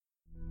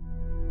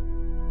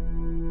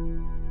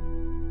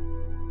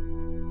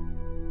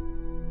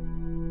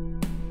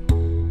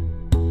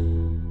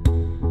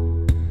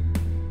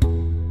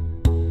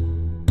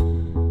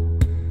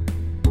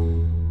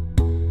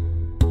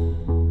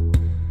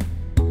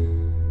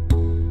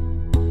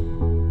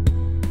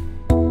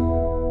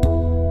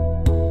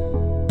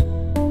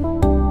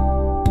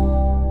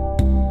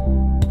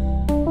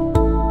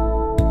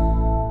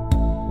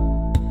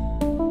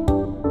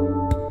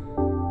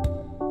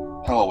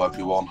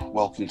everyone.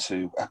 Welcome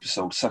to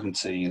episode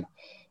 17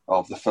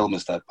 of the Film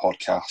is Dead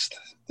podcast.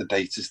 The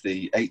date is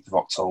the 8th of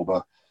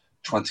October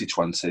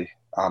 2020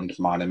 and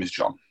my name is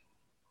John.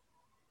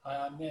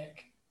 Hi, I'm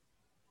Nick.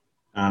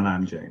 And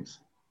I'm James.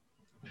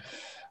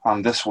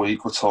 And this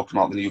week we're talking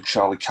about the new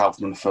Charlie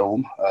Kaufman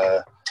film,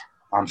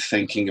 I'm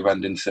Thinking of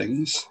Ending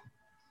Things.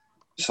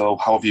 So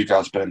how have you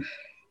guys been?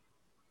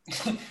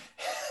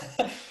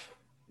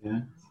 Yeah.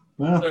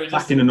 Well, Sorry,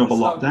 back in another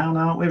lockdown,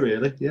 aren't we,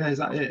 really? Yeah, is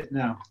that it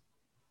now?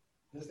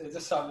 It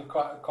just sounded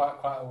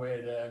quite a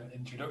weird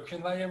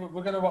introduction. Like, yeah,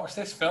 we're going to watch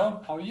this film.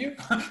 How are you?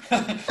 It's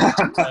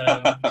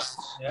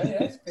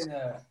been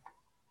mad,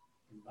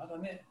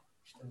 hasn't it?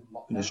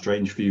 Been a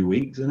strange few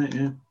weeks, isn't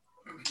it?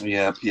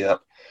 Yeah.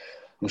 Yep.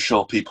 I'm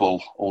sure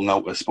people will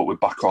notice, but we're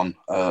back on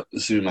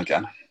Zoom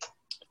again.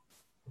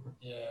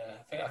 Yeah,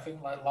 I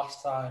think like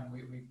last time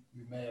we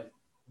may have,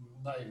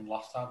 not even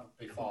last time, but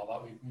before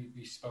that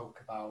we spoke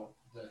about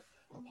the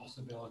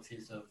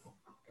possibilities of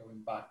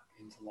going back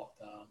into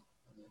lockdown,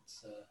 and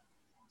it's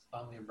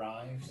finally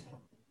arrived.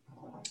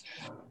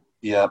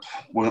 Yep,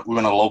 we're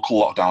in a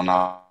local lockdown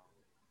now.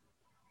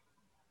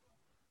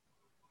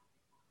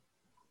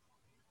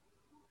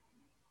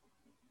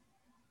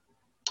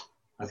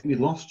 I think we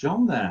lost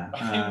John there.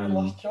 I think we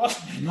lost John.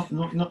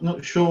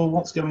 Not sure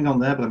what's going on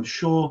there, but I'm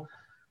sure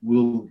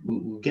we'll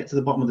get to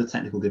the bottom of the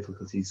technical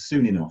difficulties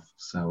soon enough.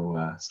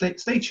 So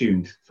stay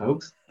tuned,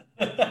 folks.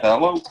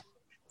 Hello.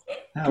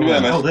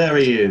 Oh, there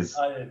he is.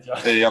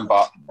 Hey, I'm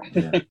back.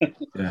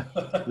 Yeah.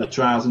 The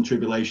trials and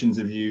tribulations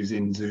of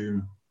using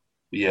Zoom.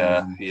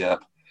 Yeah.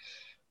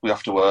 We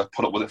have to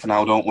put up with it for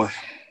now, don't we?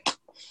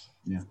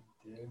 Yeah.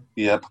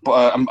 Yeah,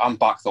 but I'm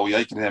back though. Yeah,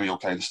 you can hear me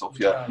okay and stuff.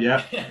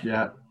 Yeah.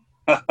 Yeah.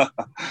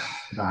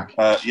 Back.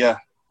 Yeah,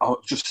 I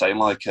was just saying,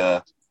 like,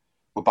 we're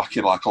back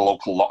in like a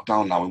local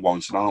lockdown now in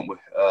Warrington, aren't we?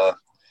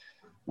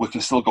 We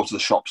can still go to the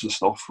shops and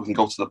stuff. We can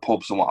go to the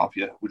pubs and what have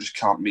you. We just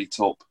can't meet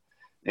up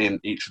in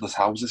each other's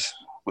houses,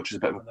 which is a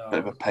bit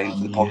of a pain for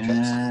the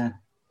podcast.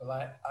 But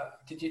like,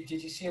 did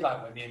you see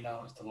like when they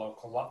announced the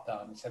local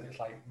lockdown? It said it's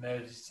like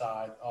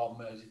Merseyside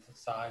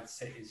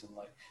cities and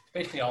like it's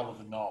basically all of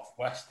the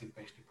northwest. They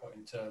basically put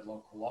into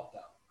local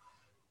lockdown.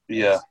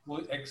 Yeah,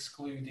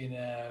 excluding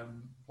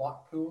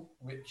Blackpool,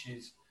 which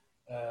is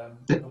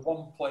the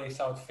one place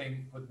I would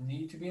think would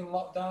need to be in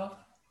lockdown.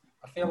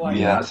 I feel like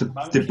it's a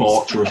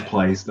debaucherous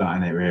place, that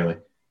isn't it? Really.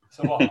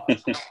 So what?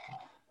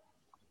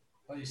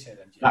 What do you say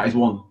then, Jim? That is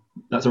one.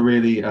 That's a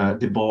really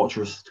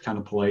debaucherous kind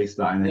of place,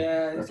 that isn't it?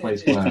 Yeah, a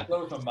place it where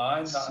blows my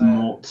mind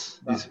that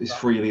smut is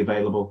freely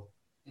available.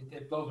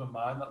 It blows my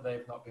mind that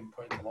they've not been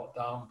put into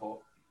lockdown,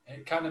 but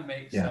it kind of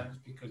makes sense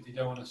because they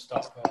don't want to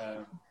stop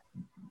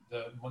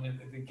the money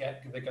that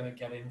they're going to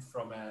get in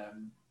from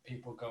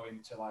people going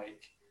to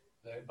like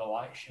the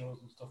light shows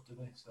and stuff, do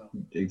they? So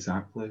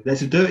exactly,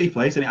 it's a dirty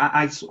place. I mean,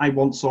 I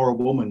once saw a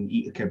woman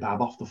eat a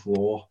kebab off the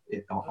floor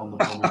on the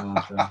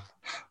promenade.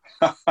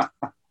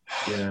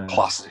 Yeah,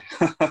 classy.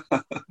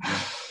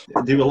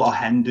 They do a lot of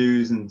hen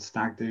do's and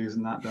stag do's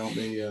and that, don't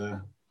they?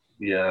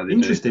 Yeah, they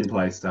interesting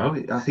place though.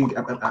 I think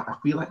I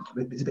feel like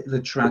it's a bit of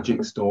a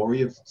tragic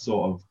story of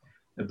sort of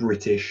a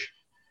British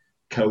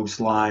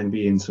coastline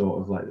being sort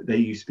of like, they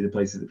used to be the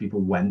places that people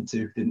went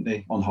to, didn't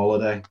they, on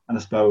holiday? And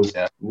I suppose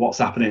what's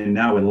happening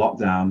now with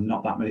lockdown,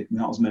 not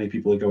as many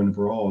people are going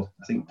abroad.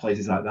 I think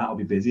places like that will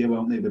be busier,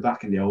 won't they? But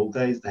back in the old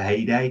days, the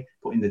heyday,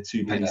 putting the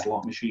 2-penny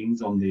slot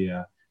machines on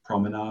the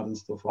promenade and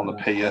stuff like that. On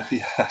the pier,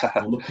 yeah.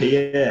 On the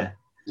pier.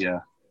 Yeah.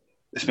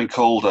 It's been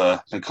called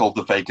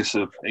the Vegas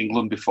of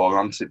England before,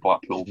 hasn't it,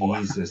 Blackpool?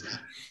 Jesus.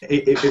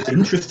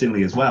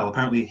 Interestingly as well,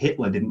 apparently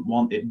Hitler didn't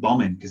want it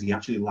bombing because he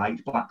actually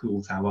liked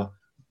Blackpool Tower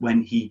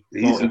when he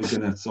thought he was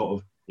going to sort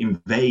of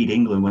invade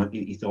England. When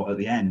he thought at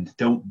the end,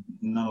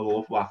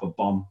 we'll have to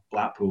bomb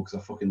Blackpool because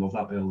I fucking love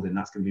that building.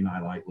 That's going to be my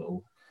like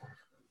little...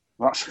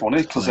 That's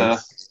funny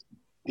because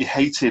he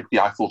hated the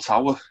Eiffel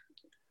Tower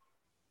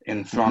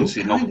in France.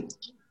 He totally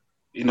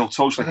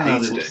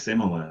hated it.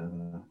 Similar.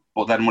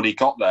 But then when he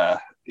got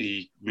there,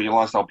 he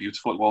realised how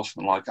beautiful it was.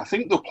 And like, I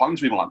think the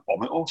plans were even like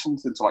bomb it or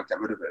something to like get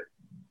rid of it.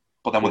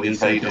 But then when they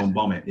invaded, don't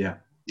bomb it, yeah,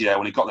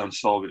 when he got there and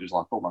saw it, it was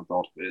like, oh my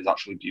god, it is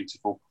actually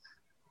beautiful.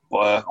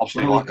 But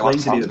obviously, he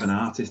claimed to be a bit of an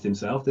artist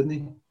himself, didn't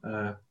he?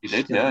 He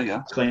did,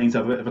 yeah. Claimed to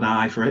have a bit of an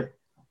eye for it.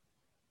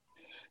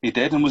 He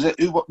did, and was it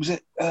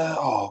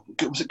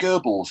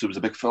Goebbels who was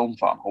a big film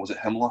fan, or was it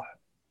Himmler?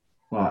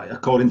 Well,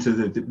 according to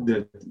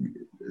the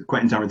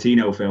Quentin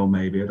Tarantino film,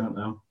 maybe, I don't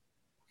know.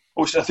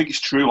 I think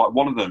it's true, like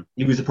one of them.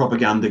 He was a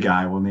propaganda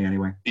guy, wasn't he,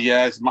 anyway?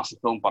 Yeah, he's a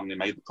massive film fan, and he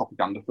made the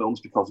propaganda films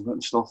because of it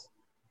and stuff.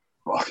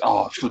 But, it's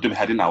going to do my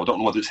head in now. I don't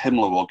know whether it's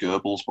Himmler or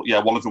Goebbels, but yeah,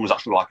 one of them was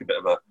actually like a bit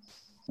of a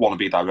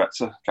wannabe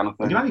director kind of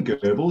thing. You like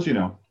Goebbels, you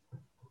know?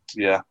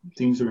 Yeah.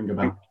 Seems to ring a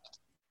bell.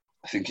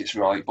 I think it's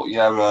right, but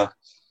yeah,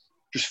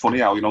 just funny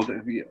how, how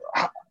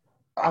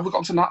have we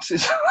gotten to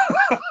Nazis?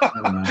 I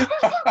don't know.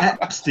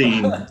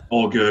 Epstein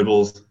or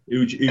Goebbels?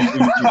 Who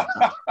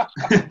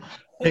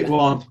pick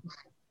one.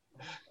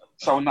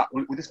 So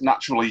we just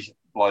naturally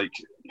like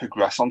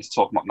progress on to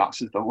talking about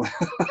Nazis, don't we?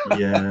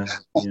 Yeah.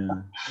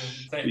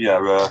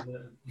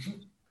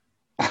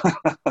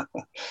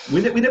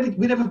 We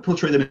never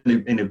portray them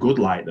in a good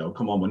light, though.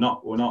 Come on,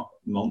 we're not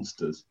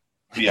monsters.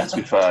 Yeah, to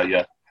be fair,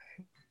 yeah.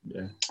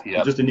 Yeah.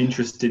 Yeah. Just an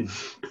interesting.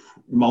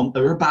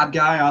 They're a bad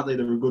guy, aren't they?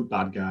 They're a good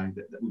bad guy.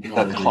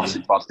 They're the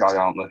classic bad guy,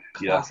 aren't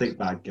they? Yeah. Classic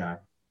bad guy.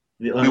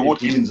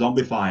 If you can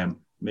zombify him,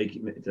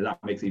 that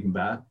makes it even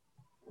better.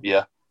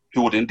 Yeah.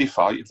 Who would indie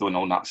fight if there were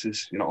no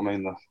Nazis? You know what I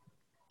mean?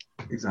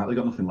 Exactly.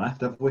 Got nothing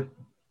left, have we?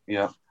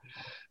 Yeah.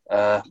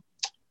 But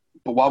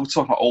while we're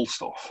talking about old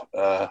stuff,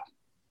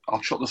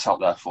 I'll chuck this out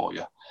there for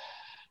you.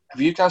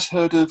 Have you guys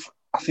heard of?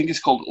 I think it's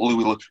called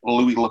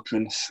Louis Le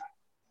Prince.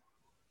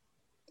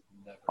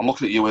 I'm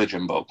looking at you here,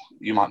 Jimbo.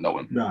 You might know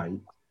him. Right.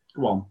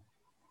 Go on.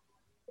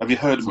 Have you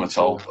heard of him at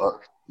all?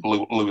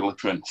 Louis Le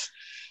Prince.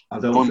 I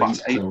don't think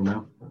so,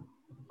 no.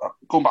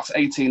 Going back to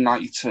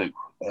 1892.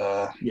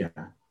 Yeah.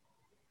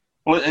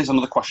 Well, it is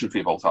another question for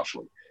you both,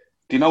 actually.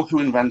 Do you know who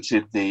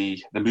invented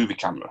the movie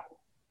camera?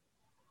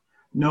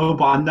 No,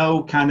 but I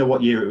know kind of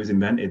what year it was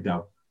invented,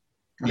 though.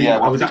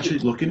 I was actually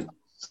looking at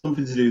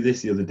something to do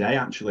this the other day,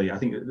 actually. I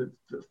think the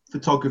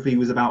photography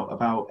was about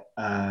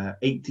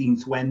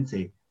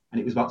 1820, and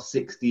it was about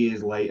 60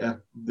 years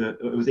later.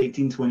 It was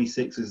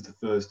 1826 as the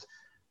first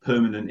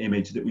permanent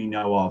image that we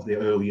know of, the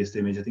earliest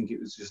image. I think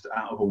it was just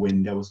out of a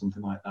window or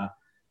something like that.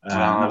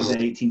 That was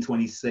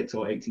 1826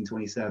 or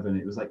 1827.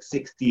 It was like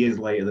 60 years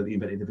later that they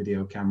invented the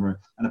video camera.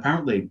 And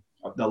apparently,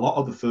 a lot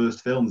of the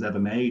first films ever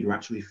made were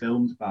actually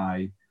filmed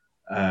by,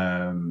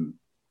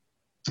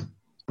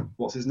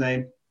 what's his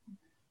name?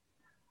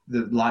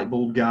 The light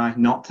bulb guy,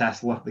 not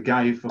Tesla. The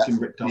guy who fucking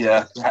ripped off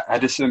Tesla.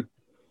 Edison.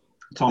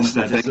 Thomas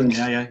Edison,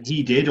 yeah.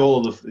 He did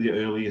all of the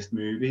earliest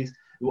movies.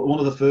 One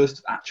of the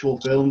first actual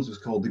films was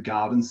called The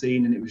Garden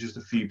Scene, and it was just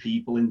a few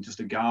people in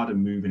just a garden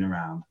moving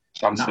around.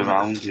 Dancing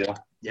around, yeah.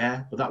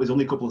 Yeah, but that was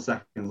only a couple of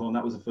seconds long.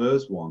 That was the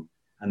first one.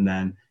 And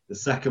then the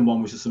second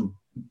one was just some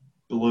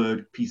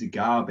blurred piece of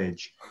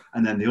garbage.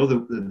 And then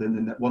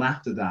the one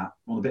after that,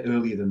 one a bit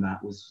earlier than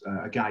that, was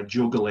a guy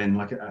juggling,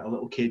 like a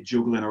little kid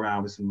juggling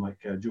around with some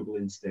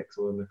juggling sticks,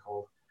 or whatever they're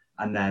called.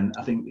 And then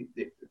I think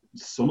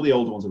some of the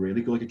older ones are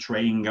really good, like a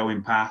train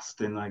going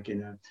past, and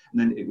and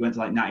then it went to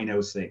like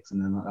 1906,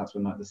 and then that's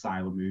when like the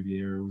silent movie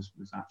era was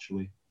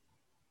actually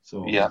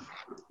sort of. Yeah.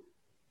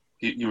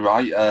 You're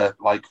right.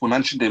 Like we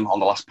mentioned him on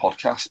the last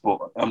podcast,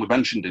 and we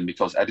mentioned him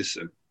because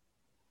Edison.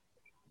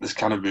 There's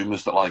kind of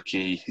rumours that like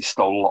he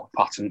stole a lot of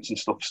patents and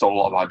stuff, stole a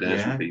lot of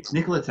ideas from people.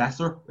 Nikola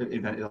Tesla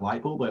invented the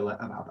light bulb,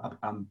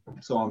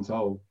 so I'm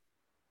told.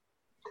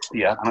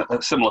 Yeah, and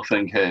a similar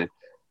thing here.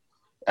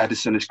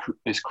 Edison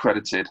is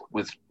credited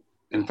with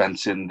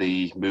inventing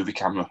the movie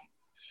camera,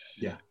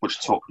 which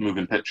took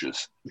moving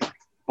pictures.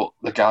 But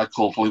the guy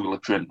called Louis Le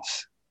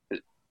Prince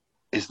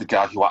is the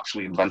guy who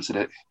actually invented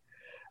it.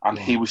 And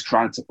he was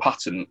trying to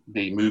patent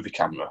the movie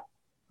camera,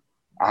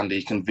 and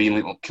he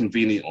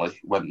conveniently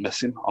went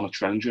missing on a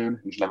train journey.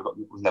 He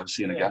was never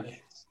seen again.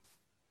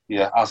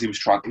 Yeah, as he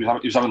was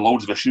having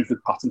loads of issues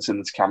with patenting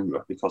this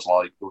camera because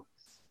like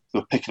they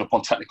were picking up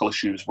on technical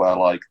issues where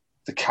like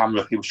the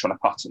camera he was trying to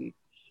patent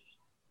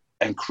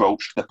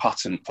encroached the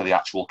patent for the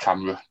actual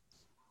camera.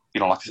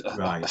 You know, like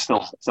a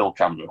still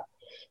camera.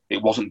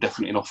 It wasn't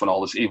different enough and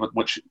all this,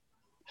 which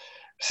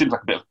seems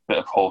like a bit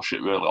of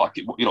horseshit, really. Like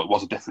it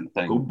was a different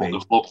thing. Could be.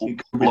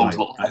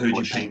 I heard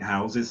you paint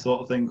houses,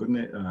 sort of thing, couldn't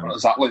it?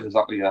 Exactly.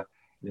 Yeah.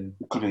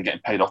 Could have been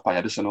getting paid off by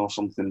Edison or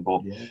something,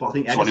 but but I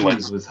think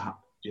Edison was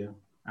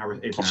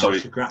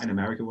aristocrat in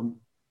America, wasn't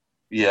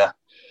it? Yeah,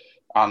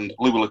 and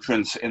Louis Le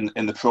Prince, in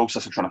the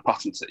process of trying to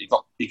patent it,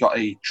 he got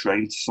a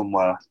train to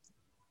somewhere.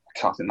 I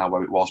can't think now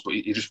where it was, but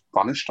he just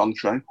vanished on the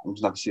train and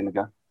was never seen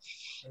again.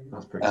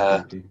 That's pretty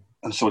spooky.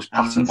 And so his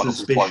patent went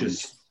up in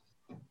flames.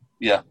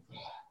 Yeah.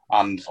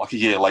 And like a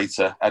year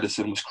later,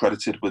 Edison was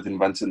credited with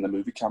inventing the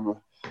movie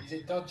camera.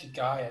 He's a dodgy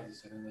guy,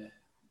 Edison, isn't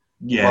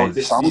he? Yeah, well,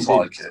 it sounds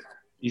like it.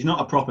 He's not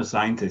a proper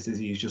scientist, is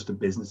he? He's just a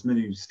businessman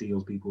who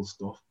steals people's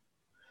stuff.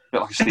 A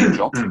bit like a Steve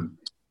Jobs. A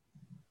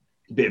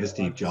bit of a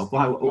Steve Jobs.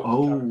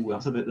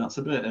 That's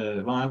a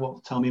bit.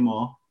 What? Tell me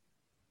more.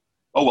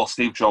 Oh well,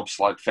 Steve Jobs,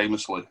 like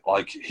famously,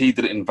 like he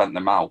didn't invent the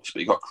mouse, but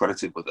he got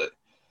credited with it.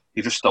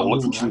 He just stole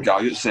it from some guy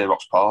at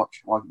Xerox PARC.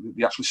 Like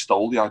he actually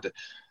stole the idea.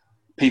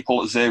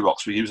 People at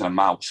Xerox were using a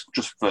mouse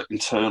just for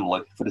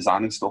internally for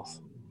designing stuff.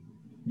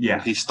 Yeah,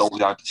 and he stole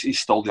the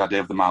idea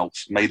of the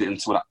mouse, made it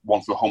into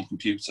one for a home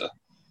computer,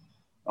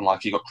 and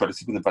like he got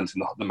credited with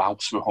inventing the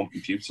mouse for a home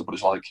computer. But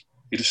it's like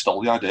he just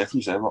stole the idea from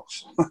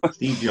Xerox.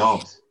 Steve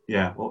Jobs.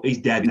 Yeah, well, he's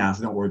dead now,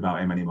 so don't worry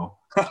about him anymore.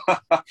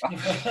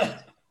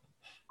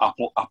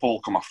 Apple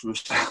will come after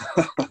us.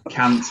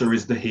 Cancer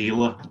is the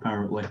healer,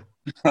 apparently.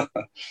 But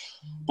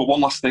one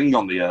last thing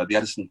on the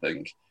Edison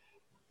thing.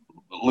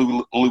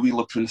 Louis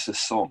Le Prince's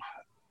son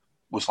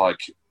was like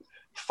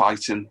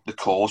fighting the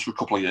cause for a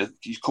couple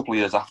of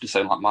years after,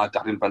 saying like my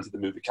dad invented the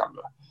movie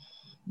camera.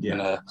 Yeah.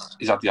 And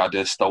he's had the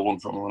idea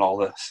stolen from him and all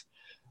this.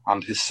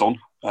 And his son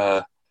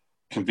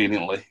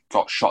conveniently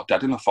got shot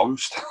dead in a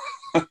forest.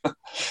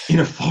 In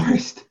a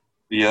forest?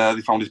 Yeah,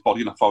 they found his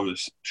body in a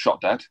forest,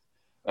 shot dead.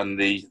 And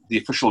the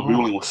official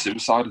ruling was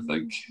suicide, I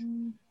think.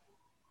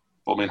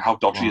 But I mean, how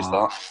dodgy is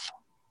Wow. that?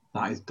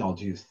 That is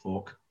dodgy as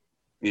fuck.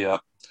 Yeah.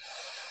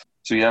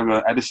 So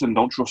yeah, Edison,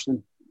 don't trust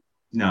him.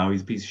 No,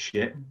 he's a piece of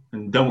shit.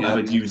 And don't Yeah.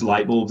 ever use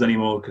light bulbs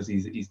anymore because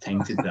he's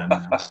tainted them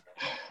now.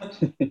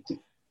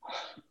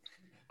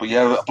 But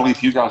yeah, I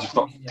believe you guys have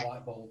got Using your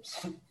light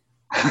bulbs.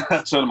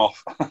 turn them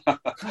off.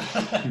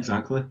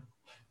 Exactly.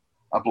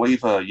 I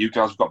believe you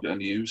guys have got a bit of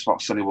news about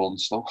Cineworld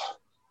and stuff.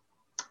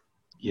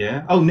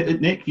 Yeah. Oh,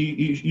 Nick,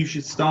 you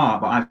should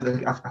start. But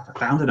I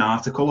found an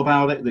article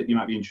about it that you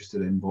might be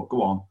interested in. But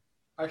go on.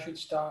 I should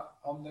start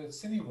on the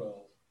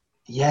Cineworld.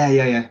 Yeah.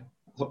 You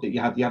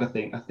had a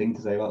thing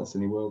to say about the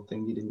Cineworld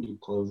thing. You didn't. You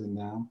closing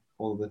down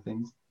all of the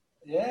things.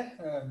 Yeah,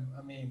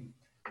 I mean,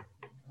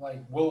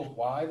 like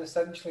worldwide,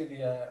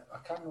 essentially. I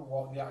can't remember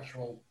what the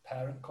actual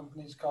parent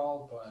company is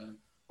called,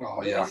 but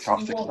Oh yeah, I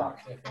can't think of that.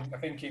 Actually, I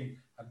think in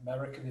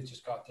America they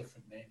just got a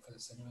different name for the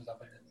cinemas. I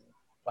think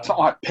It's not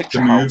like Picture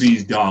The House.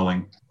 movies,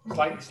 darling.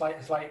 it's like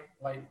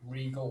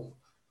Regal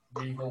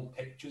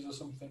Pictures or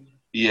something.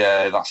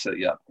 Yeah, that's it.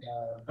 Yeah.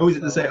 Oh, is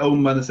it the same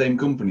owned by the same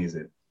company? Is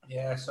it?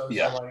 Yeah, so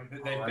like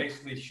they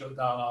basically shut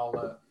down all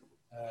the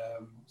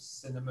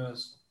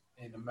cinemas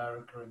in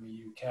America and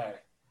the UK,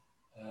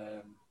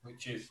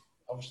 which is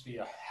obviously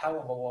a hell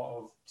of a lot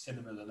of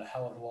cinemas and a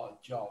hell of a lot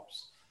of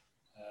jobs.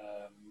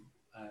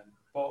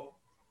 But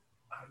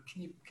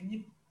can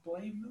you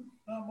blame them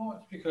that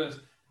much?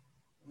 Because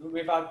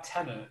we've had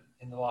Tenet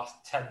in the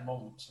last 10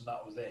 months and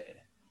that was it.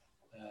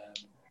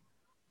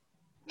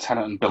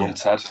 Tenet and Bill and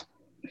Ted.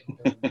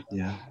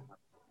 Yeah.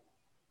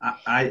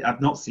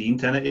 I've not seen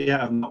Tenet yet.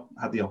 I've not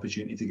had the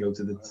opportunity to go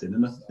to the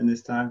cinema in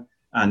this time,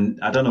 and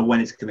I don't know when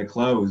it's going to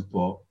close.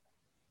 But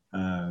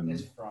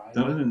It's Friday.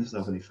 don't even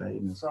have any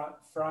famous.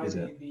 Friday Is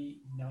it? the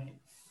 9th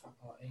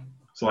or 8th.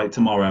 So like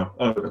tomorrow,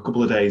 a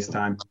couple of days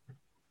time.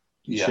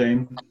 Yeah.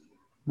 Shame.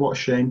 What a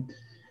shame.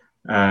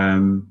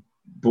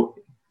 But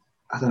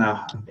I don't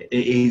know.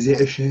 Is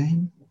it a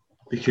shame?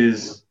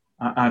 Because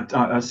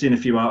I've seen a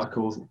few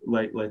articles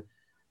lately.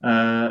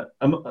 We're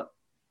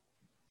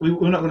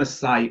not going to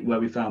cite where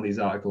we found these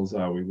articles,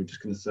 are we? We're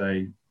just going to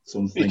say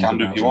something. You can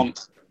do if you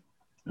want.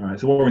 All right,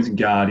 so Warrington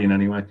Guardian,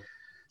 anyway.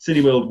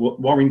 Cineworld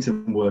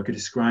Warrington worker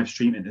describes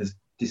treatment as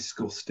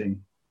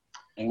disgusting.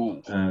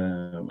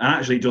 And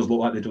actually, it does look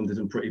like they've done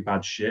some pretty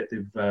bad shit.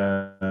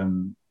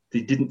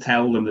 They didn't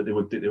tell them that they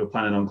were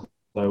planning on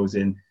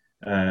closing.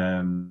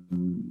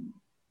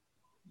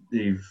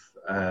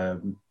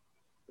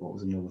 What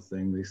was another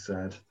thing they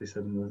said? They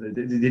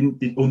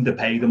didn't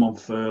underpay them on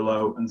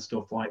furlough and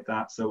stuff like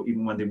that. So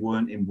even when they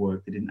weren't in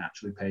work, they didn't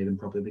actually pay them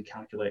properly. They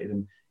calculated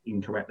them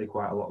incorrectly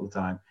quite a lot of the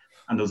time.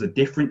 And there was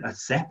a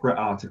separate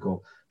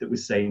article that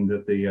was saying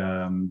that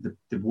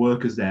the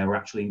workers there were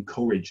actually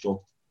encouraged,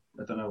 or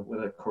I don't know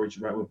whether encouraged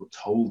is the right word, but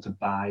told to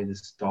buy the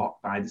stock,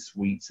 buy the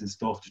sweets and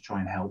stuff to try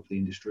and help the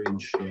industry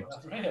and shit.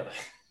 Really?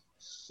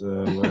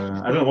 So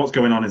I don't know what's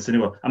going on in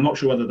Cineworld. I'm not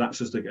sure whether that's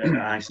just an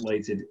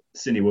isolated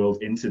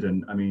Cineworld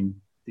incident. I mean,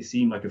 they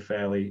seem like a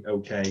fairly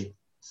okay,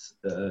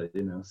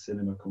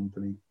 cinema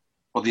company.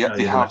 Well,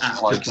 they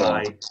have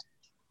like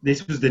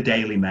this was the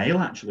Daily Mail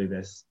actually.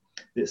 That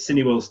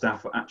Cineworld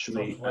staff were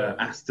actually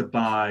asked to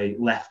buy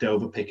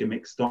leftover pick and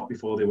mix stock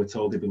before they were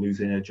told they'd be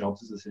losing their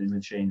jobs as the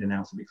cinema chain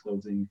announced to be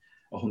closing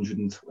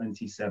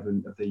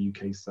 127 of their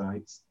UK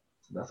sites.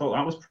 I thought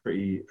that was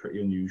pretty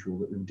unusual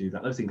that they would do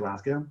that. That was in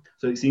Glasgow,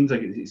 so it seems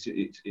like it's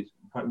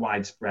quite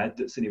widespread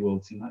that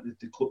Cineworld seem like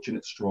they're clutching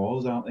at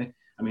straws, aren't they?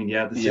 I mean,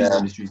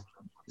 the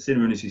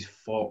cinema industry's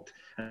fucked.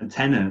 And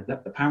Tenet,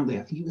 apparently,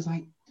 I think it was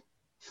like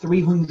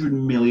 300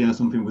 million or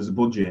something was the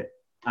budget,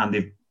 and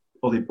it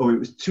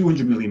was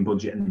 200 million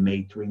budget, and they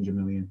made 300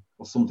 million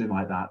or something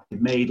like that. They've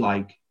made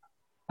like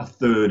a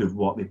third of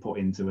what they put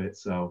into it,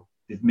 so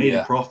they've made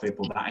a profit,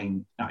 but that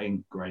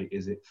ain't great,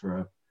 is it, for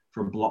a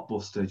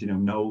blockbuster,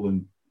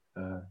 Nolan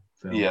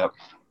film. Yeah.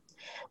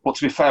 But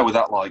to be fair with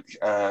that, like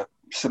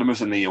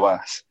cinemas in the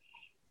US,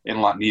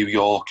 in like New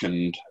York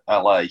and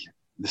LA,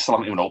 they still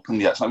haven't even opened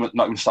yet. It's not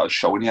even started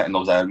showing yet in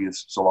those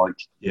areas. So like,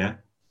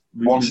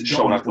 once it's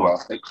shown everywhere,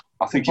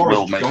 I think it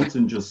will make.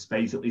 Johnson just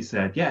basically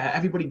said, "Yeah,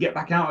 everybody get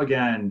back out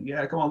again.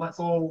 Yeah, come on, let's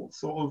all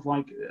sort of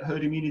like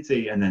herd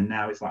immunity." And then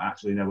now it's like,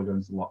 actually, no, we're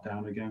going to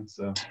lockdown again.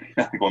 So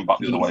going back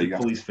the other way again.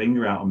 Pull his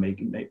finger out and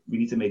we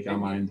need to make our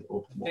mind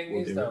up. The thing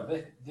is,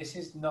 though, this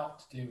is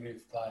not to do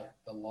with like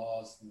the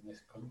laws in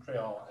this country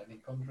or any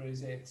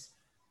countries. It's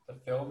the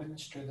film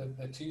industry that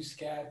they're too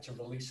scared to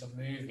release a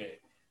movie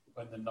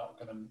when they're not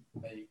going to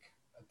make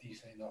a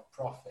decent enough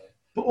profit.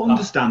 But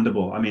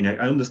understandable. I mean, I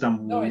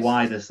understand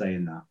why they're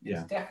saying that.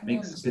 Yeah,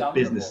 makes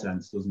business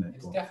sense, doesn't it?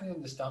 It's definitely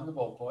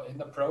understandable, but in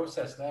the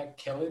process, they're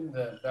killing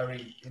the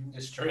very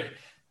industry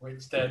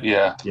which they're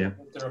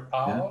a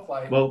part of.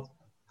 Like, well,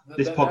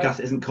 this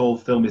podcast isn't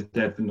called "Film is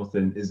Dead" for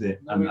nothing, is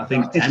it? And I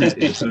think Tenet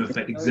is a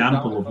perfect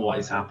example of what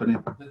is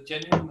happening. They're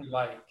genuinely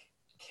like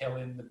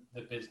killing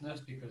the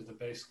business because they're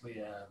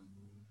basically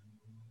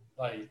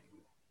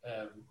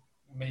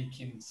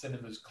making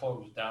cinemas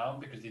close down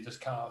because they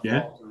just can't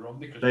afford to run.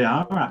 Because they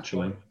are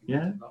actually.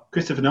 Yeah.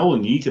 Christopher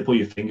Nolan, you need to pull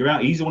your finger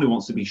out. He's the one who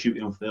wants to be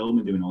shooting on film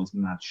and doing all this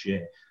mad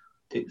shit.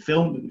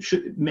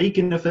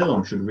 making a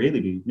film should really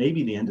be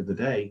maybe the end of the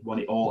day when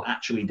it all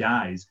actually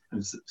dies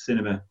and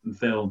cinema and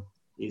film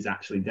is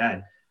actually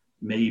dead.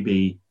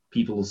 Maybe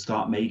people will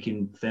start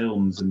making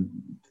films and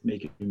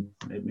making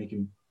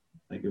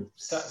like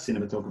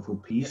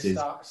cinematographical pieces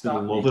for the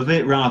love of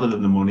it rather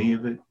than the money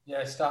of it.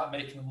 Yeah, start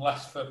making them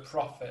less for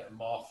profit and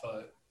more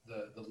for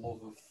the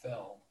love of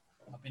film.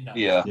 That'd be nice.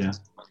 Yeah.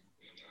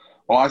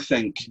 Well, I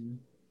think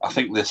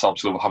this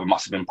obviously will have a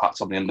massive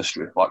impact on the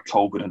industry, like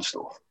COVID and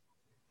stuff.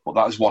 But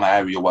that is one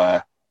area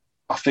where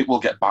I think we'll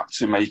get back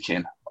to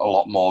making a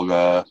lot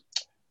more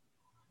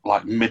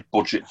like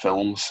mid-budget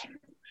films.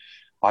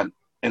 Like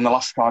in the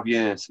last 5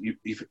 years,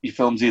 your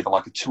film's either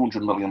like a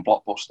 200 million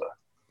blockbuster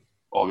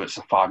or it's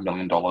a $5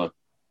 million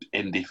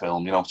indie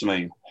film. You know what I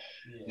mean?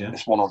 Yeah.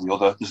 It's one or the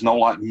other. There's no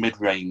like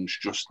mid-range,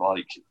 just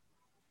like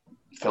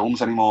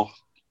films anymore.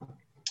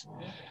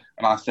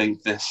 And I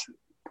think this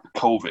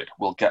COVID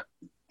will get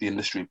the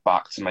industry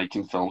back to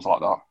making films like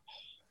that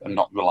and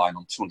not relying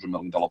on $200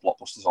 million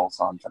blockbusters all the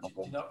time.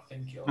 Do you not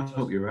think it'll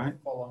just you're right.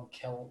 full on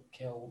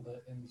kill the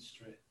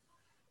industry?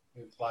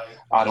 With like,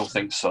 I don't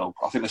think so.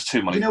 I think there's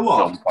too many You know what?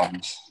 film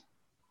fans.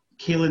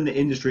 Killing the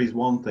industry is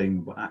one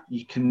thing, but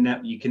you can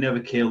never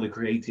kill the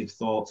creative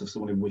thoughts of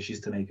someone who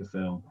wishes to make a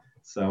film.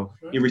 So,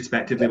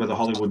 irrespectively whether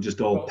Hollywood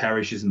just all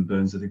perishes and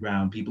burns to the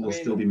ground, people will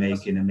still be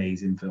making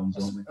amazing films,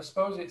 won't they? I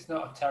suppose it's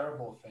not a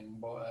terrible thing,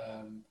 but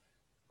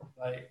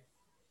like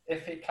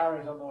if it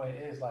carries on the way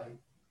it is, like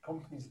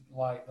companies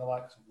like the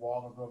likes of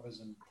Warner Brothers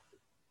and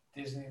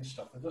Disney and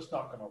stuff, they're just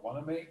not going to want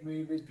to make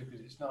movies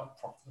because it's not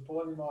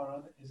profitable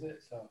anymore, is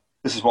it? So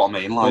This is what I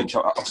mean. Like,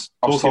 I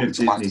was talking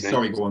to Matt G.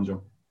 Sorry, go on,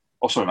 John.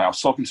 Oh, sorry, mate. I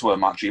was talking to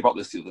Matt G about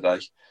this the other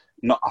day.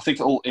 I think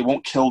it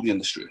won't kill the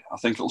industry. I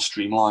think it'll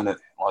streamline it.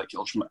 Like,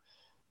 it'll just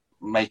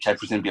make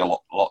everything be a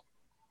lot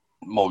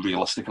more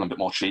realistic and a bit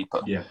more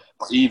cheaper. Yeah.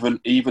 But even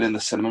in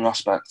the cinema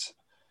aspect,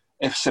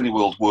 if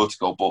Cineworld were to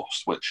go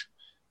bust, which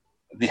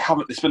they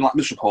haven't, it's been like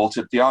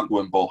misreported, they aren't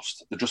going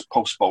bust. They're just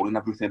postponing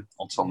everything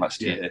until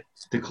next year.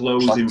 They're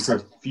closing for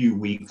a few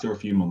weeks or a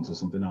few months or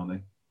something, aren't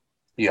they?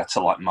 Yeah,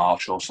 till like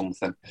March or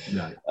something.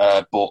 Right.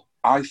 But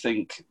I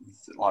think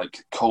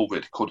like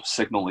COVID could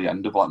signal the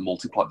end of like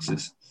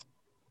multiplexes.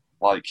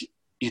 Like,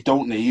 you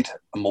don't need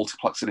a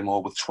multiplex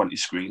anymore with 20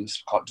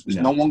 screens.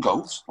 No one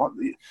goes. Like,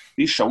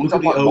 these showings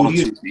have like one or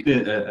two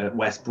people. At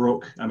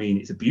Westbrook, I mean,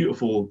 it's a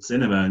beautiful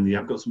cinema, and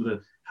you've got some of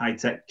the high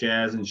tech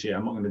chairs and shit.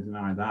 I'm not going to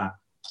deny that,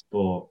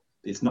 but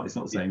it's not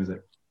the same, is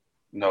it?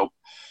 No,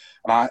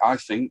 and I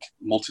think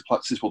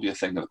multiplexes will be a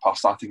thing of the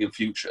past. I think in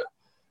future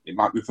it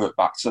might revert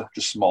back to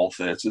just small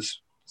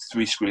theatres,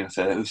 3-screen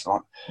theatres,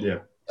 like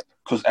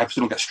because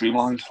everything will get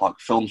streamlined. Like,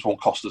 films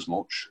won't cost as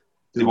much.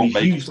 They won't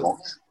make as much.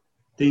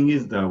 Thing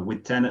is, though,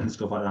 with Tenet and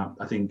stuff like that,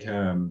 I think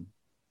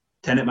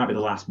Tenet might be the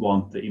last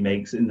one that he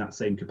makes in that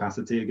same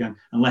capacity again,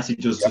 unless he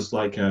just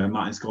like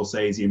Martin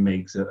Scorsese and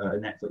makes a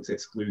Netflix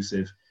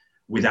exclusive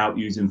without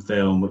using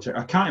film, which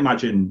I can't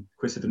imagine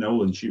Christopher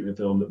Nolan shooting a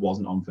film that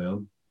wasn't on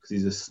film because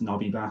he's a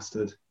snobby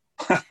bastard.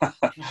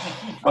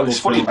 Well, it's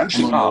funny you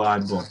mention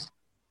that.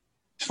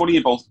 It's funny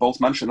you both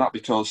mention that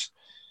because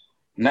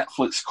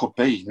Netflix could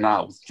be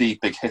now the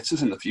big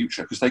hitters in the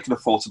future because they can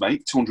afford to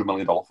make $200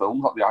 million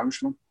films like The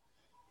Irishman.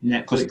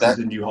 Netflix is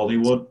the new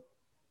Hollywood.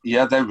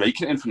 Yeah, they're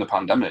raking it in from the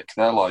pandemic.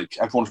 They're like,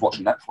 everyone's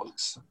watching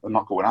Netflix and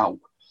not going out.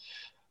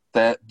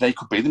 They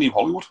could be the new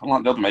Hollywood. And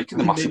like, they'll be making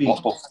the massive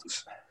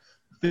blockbusters.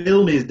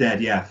 Film is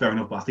dead, yeah, fair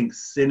enough. But I think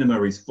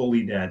cinema is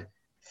fully dead.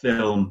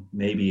 Film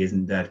maybe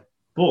isn't dead.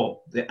 But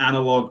the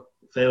analog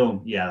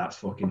film, yeah, that's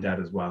fucking dead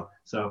as well.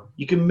 So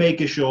you can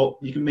make you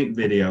can make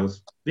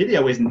videos.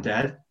 Video isn't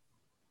dead.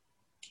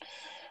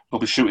 They'll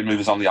be shooting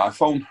movies on the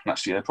iPhone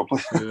next year,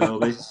 probably. Will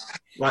be.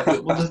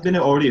 There's been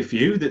already a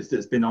few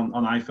that's been on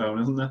iPhone,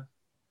 hasn't there?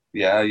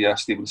 Yeah.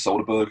 Steven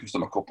Soderbergh has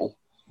done a couple.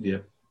 Yeah.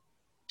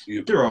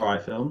 They're all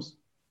right films.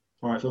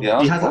 All right films.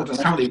 Yeah.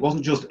 Apparently, it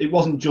wasn't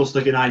just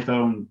like an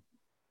iPhone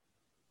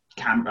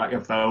camera, like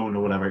a phone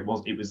or whatever.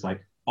 It was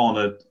like on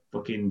a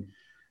fucking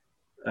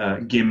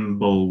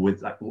gimbal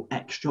with like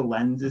extra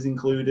lenses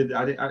included.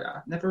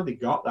 I never really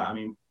got that. I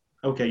mean,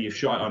 okay, you've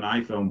shot it on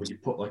iPhone, but you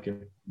put like a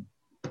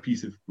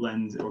piece of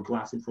lens or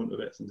glass in front of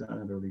it. Something I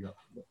never really got.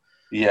 But.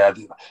 Yeah,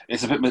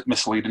 it's a bit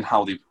misleading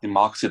how they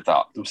marketed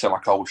that. They were saying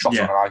like, "Oh, we shot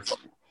it on an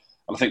iPhone,"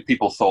 and I think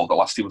people thought that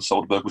like Steven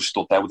Soderbergh was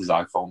stood there with his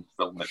iPhone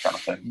filming it, kind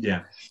of thing.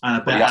 Yeah,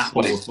 and I bet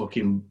Apple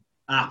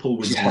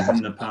was jizzing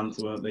in the pants,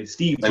 weren't they?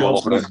 Steve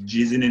Jobs was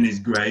jizzing in his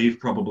grave,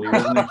 probably,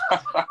 wasn't he?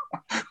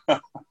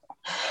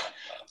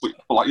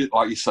 But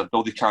like you said,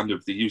 though, they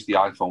used the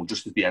iPhone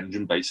just as the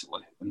engine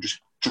basically, and just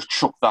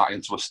chuck that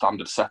into a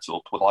standard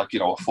setup with like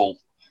a full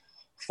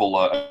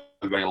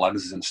array of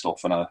lenses and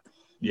stuff, and so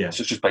it's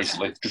just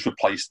basically just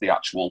replace the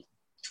actual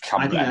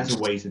camera. I think that's a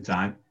waste of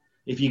time.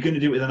 If you're going to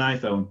do it with an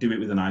iPhone, do it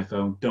with an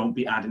iPhone. Don't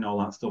be adding all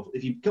that stuff.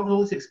 If you've got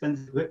all this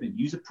expensive equipment,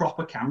 use a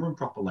proper camera and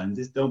proper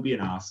lenses. Don't be an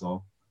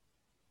arsehole.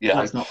 Yeah,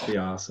 let's not be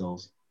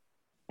arseholes.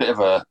 Bit of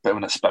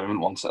an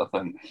experiment, once I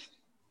think.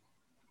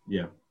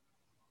 Yeah.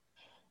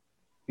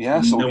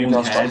 Yeah. So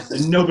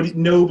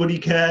nobody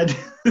cared.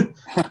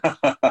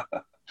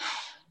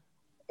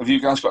 Have you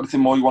guys got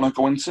anything more you want to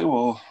go into,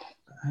 or?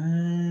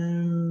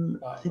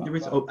 I think there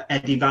is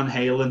Eddie Van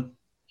Halen.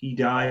 He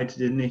died,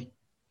 didn't he?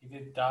 He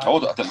did die. Oh,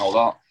 I didn't know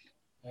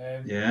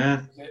that.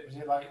 Yeah. Was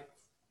it like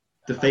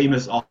The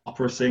famous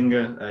opera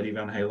singer Eddie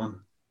Van Halen.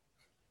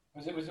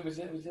 Was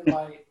it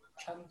like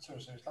cancer?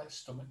 So it's like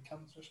stomach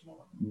cancer or something.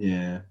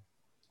 Yeah,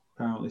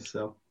 apparently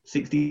so.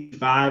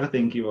 65, I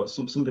think he was.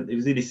 Something. It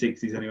was in his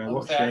 60s anyway.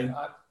 What a shame.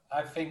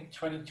 I think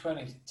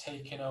 2020 is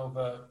taking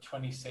over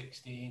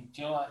 2016.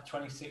 Do you know, like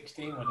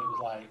 2016 when it was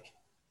like?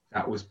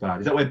 That was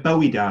bad. Is that where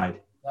Bowie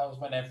died? That was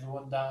when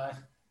everyone died.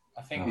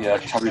 I think. Yeah,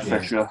 Carrie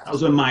Fisher. That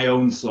was when My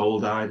Own Soul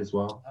died as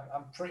well.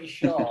 I'm pretty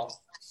sure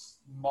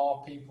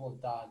more people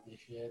have died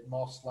this year.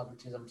 More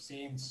celebrities. I'm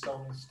seeing so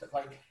many stuff.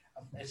 Like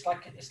it's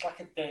like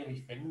a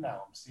daily thing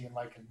now. I'm seeing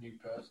like a new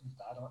person's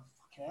died. I'm like,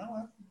 fucking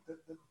hell.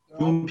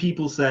 When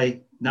people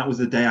say that was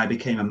the day I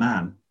became a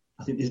man,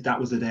 I think that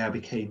was the day I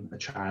became a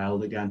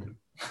child again.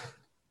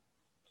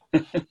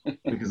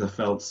 Because I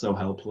felt so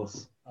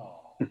helpless.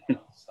 Oh,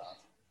 that's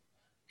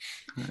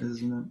sad.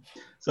 Isn't it?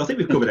 So I think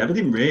we've covered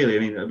everything really. I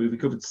mean, we've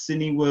covered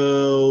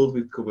Cineworld,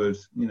 we've covered,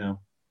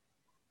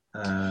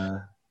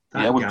 that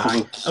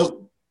guy.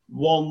 Oh,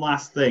 one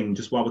last thing,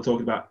 just while we're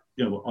talking about,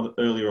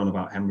 earlier on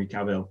about Henry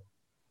Cavill.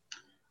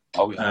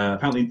 Oh, yeah.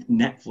 Apparently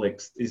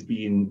Netflix is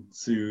being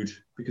sued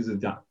because of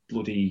that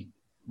bloody,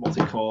 what's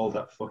it called?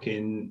 That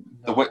fucking...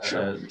 The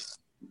Witcher.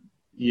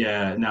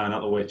 Yeah, no, not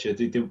The Witcher.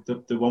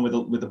 The one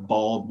with the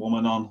bald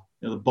woman on.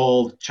 The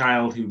bald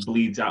child who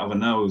bleeds out of her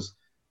nose.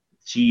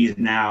 She is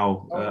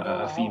now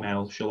a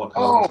female Sherlock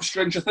Holmes. Oh,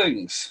 Stranger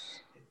Things.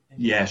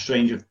 Yeah,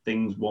 Stranger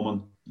Things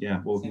woman.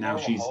 Yeah, well, now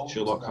she's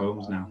Sherlock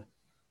Holmes now.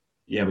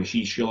 Yeah, but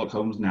she's Sherlock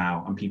Holmes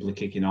now, and people are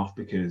kicking off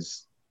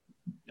because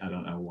I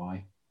don't know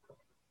why.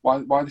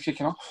 Why are they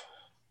kicking off?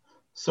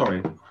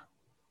 Sorry.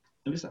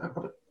 I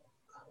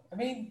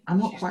mean, I'm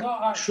not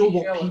quite sure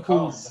what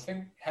people's... I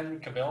think Henry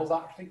Cavill's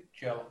actually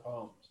Sherlock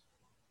Holmes.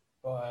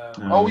 But,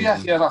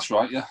 yeah, that's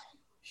right, yeah.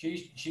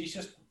 She's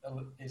just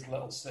his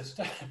little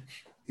sister.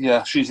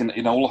 Yeah, she's in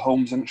Enola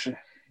Holmes, isn't she?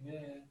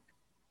 Yeah.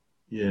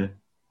 Yeah.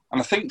 And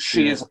I think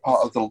she is a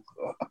part of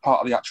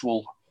the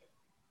actual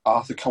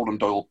Arthur Conan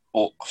Doyle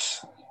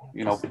books.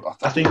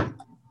 I think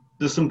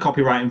there's some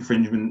copyright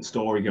infringement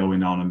story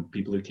going on, and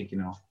people are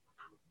kicking off.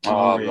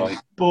 Right.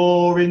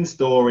 Boring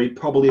story,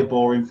 probably a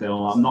boring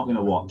film. I'm not going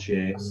to watch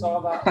it. I saw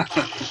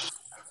that.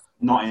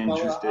 Not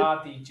interested.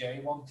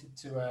 RDJ wanted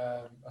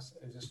to.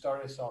 It was a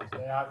story I saw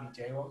today.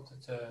 RDJ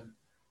wanted to turn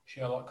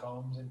Sherlock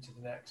Holmes into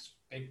the next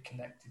big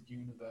connected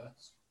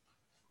universe.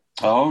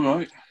 Oh,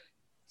 right.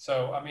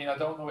 So, I mean, I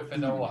don't know if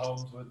Enola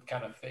Holmes would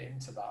kind of fit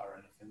into that or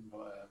anything,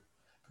 but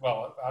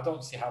well, I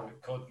don't see how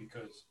it could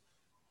because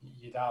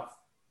you'd have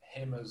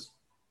him as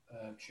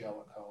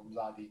Sherlock Holmes,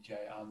 RDJ,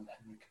 and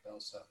Henry Cavill.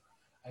 So,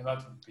 I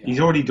imagine he's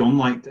already done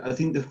I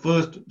think the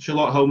first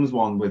Sherlock Holmes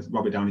one with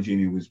Robert Downey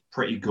Jr. was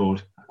pretty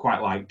good. I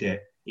quite liked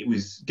it. It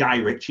was Guy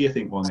Ritchie, I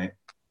think, wasn't it?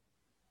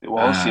 It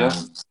was, yeah.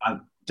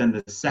 And then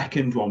the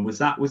second one was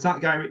that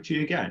Guy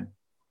Ritchie again?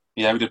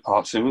 Yeah, we did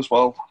part 2 as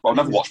well. Well, I've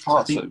never watched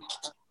part 2.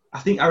 I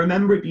think I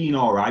remember it being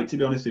all right, to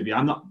be honest with you.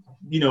 I'm not,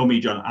 you know me,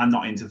 John. I'm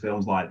not into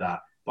films like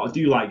that, but I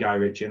do like Guy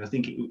Ritchie, and I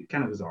think it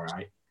kind of was all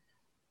right.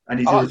 And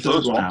is there a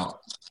third one out?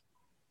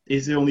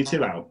 Is there only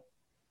 2 out?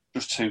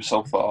 Just 2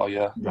 so far,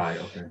 yeah. Right,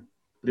 okay.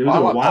 But it was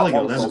a while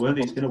ago then, weren't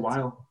it? It's been a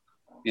while.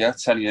 Yeah,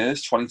 10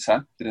 years,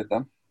 2010, they did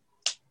them.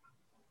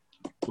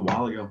 It's a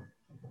while ago.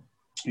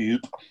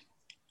 Yep.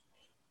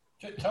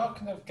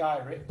 Talking of Guy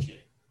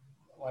Ritchie,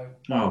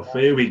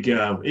 here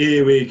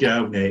we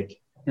go, Nick.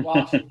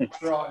 Whilst we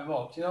brought him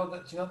up, do you know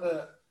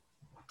the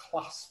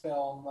class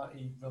film that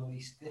he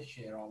released this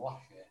year or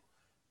last year?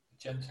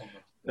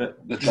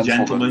 The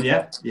Gentleman,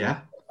 yeah.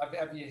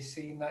 Have you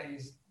seen that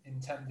he's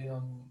intending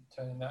on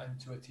turning that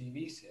into a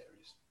TV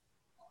series?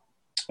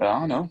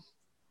 I know.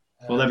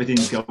 Well,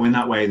 everything's going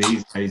that way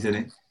these days, isn't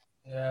it?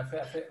 Yeah,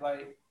 I think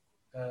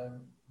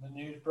the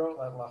news broke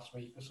last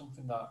week or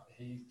something that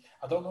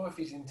I don't know if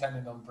he's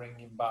intending on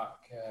bringing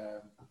back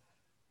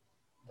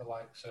the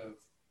likes of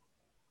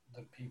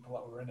the people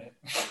that were in it,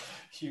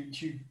 Hugh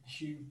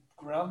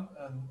Grant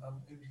and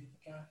who's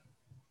the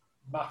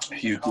guy?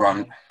 Hugh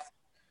Grant,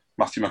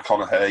 Matthew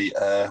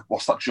McConaughey.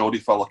 What's that Geordie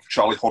fella?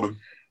 Charlie Hunnam.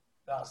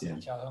 That's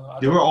it, Charlie Hunnam.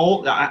 They were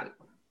all. I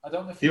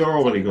don't know if they were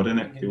all really good,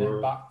 innit? They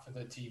were back for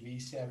the TV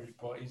series,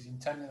 but he's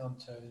intending on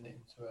turning it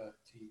into a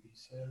TV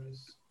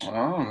series.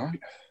 Oh, right.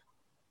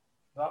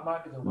 That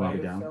might be the way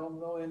of film,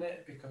 though,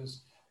 innit?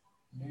 Because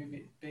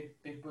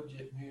big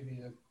budget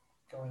movies are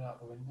going out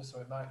the window, so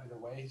it might be the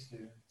way to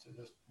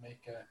just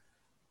make a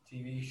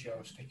TV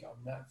show, stick it on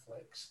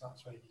Netflix.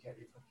 That's where you get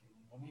your fucking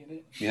money in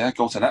it. Yeah,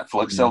 go to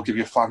Netflix. They'll give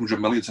you 500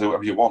 million to do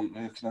whatever you want.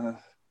 You can,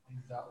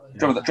 exactly.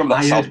 Do you remember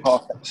that South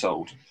Park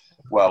episode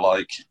where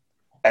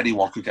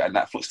anyone could get a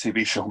Netflix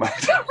TV show made?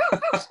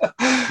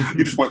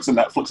 You just went to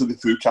Netflix and they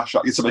threw cash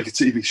at you to make a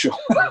TV show.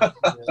 Not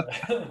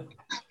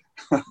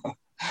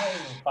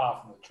even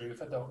far from the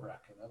truth, I don't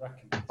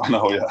reckon. I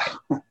know,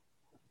 yeah.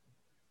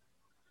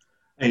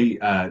 Hey,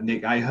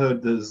 Nick, I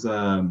heard there's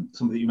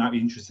something that you might be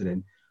interested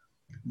in.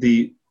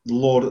 The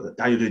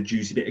I had a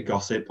juicy bit of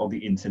gossip on the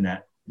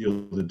internet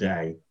the other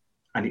day,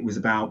 and it was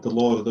about the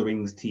Lord of the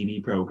Rings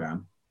TV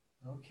program,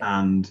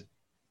 and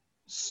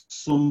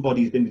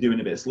somebody's been doing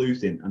a bit of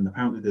sleuthing, and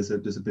apparently there's a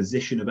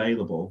position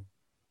available,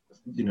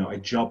 a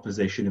job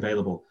position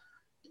available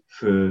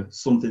for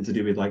something to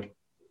do with like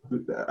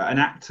an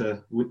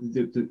actor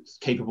that's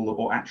capable of,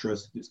 or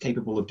actress that's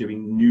capable of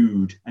doing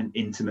nude and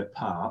intimate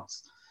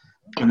parts.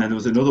 And then there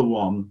was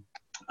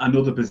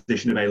another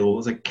position available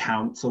as a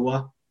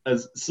counsellor,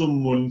 as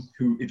someone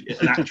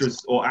an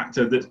actress or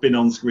actor that's been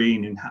on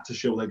screen and had to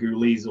show their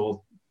ghoulies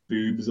or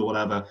boobs or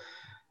whatever.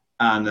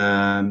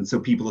 And so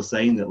people are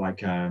saying that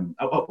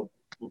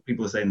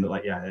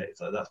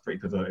that's pretty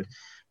perverted.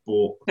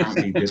 But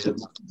apparently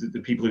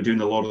the people who are doing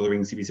the Lord of the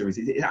Rings TV series,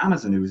 it's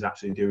Amazon who is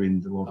actually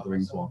doing the Lord of the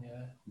Rings one.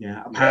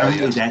 Yeah.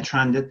 Apparently they're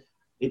trying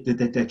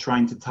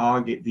to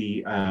target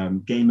the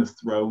Game of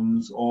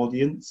Thrones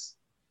audience,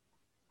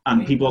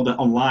 and people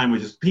online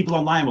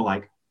were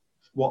like,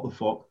 "What the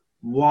fuck?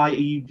 Why are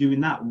you doing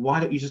that? Why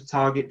don't you just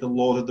target the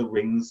Lord of the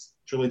Rings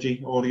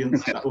trilogy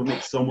audience? That would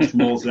make so much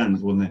more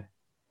sense, wouldn't it?"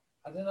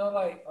 I don't know,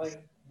 like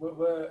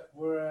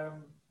we're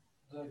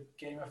the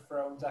Game of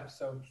Thrones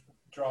episodes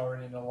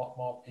drawing in a lot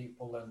more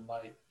people than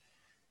like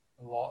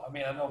a lot. I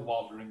mean, I know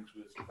Lord of the Rings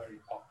was very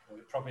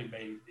popular. It probably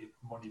made its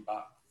money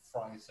back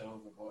thrice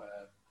over,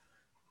 but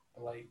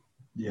like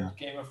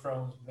Game of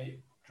Thrones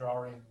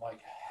drawing like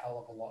a hell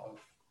of a lot of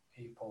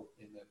people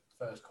in the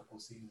first couple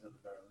of seasons at the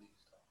very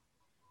least.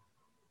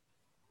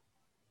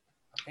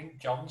 I think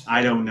John's.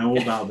 I don't know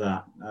about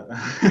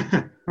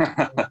that.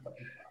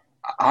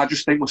 I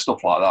just think with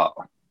stuff like that,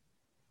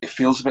 it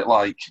feels a bit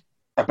like,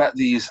 I bet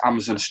these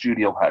Amazon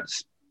studio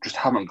heads just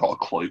haven't got a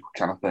clue,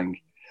 kind of thing.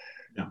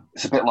 Yeah.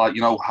 It's a bit like,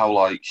 how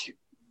like,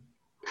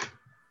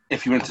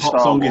 if you're into Pop Star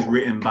song Wars, is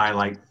written by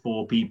like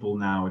 4 people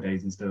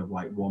nowadays instead of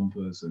like 1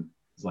 person.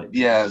 It's like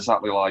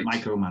exactly, like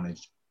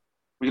micromanaged.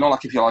 But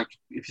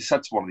if you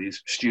said to one of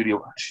these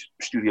studio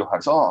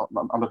heads, "Oh,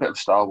 I'm a bit of a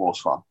Star Wars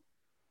fan,"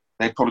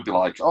 they'd probably be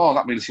like, "Oh,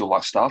 that means you'll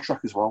like Star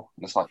Trek as well."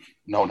 And it's like,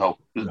 no,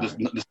 there's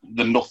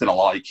nothing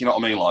alike. You know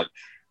what I mean? Like,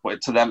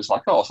 but to them, it's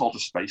like, "Oh, it's all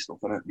just space stuff,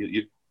 isn't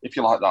it?" If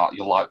you like that,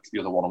 you'll like the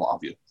other one and what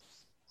have you.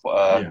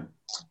 But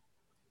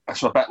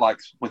so I bet, like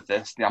with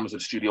this, the Amazon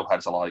studio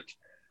heads are like,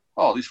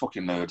 "Oh, these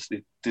fucking nerds,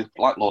 they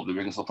like Lord of the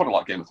Rings, they'll probably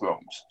like Game of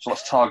Thrones. So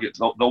let's target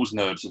those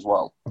nerds as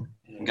well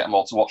and get them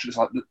all to watch it." It's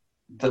like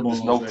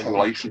there's no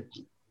correlation.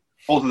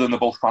 Other than they're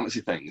both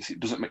fantasy things, it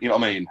doesn't. You know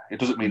what I mean? It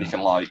doesn't mean you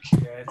can like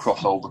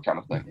cross over kind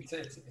of thing.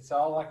 It's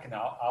all like an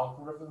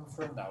algorithm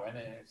for them now, isn't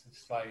it? It's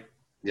just like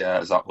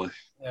exactly.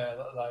 Yeah,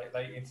 like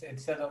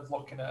instead of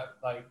looking at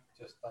like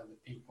just like the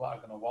people that are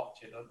going to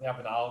watch it, they have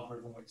an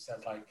algorithm which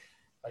says like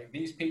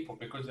these people,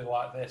 because they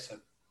like this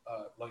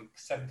are like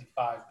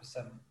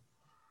 75%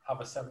 have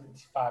a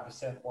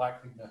 75%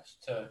 likeliness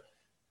to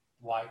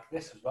like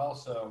this as well.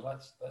 So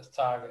let's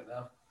target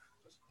them.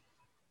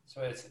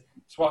 So it's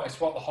what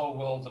the whole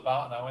world's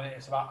about now, isn't it?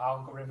 It's about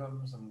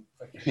algorithms and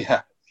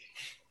yeah.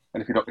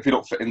 And if you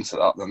don't fit into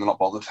that, then they're not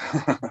bothered.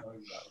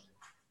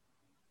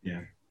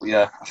 Yeah. But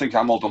yeah, I think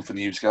I'm all done for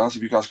news, guys.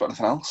 Have you guys got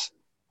anything else?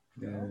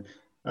 Yeah.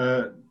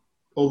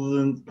 Other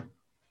than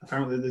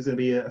apparently there's going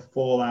to be a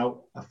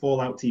Fallout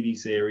TV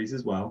series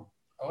as well.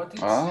 Oh, I did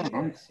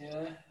see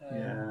this.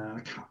 Yeah.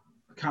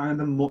 I can't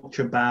remember much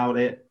about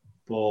it,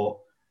 but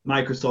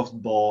Microsoft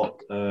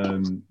bought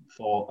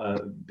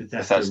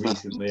Bethesda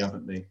recently,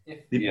 haven't they?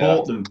 They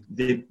bought them.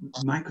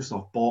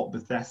 Microsoft bought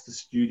Bethesda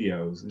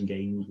Studios and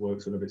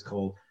GameWorks, whatever it's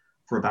called,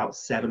 for about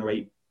 $7 or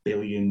 $8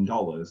 billion,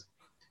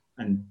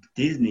 and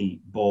Disney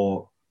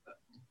bought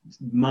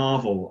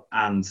Marvel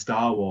and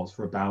Star Wars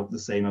for about the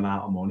same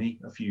amount of money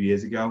a few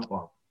years ago.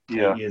 Well,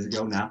 8 years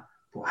ago now.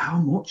 But how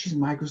much is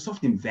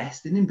Microsoft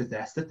investing in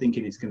Bethesda,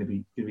 thinking it's going to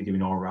be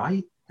doing all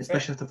right?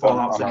 Especially after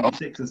Fallout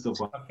 76 and stuff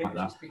like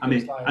that. I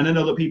mean, and I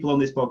know that people on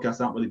this podcast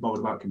aren't really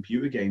bothered about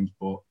computer games,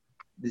 but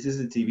this is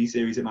a TV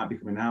series that might be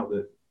coming out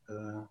that...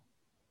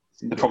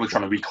 they're probably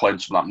trying to reclaim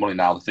some of that money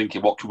now. They're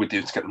thinking, what can we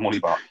do to get the money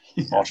back?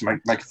 Or just make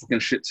a fucking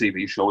shit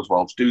TV show as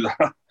well. Just do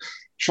that.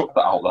 Chuck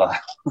that out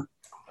there.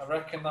 I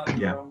reckon that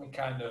they're only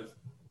kind of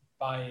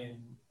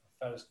buying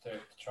Bethesda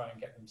to try and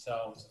get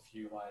themselves a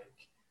few,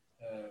 like,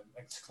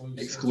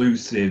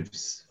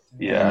 exclusives.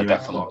 Yeah,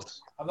 definitely.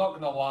 I'm not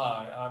going to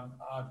lie.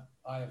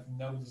 I have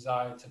no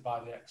desire to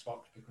buy the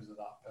Xbox because of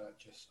that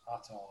purchase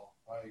at all.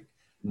 Like,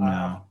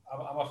 no.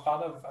 I'm a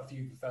fan of a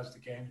few Bethesda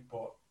games,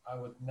 but I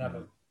would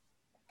never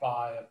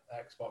buy an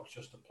Xbox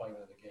just to play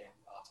with the game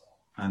at all.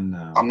 And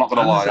I'm not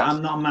going to lie.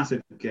 I'm not a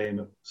massive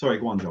gamer. Sorry,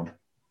 go on, John.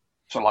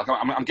 So, like,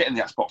 I'm getting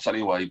the Xbox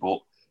anyway, but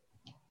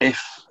if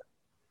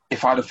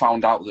I'd have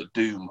found out that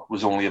Doom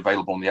was only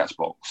available on the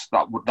Xbox,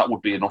 that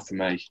would be enough for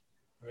me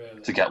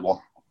to get one.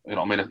 You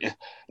know what I mean?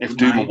 If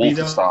Doom and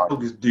Wolfenstein...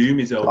 Because Doom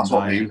is owned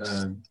by...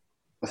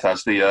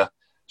 Bethesda,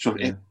 So,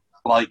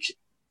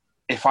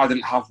 if I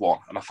didn't have one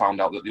and I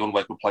found out that the only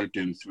way I could play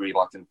Doom 3,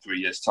 like, in 3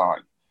 years'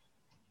 time,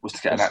 was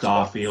to get an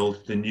Xbox.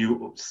 Starfield, the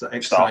new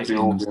exciting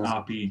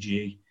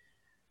RPG.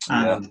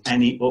 And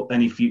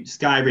any future...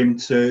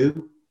 Skyrim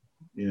 2...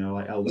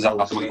 like Elder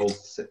Exactly.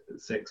 Scrolls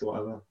 6 or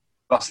whatever.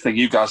 That's the thing.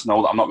 You guys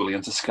know that I'm not really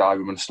into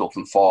Skyrim and stuff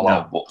and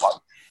Fallout, No. but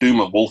like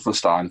Doom and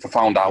Wolfenstein, if I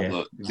found out Yeah,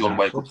 that the only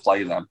way I could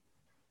play them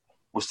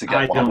was to I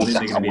get one, don't would think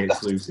they're going to be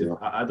definitely exclusive. do it.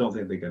 I don't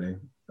think they're going to.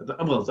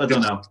 Well, I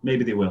don't know.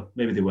 Maybe they will.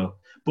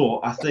 But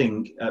I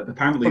think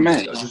apparently, For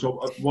me- just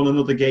one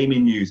another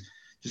gaming news.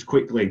 Just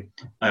quickly,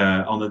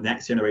 on the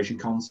next generation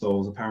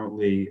consoles,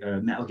 apparently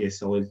Metal Gear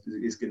Solid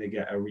is going to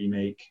get a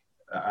remake,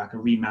 like a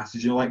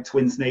remaster, like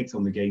Twin Snakes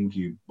on the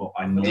GameCube, but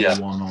another Yeah.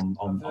 one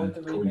on the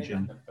current remake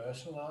gen. the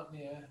first one, aren't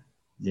they?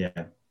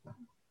 Yeah.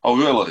 Oh,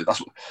 really?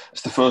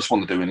 It's the first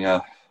one they're doing,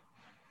 yeah.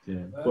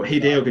 Yeah, but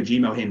Hideo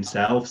Kojima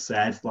himself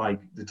said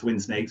like the Twin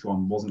Snakes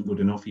one wasn't good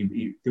enough.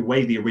 The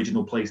way the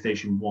original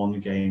PlayStation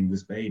 1 game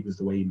was made was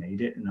the way he made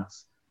it, and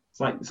it's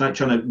like trying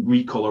to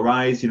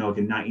recolorize, like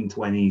a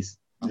 1920s,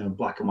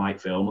 black and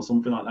white film or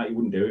something like that. You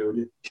wouldn't do it,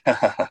 would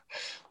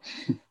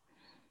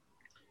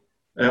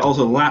you?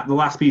 Also, the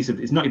last piece of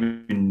it's not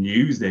even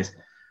news. This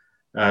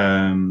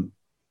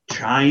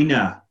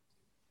China.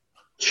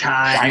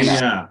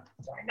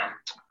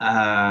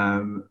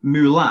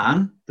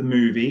 Mulan, the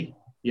movie.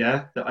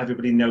 Yeah, that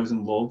everybody knows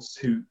and loves,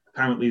 who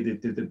apparently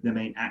the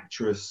main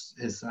actress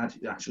has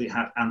actually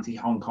had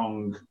anti-Hong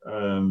Kong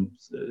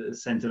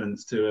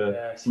sentiments to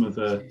some of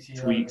her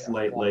tweets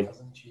lately.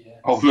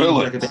 Oh,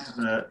 really? Like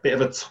a bit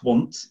of a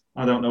twunt.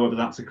 I don't know whether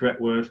that's the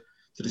correct word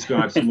to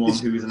describe someone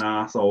who is an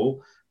arsehole.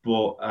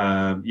 But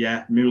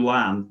yeah,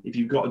 Mulan, if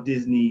you've got a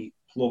Disney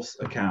Plus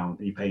account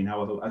and you're paying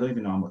however, I don't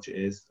even know how much it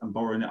is. I'm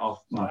borrowing it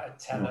off my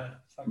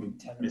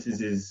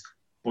Mrs.'s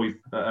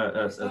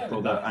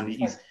brother, and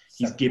he's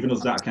given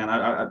us that account.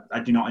 I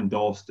do not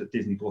endorse the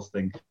Disney Plus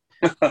thing,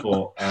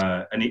 but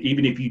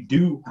even if you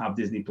do have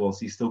Disney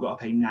Plus, you still got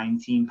to pay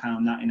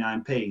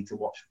 £19.99 to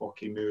watch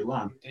fucking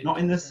Mulan. Not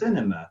in the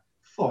cinema.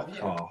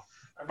 Fuck off.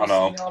 Have you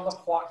seen all the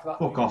flack that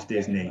Fuck off,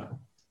 Disney.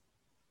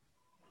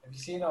 Have you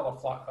seen all the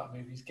flack that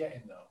movie's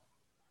getting though?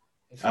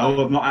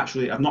 I've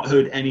not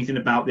heard anything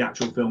about the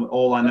actual film.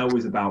 All I know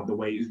is about the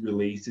way it was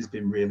released. It's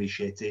been really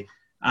shitty.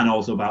 And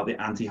also about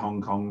the anti-Hong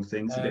Kong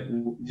things. It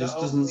just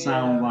doesn't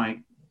sound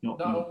like...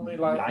 Not only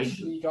like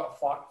she got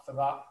flack for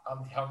that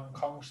anti-Hong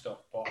Kong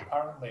stuff, but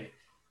apparently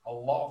a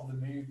lot of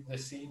the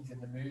scenes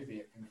in the movie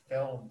have been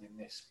filmed in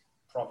this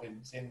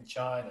province in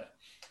China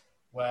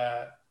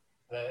where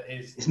there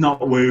is... It's not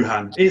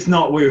Wuhan.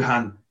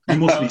 You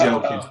must be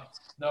joking.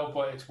 No,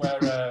 but it's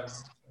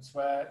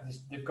where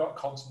they've got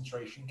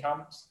concentration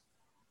camps,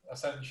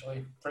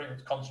 essentially, pretty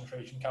much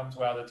concentration camps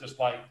where they're just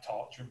like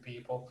torturing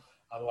people.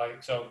 And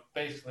like, so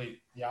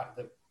basically,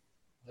 the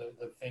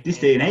thing. This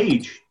day and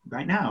age,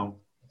 right now.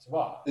 It's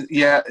what?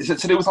 Yeah, is it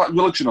to do with like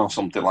religion or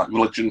something? Like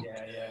religion?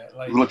 Yeah.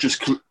 Like, religious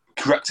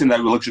correcting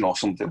their religion or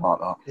something like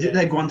that. Is it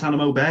their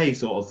Guantanamo Bay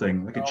sort of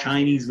thing? Like a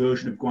Chinese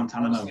version of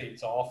Guantanamo? Honestly,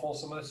 it's awful,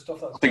 some of the stuff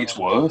that's I think it's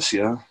worse,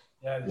 yeah.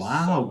 Yeah, there's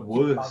wow, so much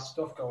bad worse.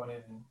 stuff going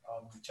in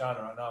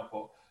China right now,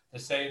 but they're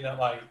saying that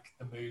like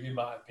the movie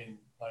might have been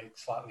like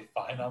slightly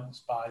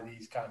financed by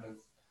these kind of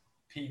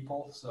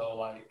people, so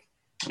like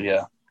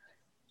yeah,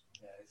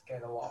 it's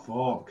getting a lot.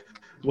 Fuck.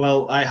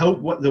 Well, I hope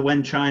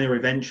when China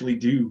eventually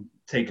do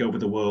take over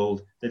the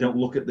world, they don't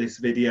look at this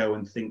video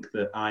and think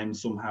that I'm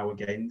somehow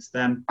against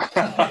them.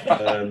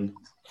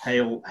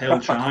 Hail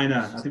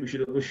China! I think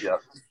we should.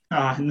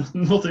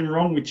 Nothing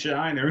wrong with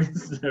China,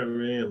 is there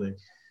really?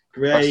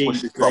 Great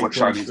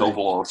Chinese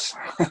overlords.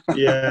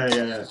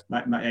 yeah.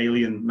 My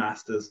alien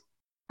masters.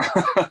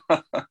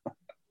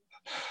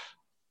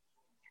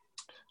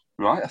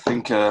 Right, I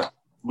think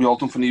we all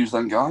done for news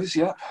then, guys.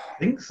 Yeah. I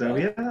think so.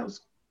 Yeah,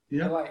 that's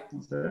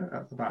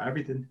That's about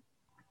everything.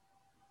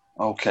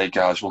 Okay,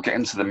 guys, we'll get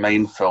into the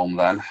main film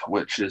then,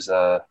 which is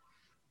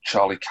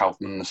Charlie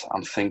Kaufman's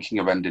 "I'm Thinking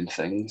of Ending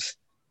Things,"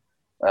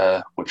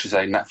 which is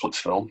a Netflix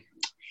film.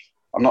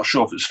 I'm not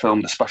sure if it's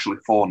filmed especially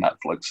for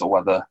Netflix or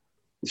whether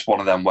it's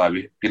one of them where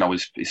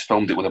he's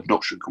filmed it with a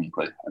production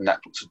company and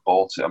Netflix has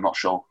bought it. I'm not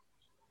sure.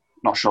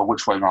 Not sure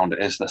which way around it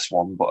is, this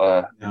one.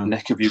 But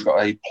Nick, have you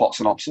got a plot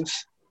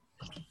synopsis?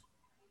 I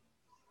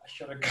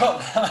should have got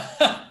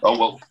that. Oh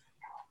well.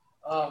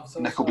 Oh,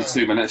 Nick will be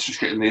 2 minutes just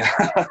getting the.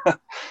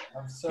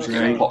 I'm so Great.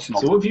 sorry. plot So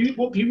synopsis.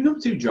 what have you been up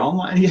to, John?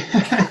 Like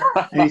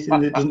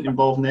anything that doesn't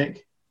involve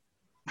Nick?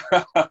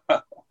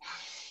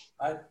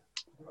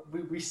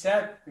 We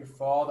said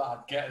before that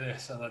I'd get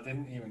this, and I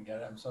didn't even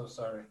get it. I'm so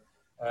sorry.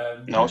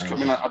 No, I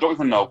mean, I don't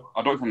even know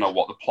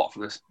what the plot for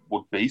this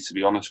would be, to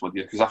be honest with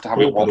you, because after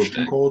having watched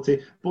Production it,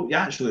 quality. But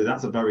yeah, actually,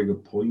 that's a very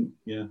good point.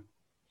 Yeah.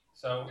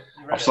 So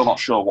I'm still not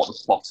sure what the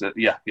plot is.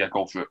 Yeah,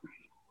 go for it.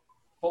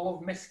 Full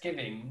of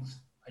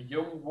misgivings, a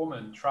young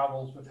woman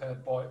travels with her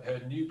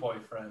new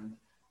boyfriend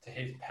to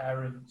his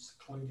parents'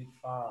 secluded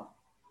farm.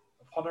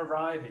 Upon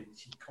arriving,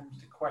 she comes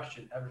to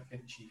question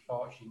everything she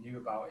thought she knew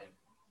about him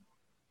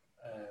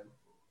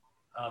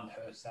and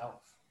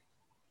herself.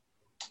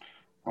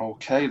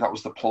 Okay, that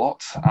was the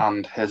plot,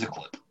 and here's a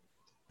clip.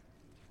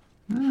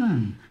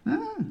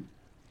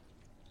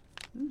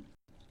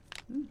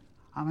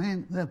 I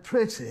mean, they're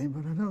pretty,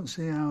 but I don't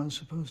see how it's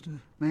supposed to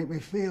make me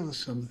feel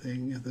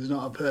something if there's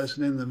not a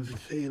person in them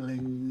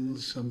feeling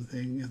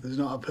something, if there's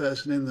not a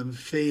person in them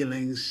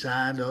feeling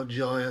sad or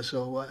joyous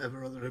or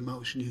whatever other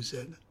emotion you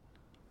said.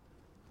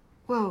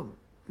 Well,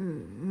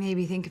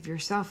 maybe think of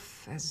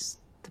yourself as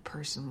the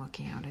person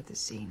looking out at the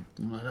scene.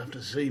 Well, I'd have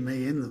to see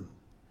me in them.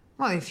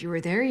 Well, if you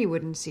were there, you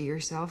wouldn't see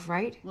yourself,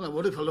 right? Well, I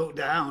would if I looked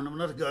down. I'm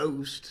not a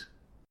ghost.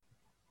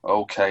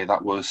 Okay,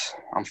 that was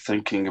I'm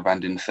thinking of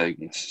ending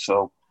things.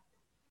 So,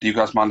 do you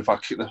guys mind if I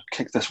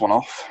kick this one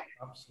off?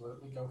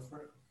 Absolutely, go for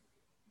it.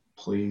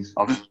 Please.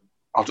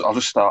 I'll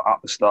just start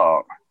at the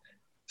start.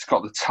 It's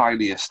got the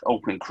tiniest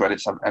opening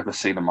credits I've ever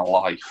seen in my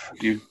life.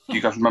 Do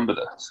you guys remember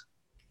this?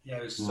 Yeah,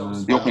 it was so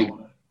The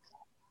opening.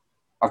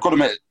 I've got to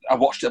admit, I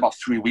watched it about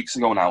 3 weeks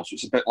ago now, so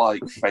it's a bit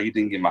like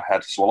fading in my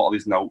head. So a lot of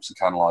these notes are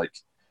kind of like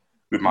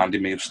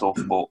reminding me of stuff.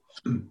 But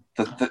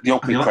the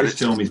opening credits.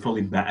 This film is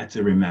probably better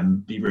to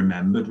be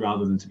remembered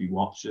rather than to be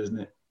watched, isn't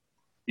it?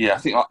 Yeah, I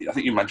think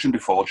you mentioned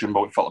before,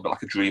 Jimbo, it felt a bit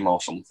like a dream or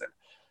something.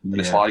 And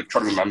it's like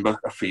trying to remember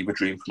a fever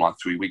dream from like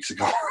 3 weeks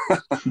ago.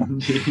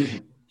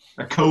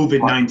 A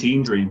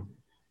COVID-19 dream.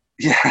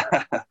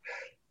 Yeah.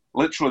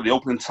 Literally, the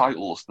opening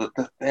titles,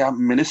 they are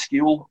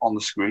minuscule on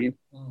the screen.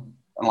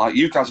 And like,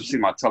 you guys have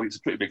seen my telly, it's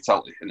a pretty big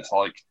telly, and it's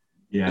like,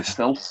 it's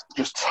still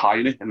just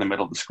tiny in the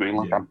middle of the screen,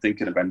 like I'm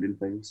thinking of ending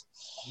things.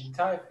 The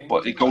entire thing,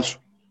 but it goes...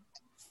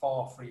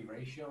 4:3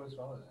 ratio as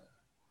well, isn't it?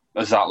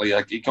 Exactly,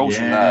 like, it goes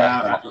from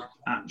there.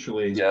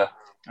 Actually,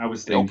 I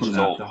was it thinking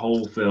that the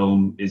whole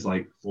film is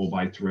like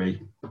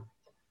 4:3.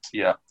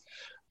 Yeah.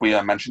 We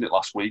mentioned it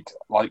last week,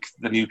 like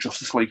the new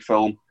Justice League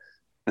film,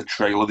 the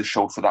trailer they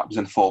showed for that was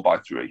in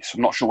 4:3. So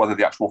I'm not sure whether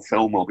the actual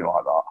film will be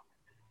like that.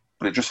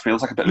 But it just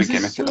feels like a bit of a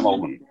gimmick at the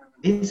moment.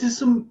 Is there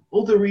some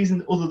other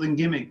reason other than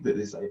gimmick that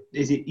is like,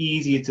 is it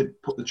easier to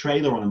put the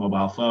trailer on a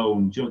mobile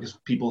phone? Do you know, because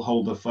people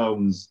hold their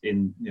phones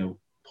in,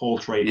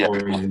 portrait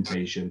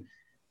orientation.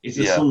 Is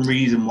there some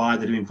reason why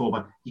they're doing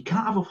 4:3? You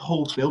can't have a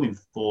whole film in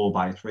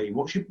 4:3.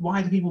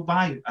 Why do people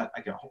buy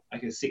like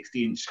a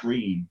 60-inch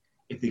screen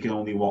if they can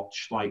only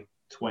watch like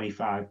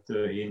 25,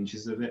 30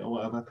 inches of it or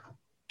whatever?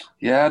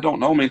 Yeah, I don't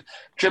know. I mean,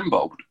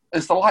 Jimbo,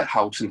 is The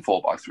Lighthouse in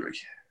 4:3?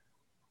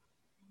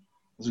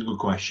 That's a good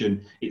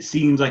question. It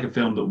seems like a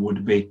film that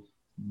would be.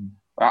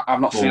 I've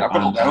not seen it. I've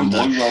got it on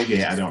Blu-ray.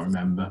 Yeah, I don't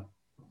remember.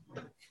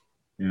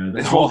 Yeah,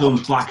 the whole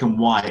film's black and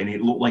white, and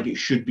it looked like it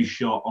should be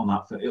shot on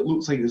that. It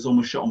looks like it was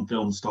almost shot on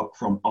film stock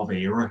of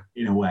era,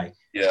 in a way.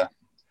 Yeah.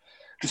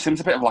 Just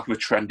seems a bit of like a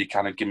trendy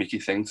kind of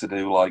gimmicky thing to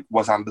do. Like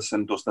Wes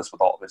Anderson does this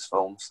with all of his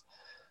films.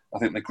 I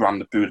think the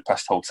Grand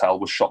Budapest Hotel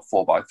was shot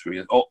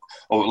 4:3, or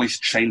at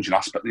least changing the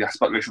aspect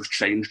ratio was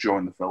changed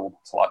during the film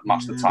to like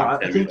match the time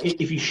period. I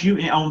think if you're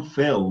shooting it on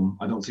film,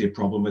 I don't see a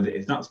problem with it.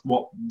 If that's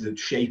what the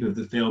shape of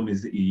the film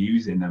is that you're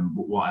using, then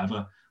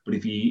whatever. But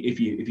if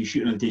you're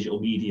shooting on a digital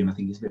medium, I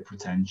think it's a bit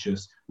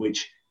pretentious.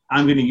 Which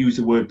I'm going to use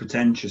the word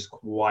pretentious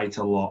quite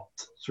a lot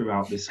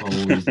throughout this whole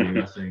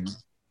review, I think.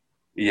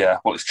 Yeah,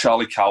 well, it's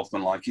Charlie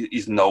Kaufman. Like,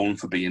 he's known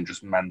for being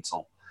just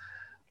mental.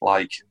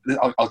 Like,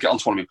 I'll get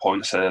onto one of my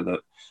points here that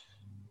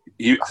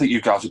I think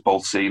you guys have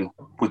both seen.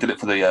 We did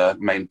it for the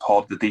main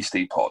pod, the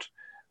DC pod.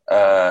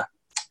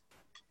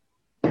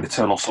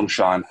 Eternal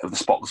Sunshine of the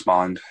Spotless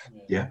Mind.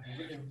 Yeah,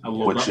 I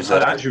love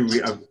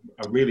that.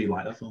 I really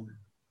like that film.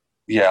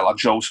 Yeah, like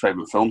Joe's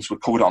favourite films. We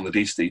covered it on the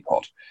DC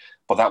pod.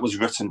 But that was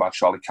written by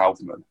Charlie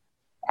Kaufman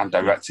and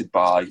directed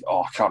by,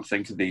 I can't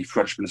think of the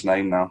Frenchman's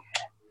name now.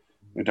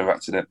 Who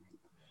directed it?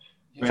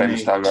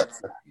 Famous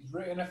director. He's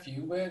written a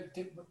few.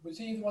 Was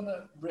he the one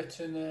that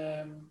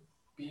written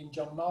Being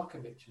John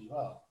Malkovich as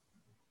well?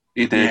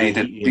 He did.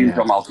 Being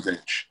John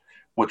Malkovich,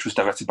 which was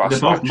directed by... They're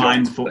both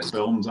mindfuck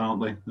films,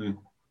 aren't they?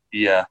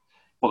 Yeah.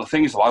 But the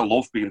thing is, I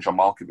love Being John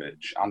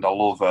Malkovich and I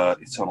love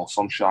Eternal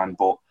Sunshine,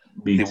 but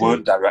they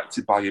weren't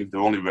directed by him. They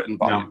were only written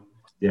by him.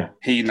 Yeah.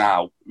 He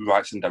now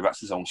writes and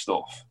directs his own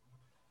stuff.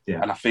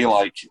 Yeah. And I feel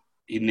like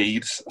he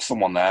needs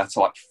someone there to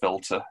like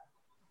filter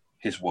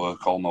his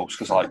work almost.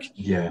 Because like...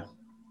 Yeah.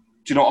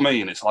 Do you know what I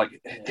mean? It's like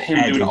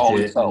him doing it all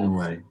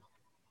himself.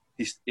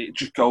 It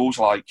just goes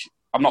like...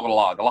 I'm not going to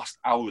lie, the last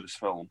hour of this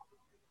film,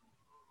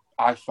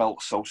 I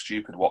felt so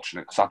stupid watching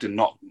it because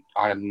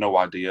I had no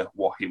idea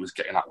what he was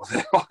getting at with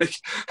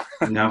it.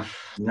 No,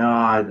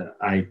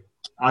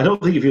 I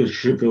don't think you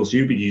should feel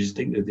stupid. You just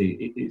think that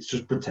it's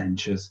just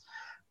pretentious.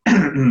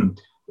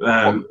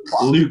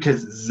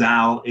 Lucas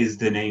Zal is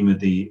the name of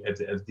the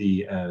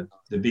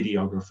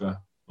videographer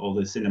or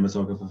the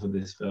cinematographer for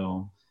this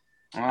film.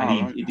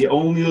 The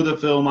only other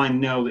film I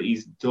know that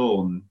he's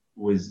done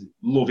was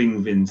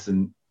Loving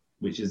Vincent,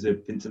 which is a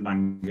Vincent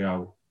Van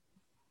Gogh.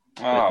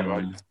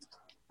 Right.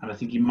 And I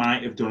think he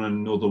might have done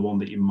another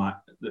one he might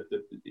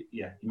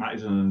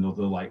have done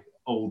another like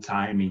old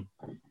timey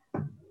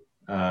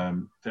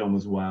film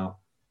as well.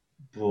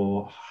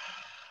 But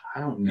I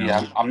don't know.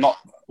 Yeah, I'm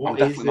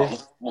definitely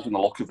not loving the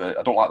look of it.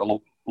 I don't like the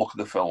look of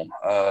the film.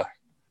 I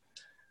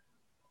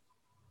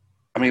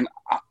mean,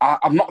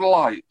 I'm not gonna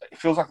lie. It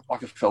feels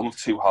like a film of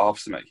two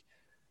halves to me.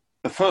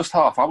 The first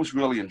half, I was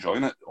really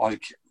enjoying it.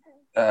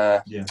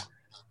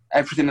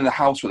 everything in the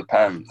house with the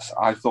parents,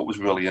 I thought was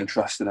really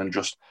interesting, and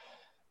just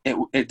it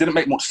didn't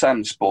make much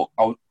sense, but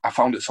I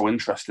found it so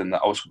interesting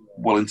that I was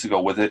willing to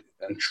go with it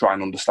and try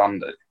and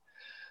understand it.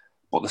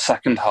 But the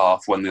second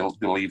half, when they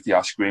leave the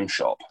ice cream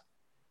shop,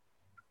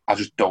 I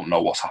just don't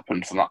know what's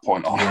happened from that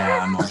point on.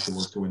 Yeah, I'm not sure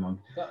what's going on.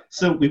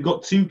 So we've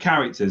got two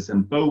characters,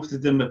 and both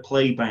of them are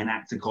played by an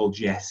actor called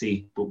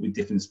Jesse, but with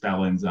different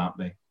spellings, aren't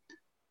they?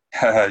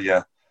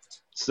 Yeah.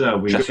 So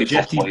we've got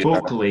Jessie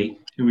Buckley,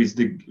 who's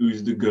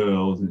the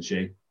girl, isn't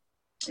she?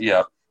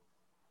 Yeah.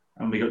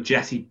 And we got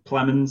Jesse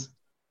Plemons.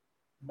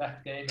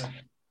 Meth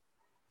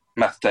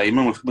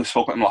Damon. We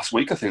spoke about him last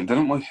week, I think,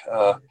 didn't we?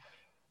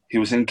 He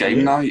was in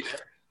Game Night.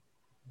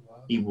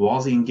 He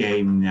was in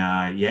Game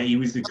Night. Yeah, he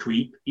was the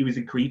creep. He was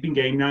a creep in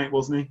Game Night,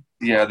 wasn't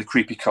he? Yeah, the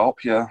creepy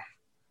cop. Yeah.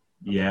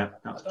 Yeah,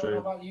 that's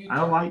true. You,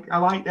 I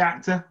like the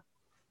actor.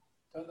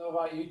 I don't know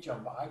about you,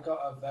 John, but I got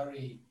a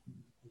very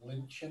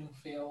Lynchian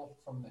feel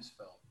from this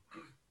film.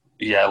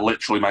 Yeah,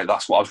 literally, mate.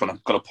 That's what I was going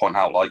to point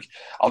out. Like,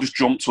 I'll just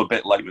jump to a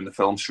bit later in the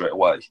film straight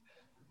away.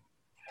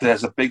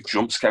 There's a big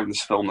jump scare in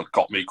this film that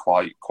got me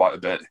quite a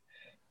bit.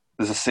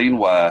 There's a scene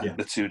where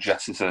the two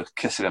Jessies are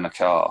kissing in a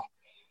car,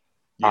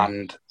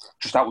 and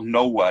just out of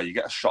nowhere, you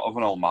get a shot of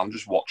an old man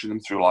just watching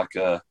them through like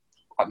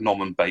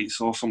Norman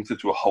Bates or something,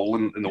 through a hole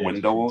in the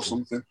window or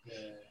something. Yeah.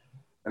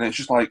 And it's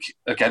just like,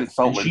 again, it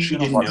felt Lynchian. She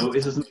didn't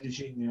notice, isn't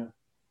she? Yeah.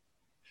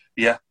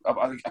 Yeah,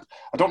 I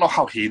don't know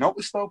how he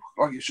noticed though.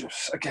 Like, it's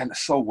just, again,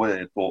 it's so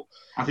weird. But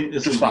I think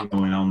there's something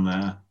going on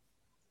there.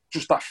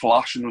 Just that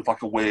flash, and there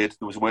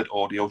was a weird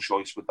audio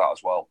choice with that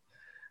as well,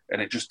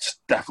 and it just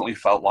definitely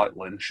felt like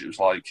Lynch. It was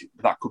like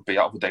that could be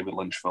out of a David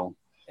Lynch film.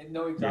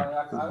 No,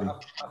 exactly. I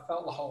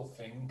felt the whole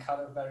thing had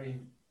a very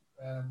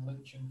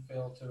Lynchian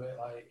feel to it.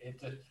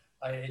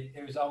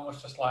 It was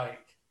almost just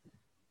like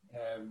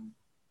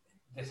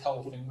this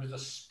whole thing was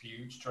just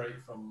spewed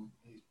straight from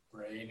his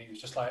brain. He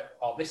was just like,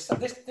 "Oh, this might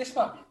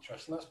be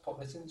interesting. Let's put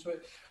this into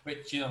it."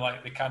 Which,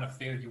 like the kind of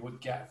feel you would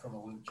get from a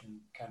Lynchian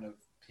kind of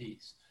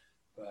piece.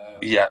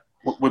 Yeah,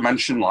 we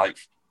mentioned like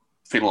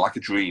feeling like a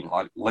dream.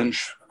 Like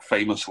Lynch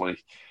famously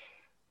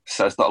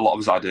says that a lot of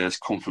his ideas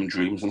come from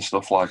dreams and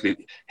stuff. Like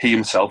he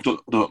himself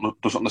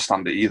doesn't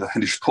understand it either,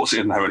 and he just puts it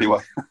in there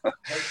anyway.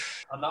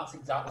 And that's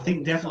exactly. I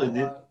think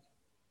definitely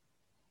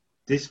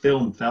this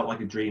film felt like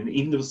a dream.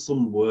 Even there was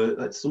some word,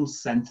 like some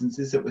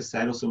sentences that were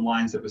said or some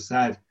lines that were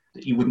said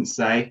that you wouldn't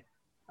say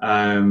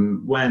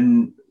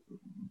when.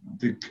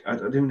 I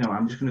don't know.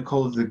 I'm just going to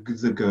call it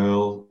the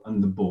girl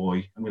and the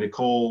boy. I'm going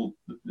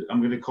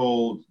to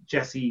call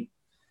Jesse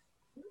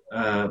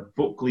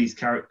Buckley's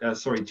character.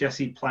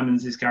 Jesse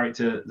Plemons'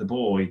 character the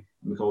boy.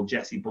 And we call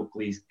Jesse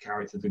Buckley's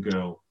character the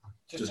girl.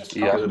 Just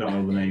because I don't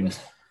know the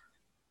names.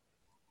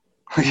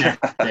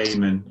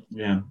 Damon.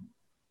 Yeah.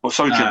 Well,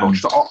 sorry, Jim.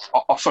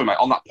 Sorry, mate.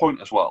 On that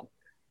point as well,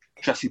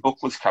 Jesse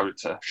Buckley's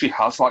character, she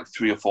has like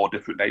 3 or 4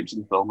 different names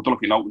in the film. I don't know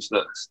if you noticed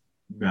this.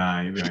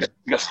 Right. She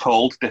gets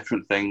called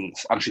different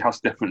things, and she has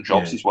different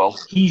jobs as well.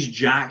 He's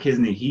Jack,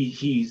 isn't he?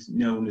 He's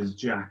known as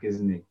Jack,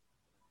 isn't he?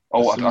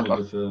 Oh, I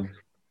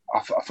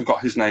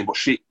forgot his name, but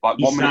she like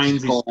he 1 minute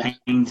signs his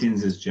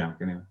paintings as Jack,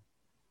 anyway.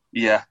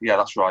 Yeah,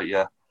 that's right.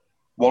 Yeah,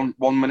 one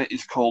minute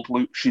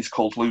she's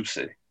called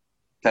Lucy,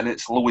 then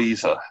it's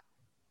Louisa,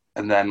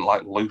 and then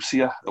like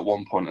Lucia at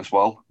one point as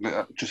well.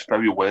 Just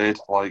very weird.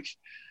 Like,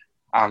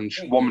 and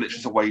 1 minute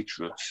she's a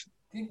waitress,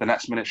 the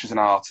next minute she's an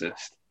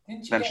artist.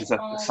 Then she's a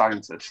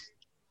scientist.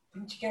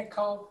 Didn't you get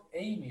called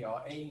Amy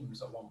or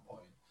Ames at one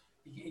point?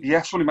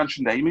 Yes, when he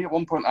mentioned Amy at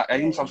one point at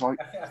Ames, I was like,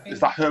 is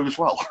that her as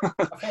well?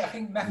 I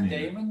think Meth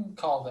Damon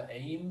called her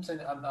Ames,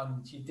 and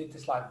she did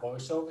this like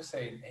voiceover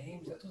saying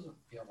Ames. That doesn't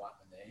feel like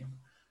the name,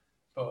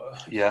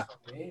 but yeah,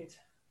 weird.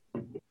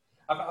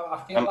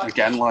 I feel and like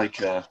again, like,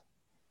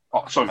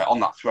 sorry, mate, on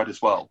that thread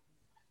as well.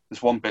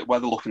 There's one bit where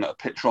they're looking at a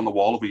picture on the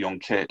wall of a young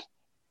kid,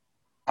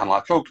 and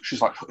like, oh,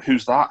 she's like,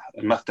 who's that?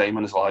 And Meth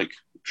Damon is like,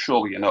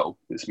 surely you know,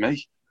 it's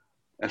me.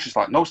 And she's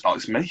like, no, it's not,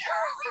 it's me.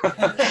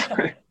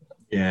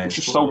 Yeah, it's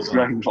just so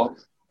strange. Like.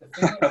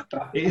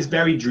 It is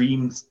very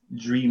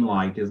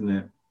dreamlike, isn't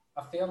it?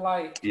 I feel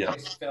like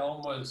this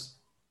film was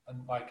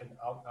like an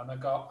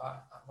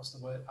what's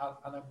the word?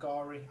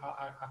 Allegory.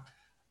 I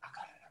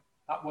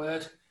that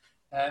word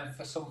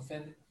for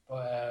something,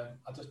 but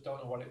I just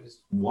don't know what it was.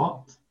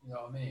 What? You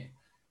know what I mean?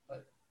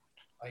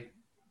 Like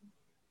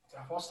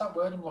what's that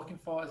word I'm looking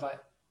for? It's like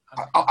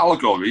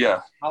allegory,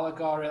 yeah.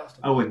 Allegory.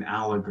 An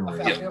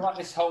allegory. I feel like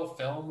this whole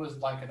film was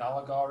like an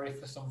allegory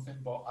for something,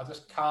 but I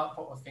just can't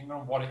put my finger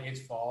on what it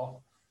is for.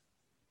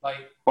 Like,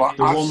 well,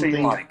 the one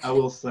thing I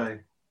will say,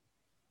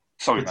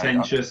 sorry,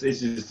 pretentious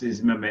is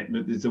a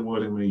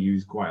word I'm going to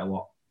use quite a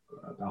lot.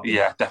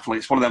 Yeah, definitely.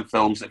 It's one of them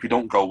films that if you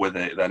don't go with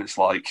it, then it's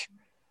like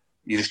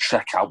you just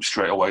check out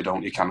straight away,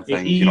 don't you? Kind of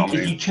thing.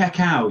 If you check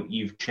out,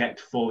 you've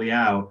checked fully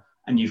out,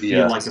 and you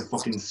feel like a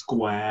fucking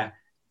square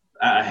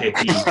at a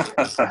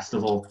hippie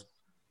festival.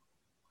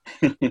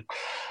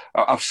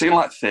 I've seen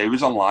like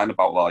theories online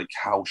about like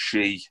how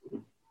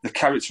the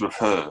character of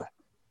her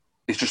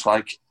is just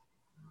like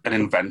an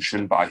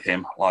invention by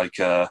him. Like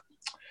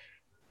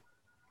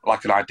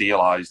like an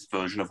idealized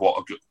version of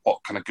what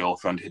kind of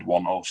girlfriend he'd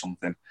want or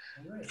something.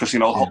 Because, you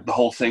know, the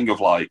whole thing of,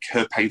 like,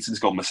 her paintings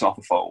go missing off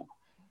the phone,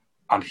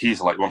 and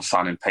he's, like, one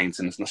signing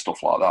paintings and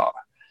stuff like that.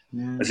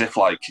 Yeah. As if,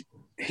 like,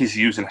 he's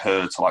using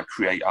her to, like,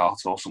 create art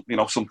or something, you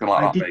know, something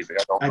like that, maybe.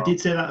 I did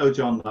say that, though,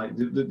 John. Like,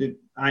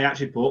 I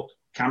actually put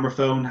camera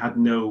phone had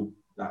no...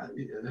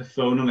 the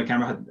phone on the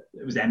camera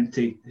it was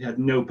empty. It had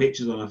no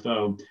pictures on her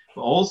phone.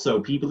 But also,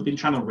 people have been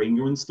trying to ring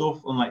her and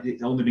stuff, and like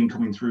it's only been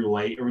coming through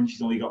later, and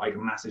she's only got like a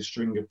massive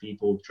string of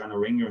people trying to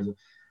ring her. And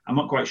I'm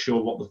not quite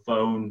sure what the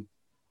phone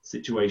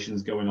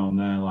situation's going on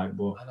there, like,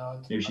 but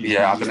maybe she's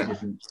a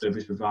different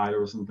service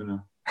provider or something.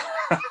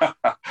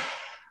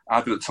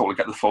 I didn't totally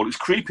get the phone. It's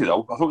creepy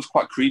though. I thought it was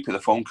quite creepy, the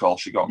phone call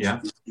she got. Yeah,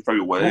 it was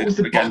very weird.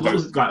 What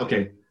was right?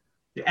 Okay,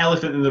 the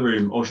elephant in the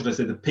room, or should I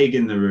say the pig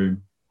in the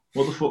room?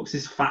 What the fuck's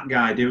this fat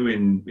guy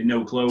doing with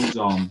no clothes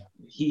on?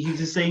 He's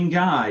the same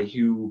guy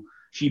who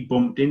she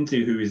bumped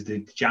into, who is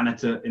the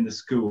janitor in the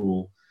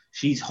school.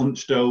 She's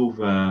hunched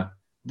over.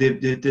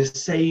 They're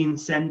saying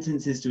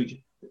sentences to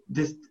each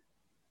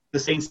the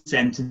same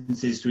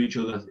sentences to each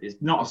other.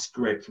 It's not a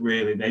script,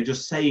 really. They're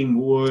just saying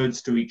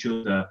words to each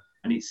other,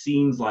 and it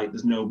seems like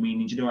there's no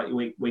meaning. You know, like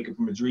you wake up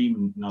from a dream,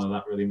 and none of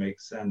that really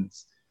makes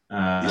sense.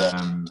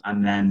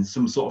 And then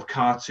some sort of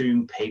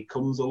cartoon pig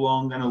comes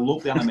along, and I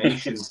love the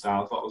animation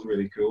style. I thought it was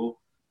really cool.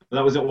 But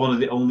that was one of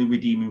the only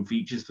redeeming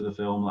features for the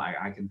film that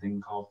I can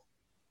think of.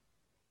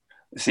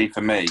 See,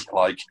 for me,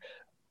 like,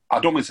 I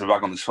don't mean to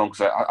rag on this film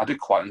because I did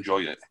quite enjoy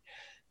it,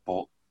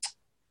 but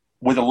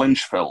with a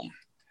Lynch film,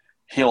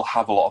 he'll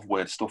have a lot of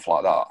weird stuff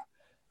like that.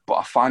 But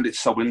I find it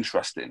so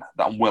interesting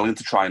that I'm willing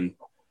to try and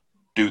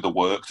do the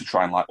work to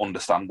try and like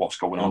understand what's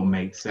going on.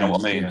 Makes sense. You know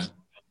what I mean?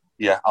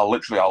 Yeah,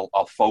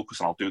 I'll focus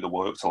and I'll do the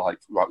work to like,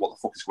 right, what the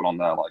fuck is going on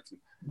there? Like,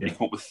 you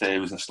come up with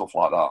theories and stuff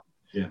like that.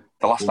 Yeah.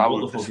 The last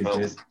hour of this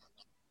film,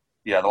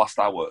 the last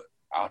hour,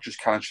 I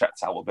just kind of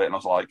checked out a bit and I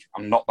was like,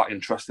 I'm not that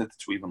interested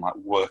to even like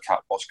work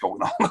out what's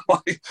going on.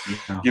 Like,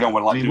 you know,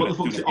 when like, I mean, what the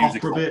fuck's the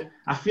opera bit?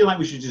 I feel like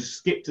we should just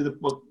skip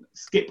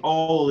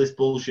all this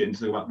bullshit and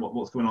talk about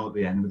what's going on at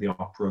the end with the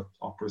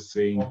opera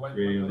scene.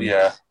 Really.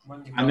 Yeah.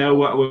 I know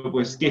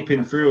we're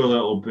skipping through a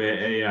little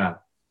bit. Yeah.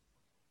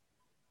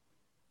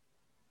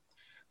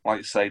 Like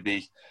you say,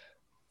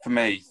 for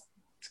me,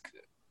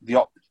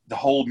 the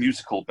whole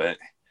musical bit,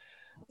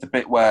 the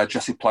bit where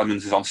Jesse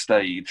Plemons is on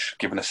stage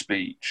giving a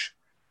speech,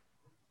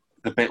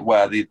 the bit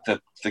where the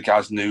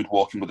guy's nude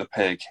walking with a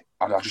pig,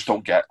 I just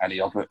don't get any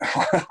of it.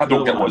 I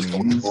don't get what it's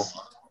going for.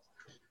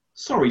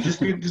 Sorry, just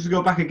to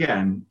go back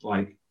again,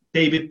 like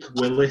David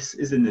Willis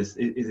is in this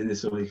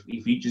film. He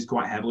features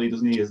quite heavily,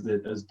 doesn't he, as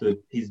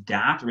his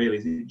dad? Really,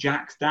 is it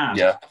Jack's dad?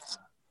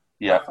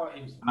 Yeah.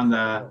 And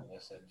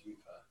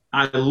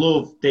I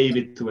love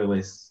David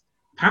Willis.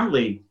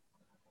 Apparently,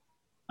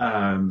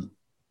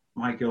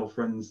 my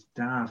girlfriend's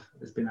dad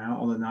has been out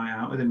on a night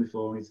out with him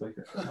before, and he's like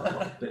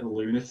a bit of a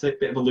lunatic,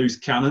 bit of a loose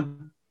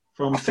cannon.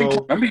 I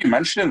remember you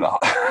mentioning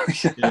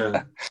that.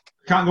 Yeah.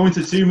 Can't go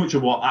into too much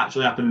of what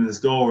actually happened in the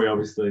story,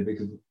 obviously,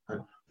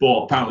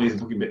 but apparently he's a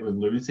fucking bit of a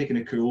lunatic in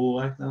a cool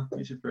way.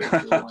 Which is pretty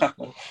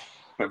cool.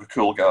 Bit of a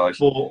cool guy.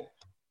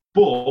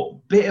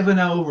 But bit of an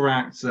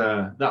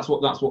overactor. That's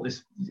what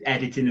this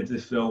editing of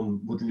this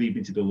film would lead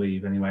me to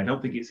believe. Anyway, I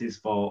don't think it's his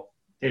fault.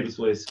 David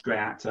Willis, great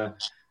actor.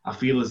 I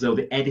feel as though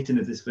the editing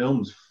of this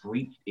film is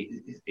freak.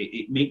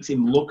 It makes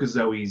him look as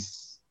though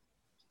it's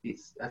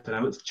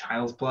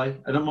child's play.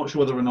 And I'm not sure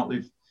whether or not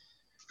they've,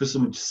 for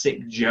some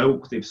sick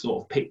joke, they've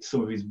sort of picked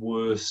some of his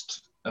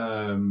worst,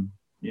 scenes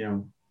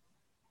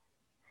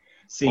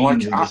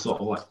and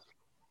sort of like.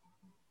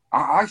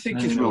 I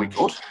think he's really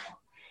good.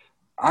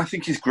 I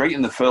think he's great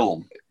in the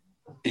film.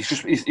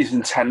 He's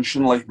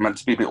intentionally meant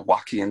to be a bit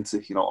wacky, isn't he?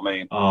 You know what I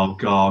mean? Oh,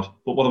 God.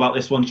 But what about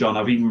this one, John?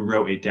 I've even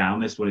wrote it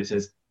down. This one, it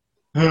says,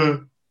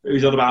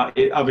 he's on about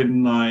it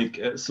having like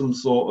some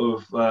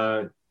sort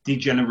of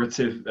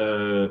degenerative,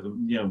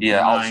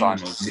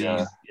 Alzheimer's,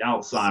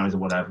 Alzheimer's or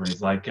whatever. And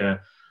he's like, and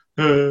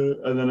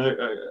then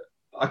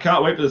I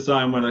can't wait for the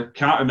time when I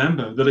can't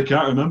remember that I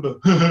can't remember.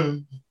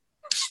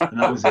 And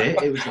that was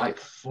it. It was like,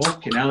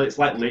 fucking hell. It's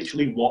like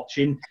literally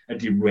watching a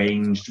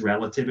deranged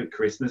relative at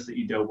Christmas that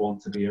you don't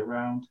want to be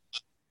around.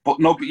 But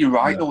you're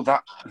right, though.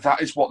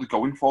 That is what they're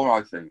going for,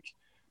 I think.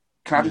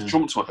 Can I just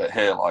jump to a bit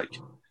here? Like,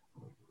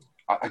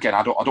 again,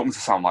 I don't mean to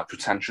sound like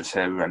pretentious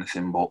here or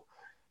anything, but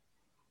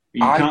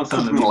you can't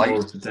sound any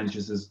as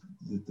pretentious as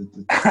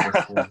the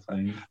whole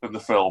thing. Of the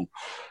film.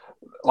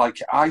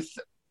 Like, I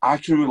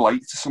can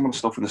relate to some of the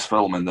stuff in this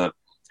film in that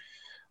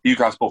you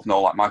guys both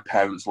know, like, my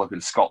parents live in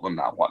Scotland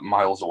now, like,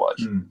 miles away.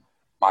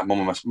 My mum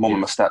and my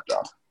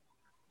stepdad.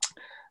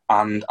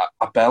 And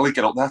I barely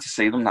get up there to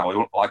see them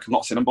now. Like, I've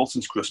not seen them both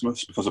since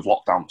Christmas because of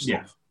lockdown and stuff.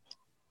 Yeah.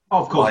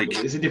 Oh, of course. Like,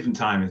 it's a different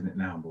time, isn't it,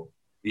 now? But...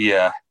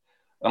 Yeah.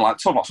 And, like,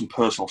 talking about some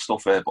personal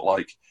stuff here, but,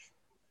 like,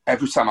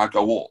 every time I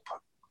go up,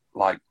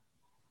 like,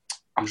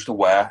 I'm just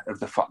aware of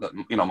the fact that,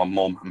 my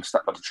mum and my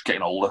stepdad are just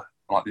getting older.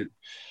 Like,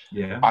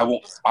 I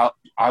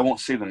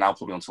won't see them now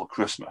probably until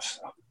Christmas.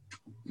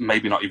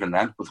 Maybe not even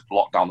then, with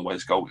lockdown the way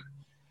it's going.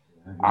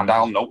 And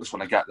I'll notice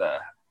when I get there,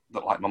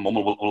 that like my mum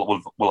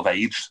will have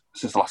aged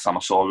since the last time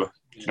I saw her.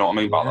 Do you know what I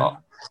mean about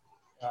that?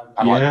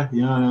 And yeah, like, I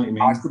know what you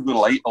mean. I could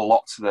relate a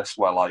lot to this,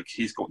 where like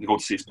he's going to go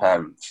to see his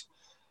parents,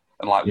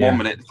 and like 1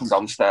 minute they come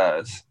down the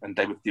stairs and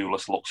David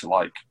Thewlis looks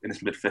like in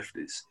his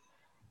mid-50s,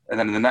 and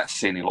then in the next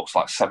scene he looks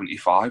like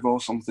 75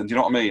 or something. Do you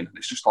know what I mean?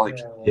 It's just like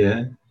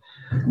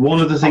One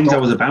of the things I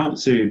was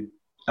about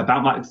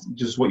like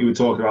just what you were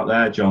talking about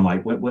there, John.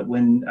 Like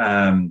when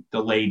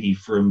the lady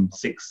from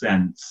Sixth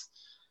Sense,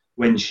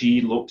 when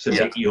she looks a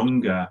bit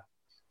younger.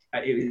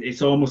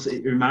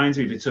 It reminds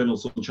me of Eternal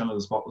Sunshine of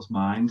the Spotless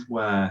Mind,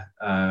 where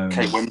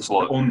Kate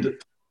Winslet,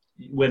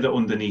 where they're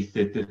underneath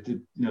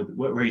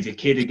where he's a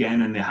kid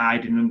again, and they're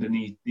hiding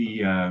underneath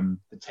the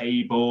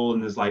table,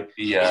 and there's like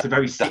it's a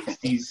very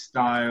 60s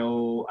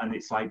style, and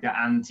it's like the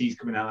auntie's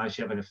coming out, like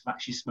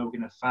she's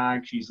smoking a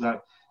fag,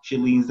 she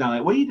leans down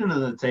like, what are you doing at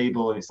the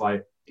table? And it's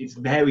like it's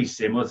very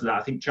similar to that.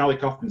 I think Charlie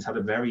Kaufman's had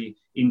a very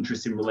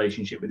interesting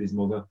relationship with his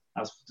mother.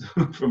 That's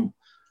from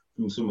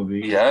some of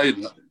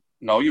the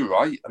No, you're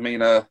right. I mean,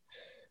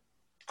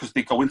 because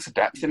they go into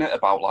depth in it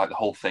about like the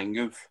whole thing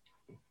of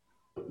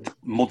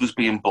mothers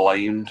being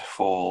blamed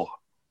for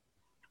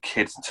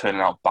kids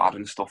turning out bad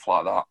and stuff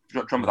like that. Do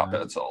you remember that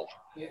bit at all?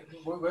 Yeah,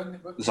 when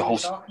there's a whole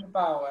talking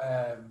about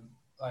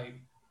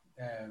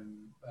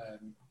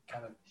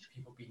kind of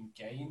people being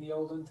gay in the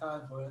olden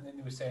times, weren't they?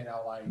 They were saying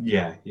how like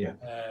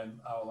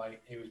how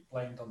like it was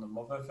blamed on the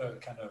mother for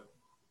kind of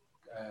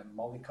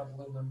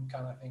mollycoddling them,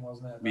 kind of thing,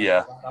 wasn't it?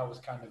 That was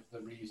kind of the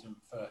reason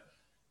for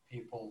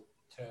people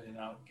turning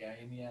out gay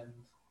in the end.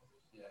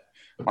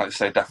 Like I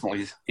say,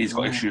 definitely he's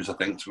got issues, I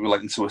think,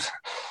 relating to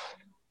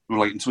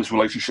his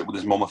relationship with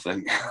his mum, I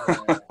think.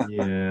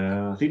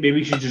 I think maybe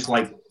he should just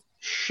like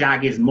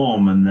shag his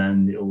mum and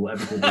then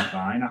everything will be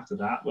fine after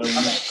that. Well,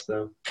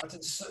 so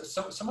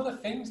some of the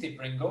things they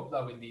bring up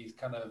though in these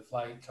kind of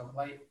like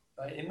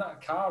in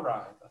that car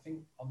ride, I think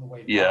on the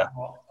way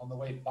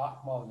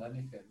back more than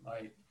anything,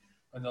 like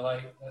when they're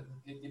like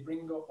they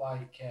bring up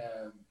like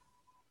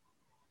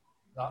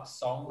that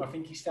song. I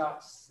think he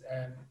starts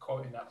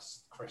quoting that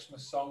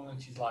Christmas song,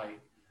 and she's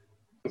like,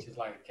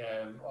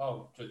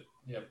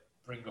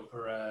 bring up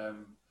her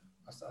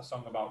a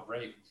song about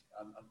rape,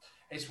 and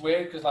it's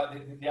weird because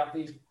like they have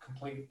these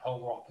complete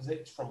polar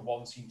opposites from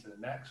one scene to the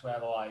next, where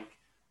they're like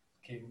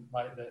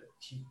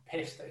she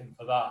pissed at him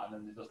for that, and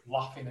then they're just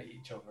laughing at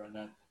each other, and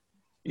then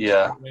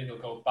they'll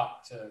go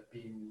back to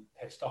being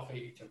pissed off at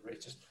each other.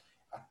 It's just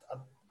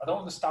I don't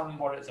understand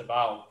what it's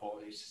about,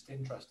 but it's just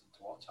interesting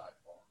to watch.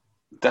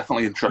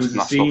 Definitely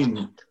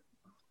interesting.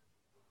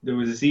 There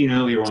was a scene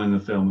earlier on in the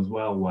film as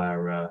well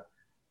where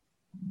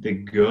the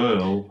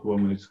girl, who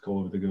I'm going to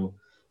call her the girl,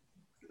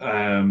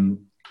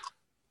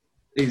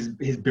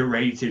 is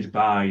berated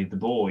by the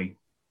boy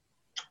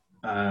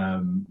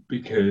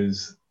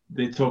because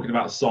they're talking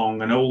about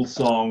an old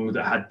song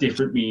that had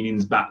different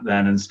meanings back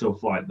then and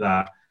stuff like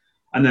that.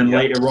 And then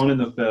later on in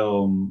the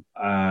film,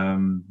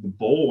 the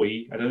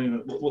boy, I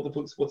don't know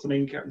what's the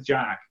main character,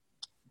 Jack.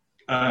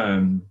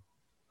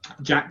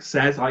 Jack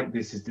says like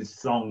this is this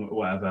song or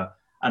whatever,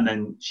 and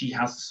then she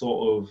has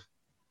sort of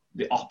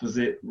the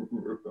opposite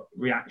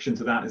reaction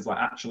to that. Is like,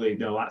 actually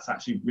no, that's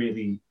actually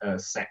really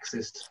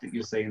sexist that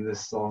you're saying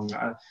this song.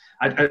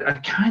 I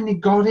kind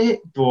of got it,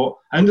 but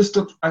I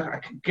understood. I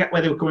get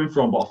where they were coming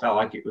from, but I felt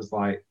like it was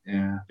like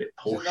a bit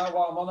pushed. You know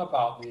what I'm on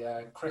about,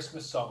 the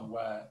Christmas song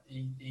where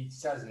he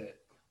says it.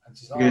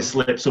 You're going to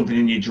slip something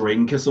in your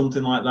drink or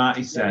something like that,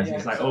 he says.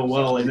 It's like, it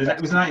was the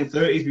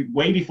 1930s,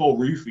 way before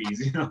roofies,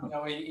 you know.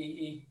 No,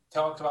 he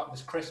talked about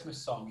this Christmas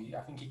song.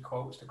 I think he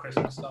quotes the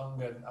Christmas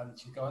song, and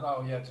she's going,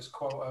 oh, yeah, just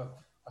quote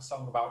a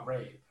song about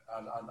rape.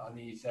 And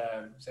he's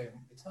saying,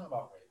 it's not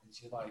about rape. And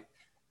she's like,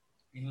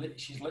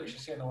 she's literally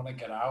saying, I want to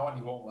get out, and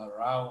he won't let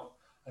her out.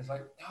 And it's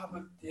like, no,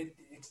 but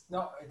it's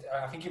not.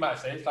 I think he might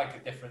say it's like a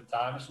different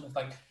time or something. It's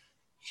like,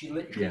 she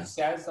literally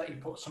says that he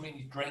put something in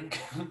his drink.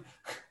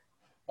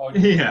 But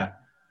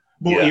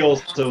he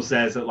also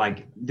says that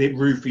like the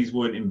roofies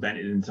weren't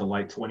invented until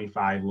like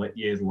 25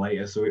 years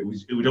later, so it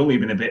would only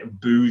been a bit of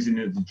booze in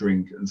the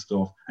drink and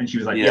stuff. And she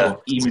was like,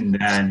 well, even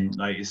then,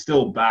 like it's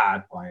still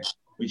bad, like,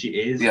 which it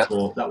is. Yeah.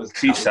 But that was.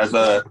 She says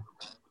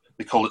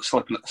they call it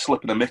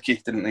slipping a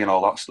Mickey, didn't they, and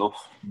all that stuff.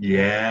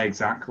 Yeah,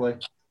 exactly.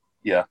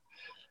 Yeah,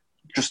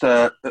 just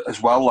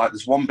as well, like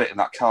there's one bit in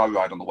that car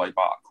ride on the way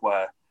back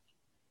where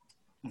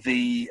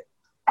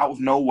out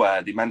of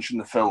nowhere, they mentioned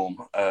the film,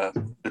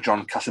 the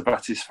John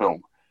Cassavetes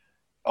film,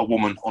 A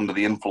Woman Under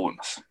the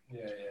Influence.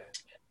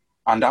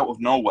 And out of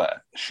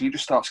nowhere, she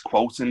just starts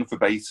quoting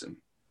verbatim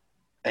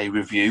a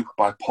review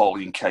by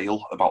Pauline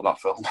Kael about that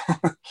film.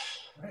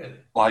 Really?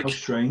 Like, how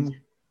strange.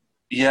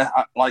 Yeah,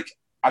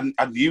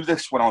 I knew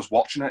this when I was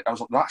watching it. I was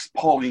like, that's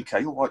Pauline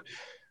Kael. Like,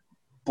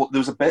 but there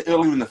was a bit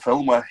earlier in the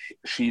film where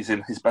she's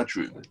in his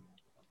bedroom,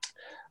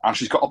 and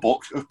she's got a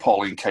book of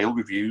Pauline Kael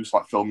reviews,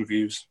 like film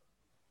reviews.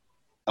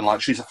 And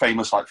like she's a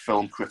famous like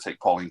film critic,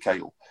 Pauline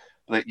Kael.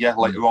 But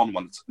later on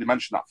when they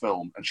mention that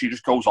film, and she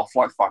just goes off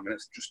like 5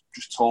 minutes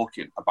just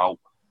talking about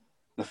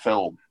the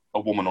film A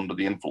Woman Under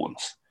the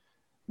Influence.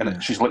 And Yeah.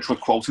 she's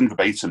literally quoting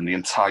verbatim the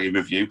entire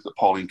review that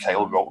Pauline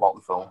Kael wrote about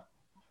the film.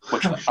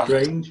 Which How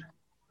strange.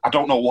 I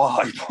don't know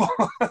why.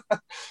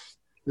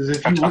 There's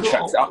a I few other...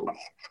 checked it out.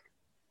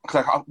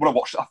 Because when I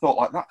watched it, I thought,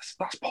 like,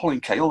 that's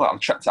Pauline Kael, that. And I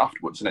checked it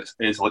afterwards, and it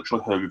is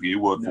literally her review,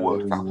 word for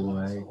word. No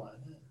way.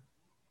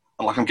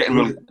 And, like, I'm getting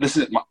really... This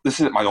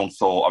isn't my own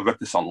thought. I read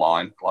this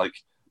online, like,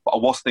 but I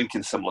was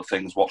thinking similar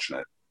things watching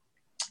it.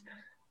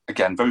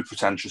 Again, very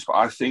pretentious, but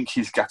I think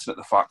he's getting at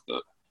the fact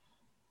that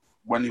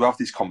when you have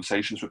these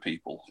conversations with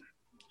people,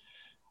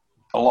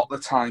 a lot of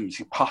the times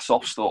you pass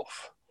off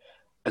stuff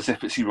as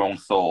if it's your own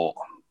thought,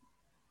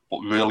 but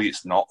really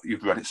it's not.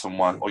 You've read it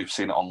somewhere, or you've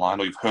seen it online,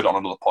 or you've heard it on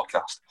another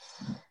podcast.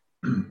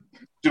 Do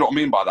you know what I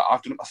mean by that?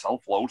 I've done it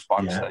myself loads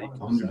by mistake.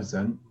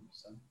 100%.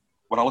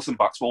 When I listen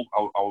back to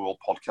our old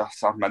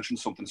podcasts, I've mentioned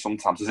something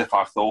sometimes as if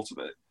I've thought of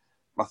it.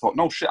 And I thought,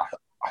 no shit,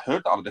 I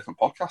heard that on a different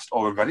podcast,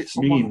 or I read it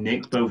somewhere. Me and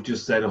Nick both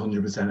just said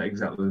 100% at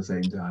exactly the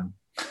same time.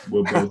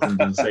 We're both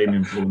under the same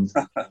influence.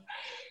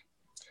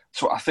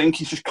 So I think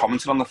he's just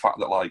commenting on the fact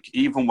that, like,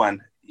 even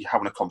when you're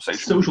having a conversation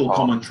with Social your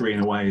partner, commentary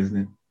in a way, isn't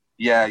it?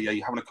 yeah,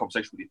 you're having a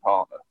conversation with your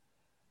partner,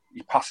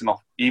 you're passing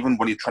off, even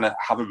when you're trying to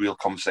have a real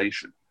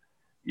conversation,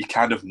 you're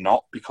kind of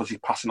not, because you're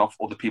passing off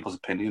other people's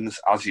opinions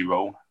as your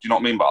own. Do you know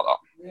what I mean by that?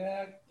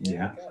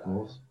 Yeah, of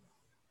course.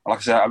 Like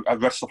I said, I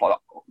read stuff like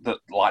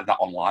that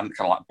online,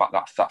 kind of like back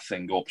that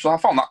thing up. So I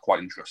found that quite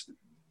interesting.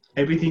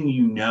 Everything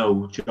you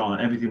know,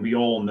 John, everything we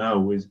all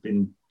know has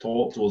been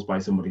taught to us by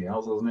somebody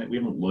else, hasn't it? We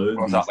haven't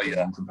learned Exactly, these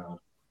things about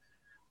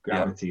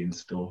gravity and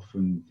stuff,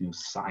 and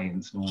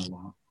science and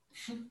all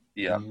that.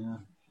 Yeah.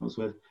 That's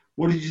weird.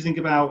 What did you think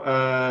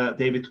about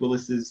David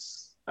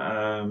Willis's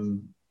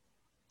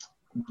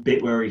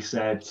bit where he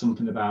said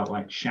something about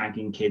like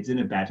shagging kids in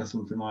a bed or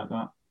something like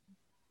that?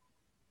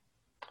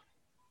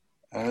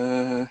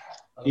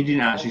 He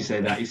didn't actually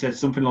say that. He said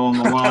something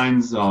along the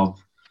lines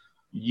of,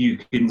 you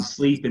can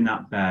sleep in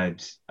that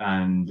bed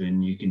and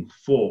you can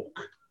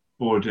fuck,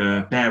 but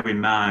bear in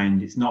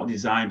mind it's not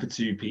designed for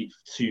two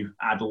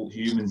adult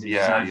humans. It's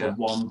designed for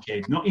one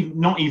kid.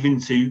 Not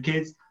even two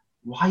kids.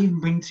 Why even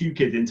bring two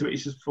kids into it?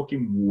 It's just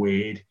fucking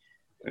weird.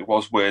 It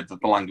was weird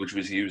that the language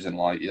was using,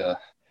 like,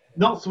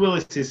 Not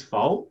Willis's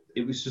fault.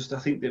 It was just, I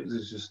think it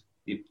was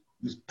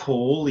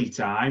poorly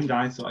timed.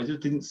 I thought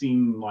it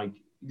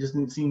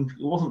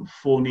wasn't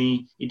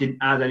funny. It didn't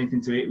add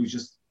anything to it. It was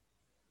just,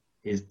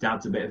 his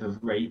dad's a bit of a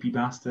rapey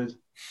bastard.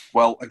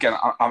 Well, again,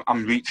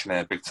 I'm reaching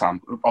here big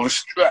time. I'll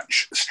just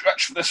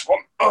stretch for this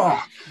one.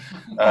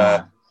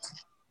 I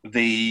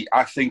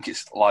think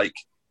it's like,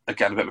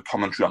 again, a bit of a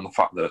commentary on the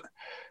fact that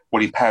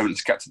when your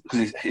parents get to,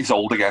 because he's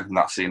old again in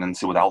that scene and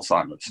still with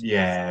Alzheimer's.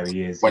 Yeah,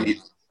 he is.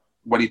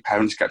 When your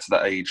parents get to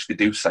that age, they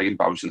do say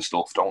embarrassing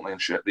stuff, don't they,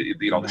 and shit. They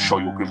show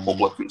you up in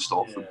public and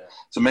stuff. Yeah.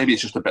 So maybe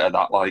it's just a bit of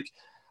that, like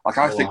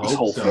I think this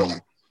whole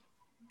film.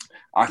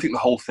 I think the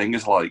whole thing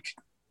is like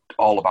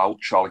all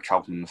about Charlie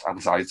Cowden's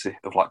anxiety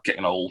of like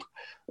getting old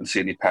and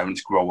seeing your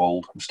parents grow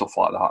old and stuff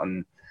like that,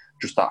 and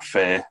just that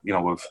fear,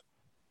 of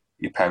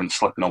your parents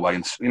slipping away.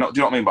 And do you know what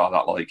I mean by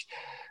that? Like,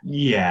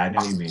 yeah, I know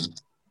what you mean.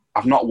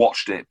 I've not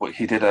watched it, but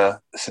he did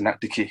a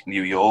Synecdoche,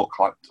 New York,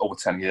 like over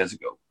 10 years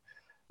ago.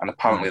 And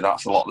apparently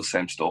that's a lot of the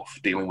same stuff,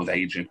 dealing with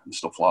aging and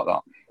stuff like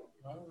that.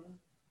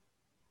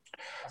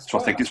 So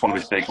I think it's one of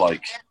his big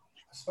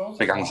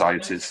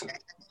anxieties.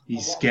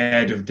 He's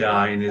scared of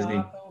dying, isn't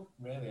he?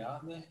 Really,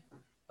 aren't they?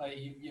 Like,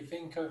 you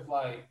think of,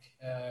 like,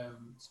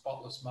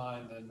 Spotless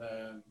Mind and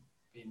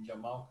being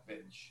John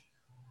Malkovich.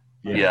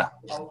 Yeah.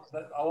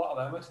 A lot of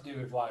them are to do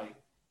with, like,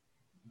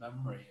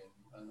 memory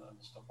and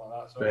stuff like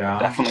that. So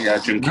definitely,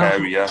 Jim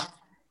Carrey, yeah.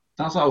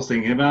 That's what I was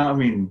thinking about. I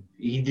mean,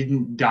 he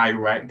didn't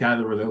direct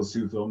either of those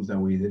two films,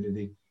 though, either, did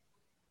he?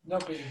 No,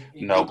 but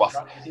he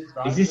did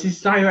is this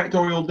his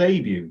directorial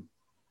debut?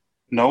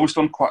 No, he's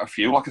done quite a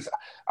few. Like,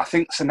 I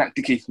think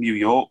Synecdoche, New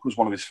York was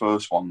one of his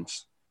first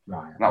ones.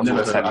 Right. I've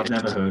never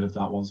heard of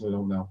that one, so I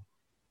don't know.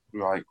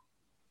 Right.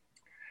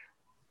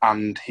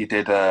 And he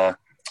did I'm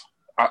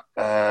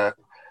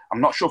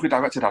not sure if he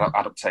directed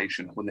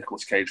Adaptation with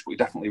Nicolas Cage, but he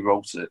definitely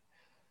wrote it.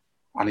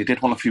 And he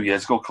did one a few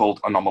years ago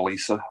called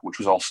Anomalisa, which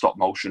was all stop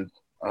motion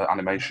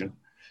animation.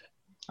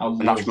 I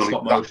love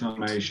stop motion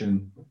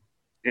animation.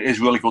 It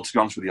is really good, to be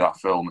honest with you, that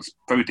film. It's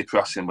very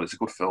depressing, but it's a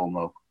good film,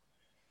 though.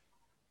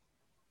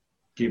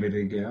 Give it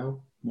a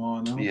go.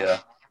 Why not? Yeah.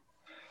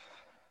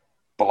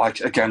 But, like,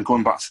 again,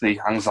 going back to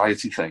the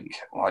anxiety thing,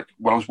 like,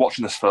 when I was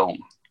watching this film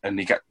and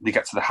they get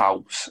to the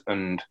house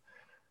and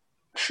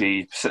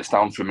she sits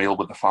down for a meal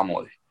with the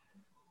family,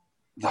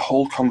 the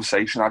whole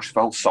conversation, I just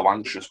felt so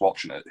anxious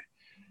watching it.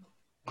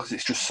 Because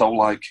it's just so,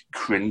 like,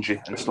 cringy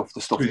and stuff.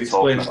 The stuff she was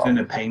explaining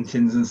the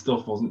paintings and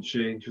stuff, wasn't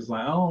she? She was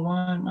like, "Oh,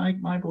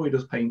 my boy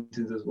does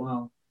paintings as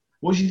well."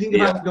 What do you think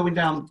about going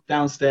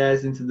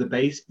downstairs into the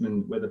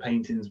basement where the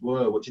paintings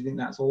were? What do you think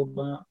that's all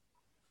about?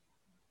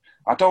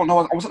 I don't know.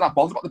 I wasn't that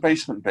bothered about the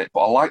basement bit, but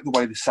I like the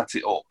way they set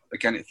it up.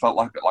 Again, it felt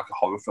like a bit like a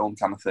horror film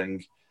kind of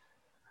thing.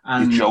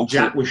 And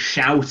Jack was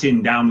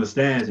shouting down the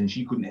stairs, and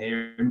she couldn't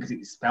hear him because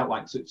it felt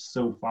like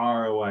so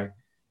far away.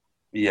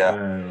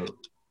 Yeah.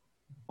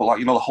 But like,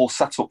 you know, the whole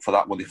setup for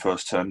that when they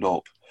first turned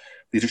up,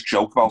 they just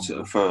joke about it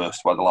at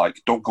first, where they're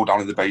like, "Don't go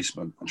down in the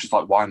basement," and she's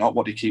like, "Why not?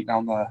 What do you keep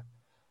down there?"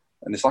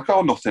 And it's like,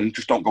 "Oh, nothing.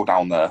 Just don't go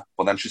down there."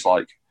 But then she's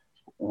like,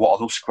 "What are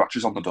those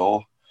scratches on the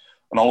door?"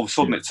 And all of a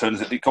sudden,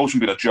 it goes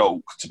from being a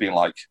joke to being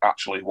like,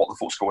 "Actually, what the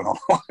fuck's going on?"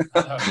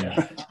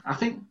 I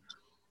think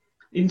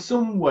in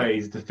some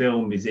ways the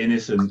film is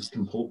innocent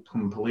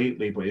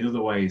completely, but in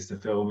other ways the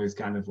film is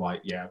kind of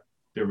like, yeah,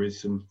 there is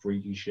some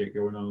freaky shit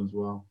going on as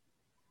well.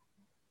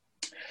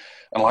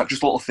 And like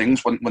just little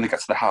things when they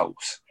get to the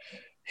house,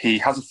 he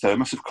has a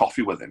thermos of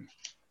coffee with him,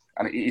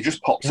 and he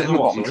just pops it in the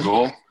bottom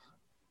drawer.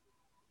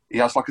 He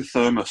has like a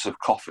thermos of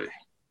coffee.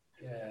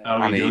 Yeah.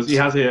 Oh, he does. He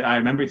has a. I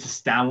remember it's a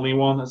Stanley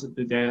one.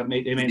 They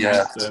made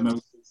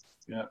thermos.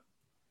 Yeah.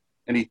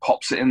 And he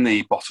pops it in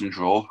the bottom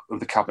drawer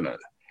of the cabinet,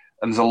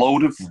 and there's a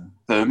load of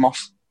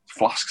thermos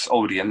flasks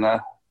already in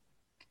there.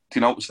 Do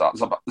you notice that?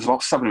 There's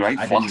about 7 or 8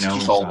 flasks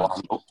just all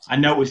lined up. I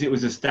noticed it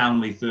was a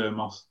Stanley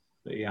thermos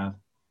that he had.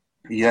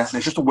 Yeah, and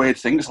it's just a weird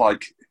thing. It's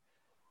like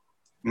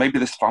maybe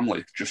this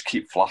family just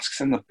keep flasks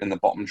in the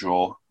bottom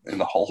drawer in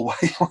the hallway.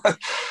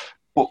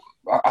 But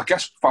I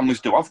guess families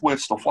do have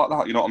weird stuff like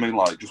that. You know what I mean?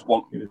 Like just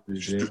what you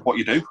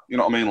do. You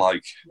know what I mean?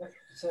 Like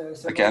so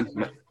again,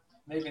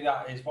 maybe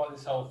that is what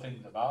this whole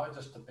thing's about. It's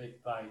just a big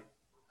like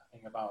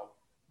thing about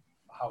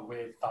how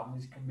weird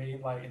families can be,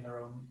 like in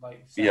their own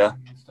like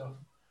settings and stuff.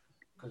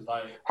 Because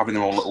like having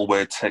their own little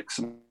weird tics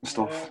and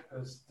stuff. Yeah,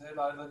 because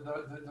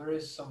like, there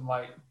is some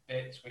like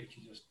bits which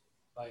you just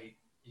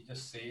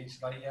see.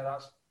 It's like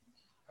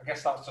I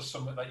guess that's just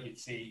something that you'd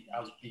see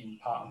as being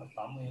part of the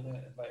family, isn't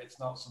it? Like it's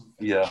not something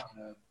that,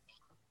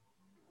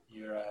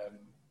 you're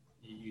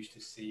used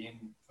to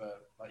seeing for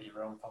like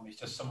your own family. It's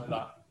just something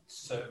that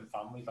certain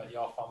families, like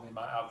your family,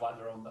 might have like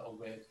their own little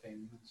weird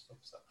things and stuff.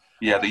 So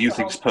yeah, that you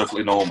think is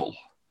perfectly normal.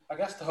 I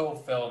guess the whole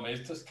film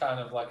is just kind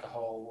of like a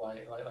whole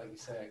like you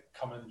say,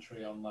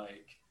 commentary on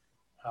like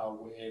how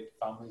weird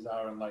families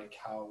are and like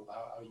how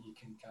you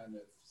can kind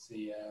of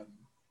see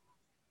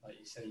like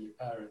you say your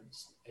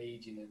parents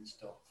aging and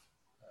stuff.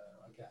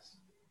 I guess.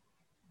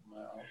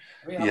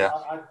 I mean, yeah.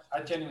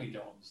 I genuinely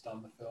don't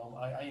understand the film.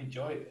 I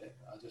enjoyed it.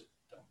 I just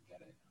don't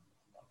get it.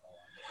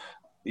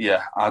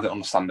 Yeah, I don't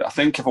understand it. I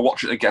think if I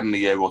watch it again in a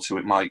year or two,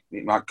 it might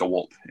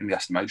go up in the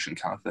estimation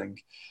kind of thing.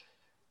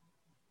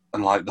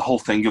 And like the whole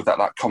thing of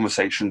that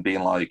conversation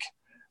being like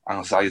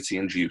anxiety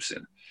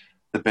inducing,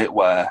 the bit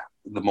where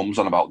the mum's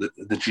on about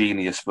the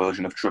genius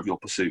version of Trivial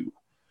Pursuit,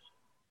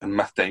 and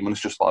Meth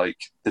Damon's just like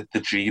the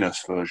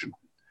genius version.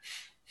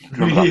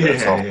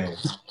 Yeah.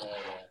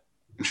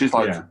 And she's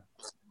like,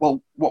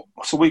 well, what?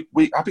 So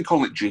I've been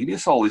calling it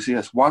genius all these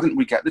years. Why didn't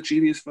we get the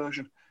genius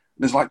version?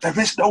 And it's like, there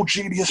is no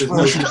genius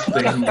version. No such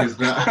thing as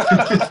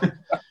that.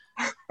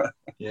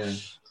 Yeah. I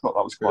thought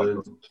that was quite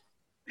good.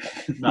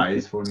 That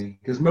is funny.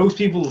 Because most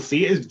people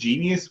see it as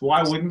genius.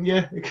 Why wouldn't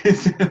you?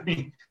 Because I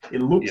mean,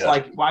 it looks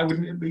like, why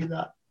wouldn't it be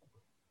that?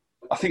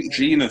 I think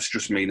genus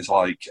just means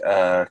like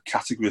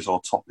categories or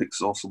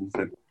topics or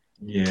something.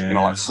 Yeah, you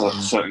know, like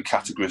certain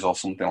categories or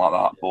something like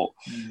that. But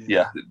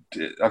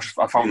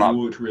I found that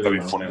really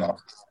very funny. That.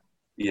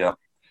 Yeah.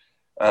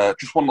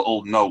 Just one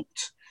little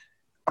note.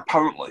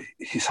 Apparently,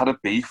 he's had a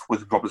beef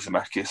with Robert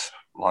Zemeckis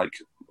like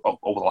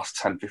over the last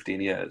 10, 15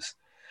 years.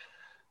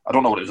 I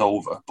don't know what it was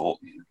over, but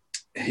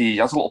he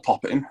has a little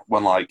pop at him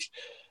when, like,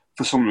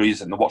 for some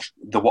reason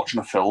they're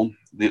watching a film.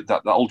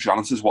 That old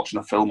janitor's watching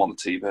a film on the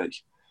TV,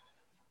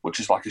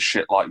 which is like a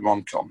shit like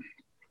rom-com.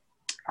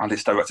 And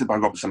it's directed by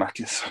Robert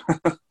Zemeckis.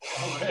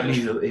 And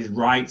his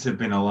rights have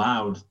been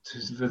allowed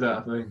for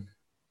that thing.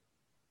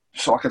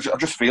 So like, I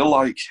just feel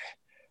like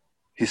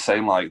he's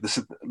saying like, this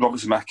is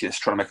Robert Zemeckis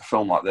trying to make a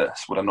film like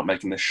this would end up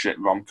making this shit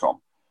rom-com,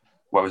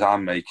 whereas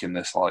I'm making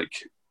this like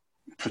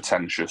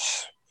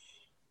pretentious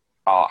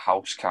art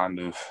house kind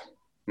of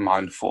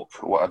mindfuck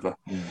or whatever.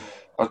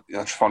 I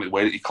just find it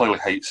weird that he clearly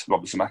hates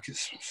Robert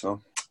Zemeckis.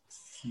 So,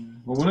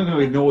 well, we're not going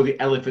to ignore the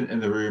elephant in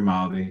the room,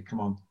 are we? Come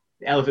on.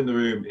 The elephant in the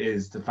room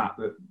is the fact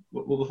that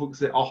what the fuck's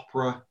the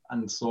opera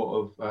and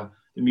sort of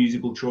the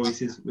musical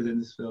choices within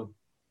this film.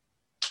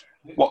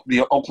 What,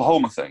 the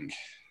Oklahoma thing?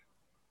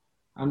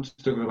 I'm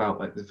just talking about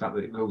like the fact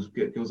that it goes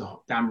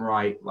damn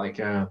right like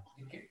a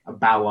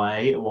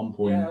ballet at one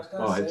point.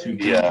 Yeah, I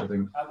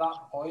think. At that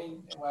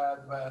point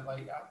where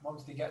like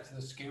once they get to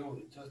the school,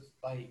 it just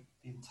like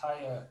the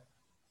entire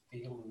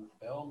feel of the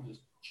film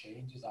just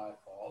changes. I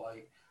thought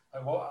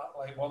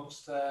like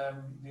once they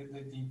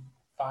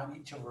find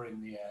each other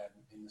in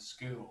the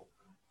school,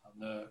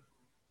 and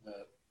the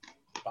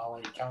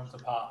ballet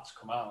counterparts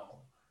come out,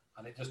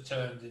 and it just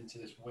turns into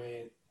this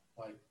weird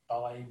like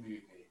ballet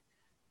movie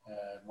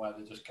where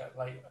they just get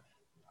like.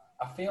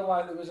 I feel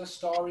like there was a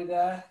story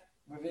there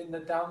within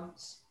the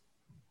dance.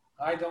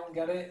 I don't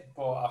get it,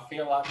 but I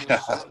feel like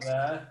there's something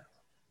there.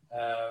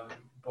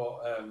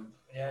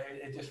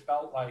 It just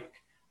felt like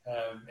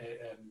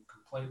it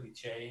completely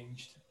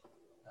changed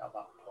at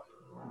that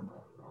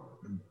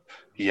point.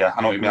 Yeah,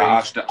 I know what you mean.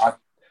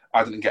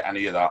 I didn't get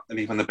any of that, and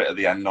even the bit at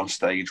the end on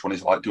stage when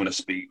he's like doing a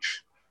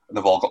speech and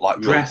they've all got like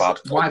really Dress. bad.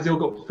 Why have they all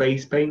got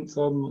face paints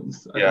on?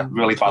 Yeah,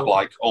 really bad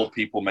like old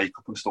people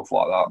makeup and stuff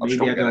like that.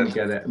 Maybe I don't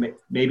get it.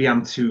 Maybe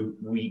I'm too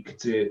weak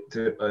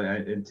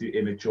and too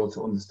immature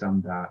to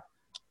understand that.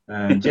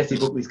 Jessie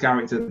Buckley's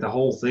character, the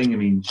whole thing. I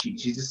mean, she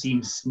just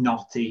seems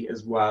snotty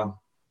as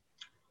well,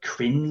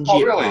 cringy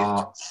really?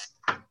 parts.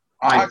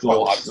 I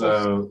thought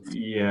so.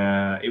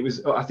 Yeah, it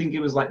was. I think it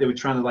was like they were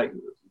trying to like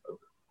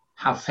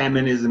have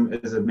feminism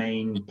as a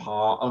main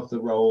part of the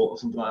role or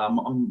something like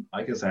that. I'm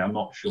like I say, I'm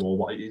not sure,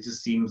 but it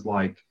just seems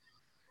like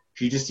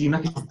she just seemed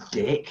like a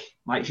dick.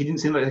 Like she didn't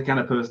seem like the kind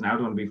of person I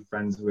would want to be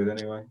friends with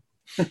anyway.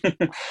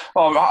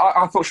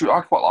 I thought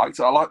I quite liked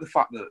it. I like the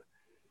fact that,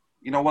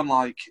 you know, when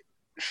like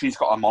she's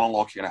got a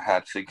monologue in her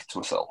head thinking to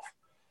herself.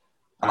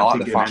 And I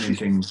like the fact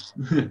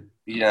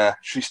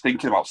she's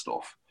thinking about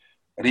stuff.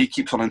 And he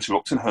keeps on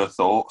interrupting her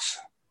thoughts.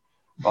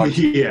 Like,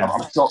 yeah.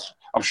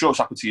 I'm sure it's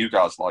happened to you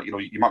guys. Like, you know,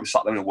 you might be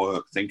sat there at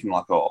work thinking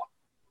like, oh,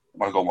 I'm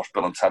going to go and watch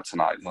Bill and Ted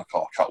tonight. And like,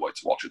 oh, I can't wait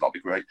to watch it. That'll be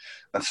great.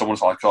 And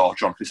someone's like, oh,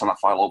 John, can you send that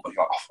file over?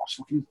 You're like, oh, I was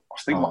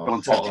thinking about Bill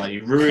and Ted. Like,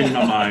 you ruined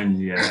my mind.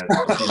 Yeah, I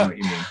know what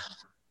you mean.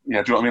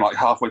 Yeah, do you know what I mean? Like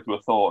halfway through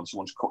a thought and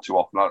someone just cuts you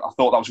off. And I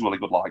thought that was really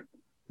good. Like,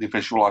 they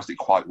visualised it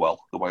quite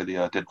well, the way they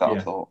did that, I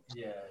thought.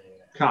 Yeah.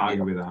 Can't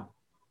argue with that.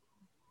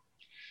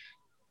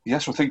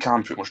 Yes, I think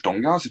I'm pretty much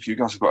done, guys. If you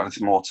guys have got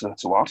anything more to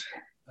add.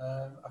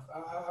 I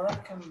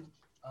reckon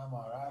I'm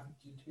alright.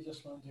 Do we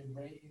just want to do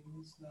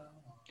ratings now?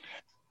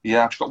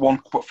 Yeah, I've just got one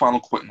final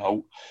quick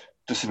note.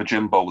 Just for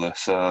Jimbo,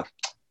 this.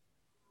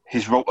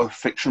 He's wrote a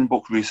fiction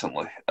book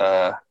recently,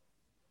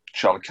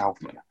 Charlie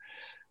Kaufman.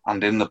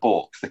 And in the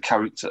book, the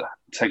character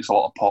takes a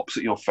lot of pops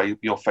at your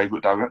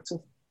favourite director.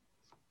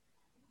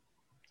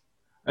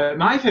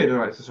 My favourite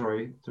director,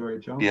 sorry,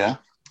 John. Yeah.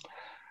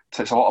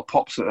 Takes a lot of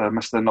pops at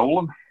Mr.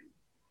 Nolan.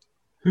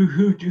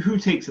 Who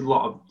takes a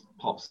lot of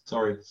pops?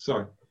 Sorry.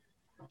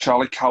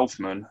 Charlie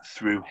Kaufman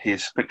through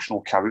his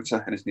fictional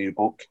character in his new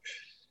book.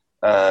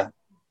 I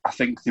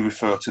think they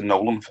refer to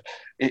Nolan.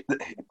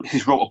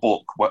 He's wrote a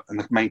book and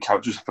the main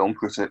character is a film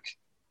critic.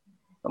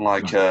 And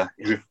like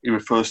he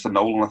refers to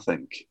Nolan, I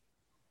think.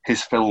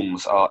 His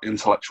films are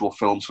intellectual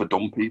films for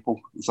dumb people.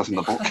 It says in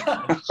the book.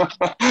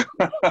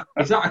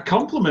 Is that a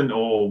compliment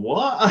or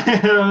what? I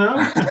don't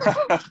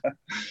know.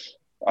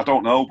 I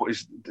don't know, but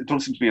it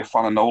doesn't seem to be a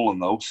fan of Nolan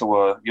though.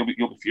 So you'll be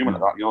fuming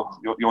at that.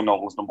 You're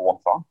Nolan's number one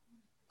fan.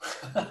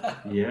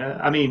 Yeah,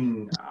 I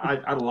mean,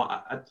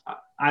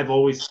 I've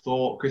always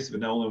thought Christopher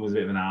Nolan was a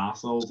bit of an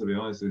arsehole, to be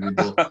honest with you.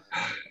 But,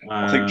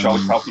 I think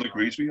Charlie Kaufman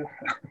agrees with you.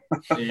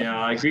 Yeah,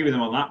 I agree with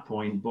him on that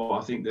point, but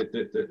I think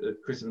that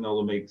Christopher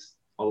Nolan makes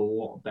a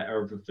lot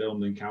better of a film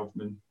than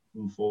Kaufman,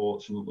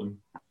 unfortunately.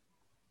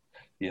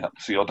 Yeah,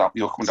 so you're coming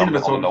down a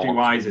bit on Nolan.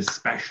 Cinematography-wise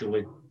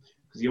especially,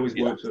 because he always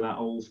works with that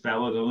old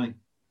fella, doesn't he?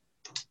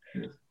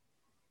 Yeah.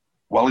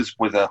 Well, he's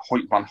with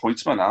Hoyt van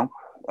Hoytema now.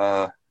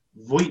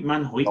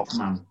 Voigtman.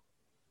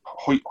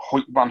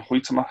 Hoyt van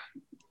Hoytema,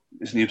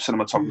 his new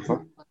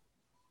cinematographer.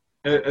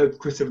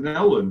 Christopher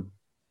Nolan?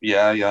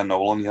 Yeah,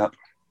 Nolan, yeah.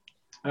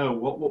 Oh,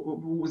 what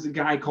was the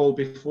guy called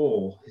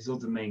before? His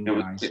other main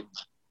guy?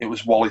 It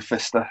was Wally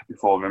Pfister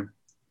before him.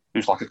 He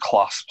was like a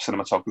class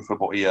cinematographer,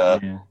 but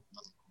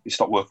he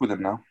stopped working with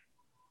him now.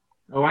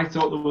 Oh, I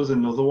thought there was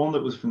another one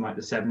that was from like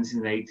the 70s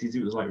and 80s.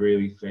 It was like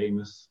really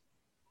famous.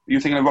 Are you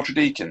thinking of Roger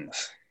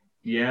Deakins?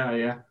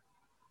 Yeah.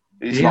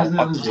 He hasn't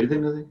done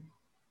anything, has he?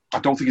 I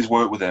don't think he's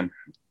worked with him.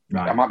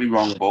 Right. I might be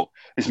wrong, but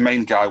his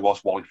main guy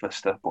was Wally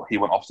Pfister, but he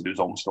went off to do his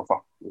own stuff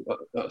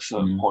at a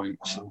certain point.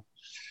 So.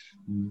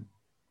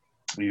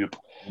 Yep.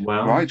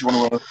 Well, right, do you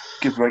want to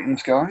give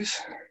ratings,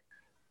 guys?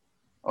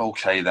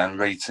 Okay, then,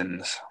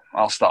 ratings.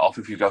 I'll start off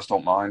if you guys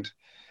don't mind.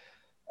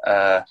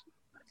 I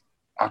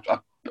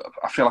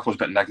feel like I was a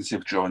bit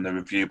negative during the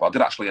review, but I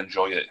did actually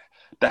enjoy it.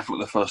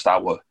 Definitely the first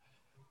hour,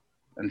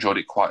 enjoyed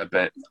it quite a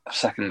bit. The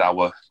second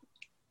hour,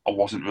 I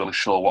wasn't really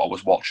sure what I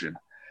was watching,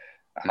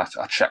 and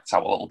I checked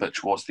out a little bit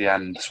towards the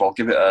end. So I'll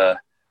give it a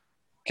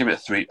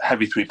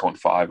heavy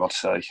 3.5. I'd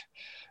say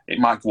it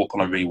might go up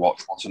on a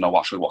rewatch once I know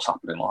actually what's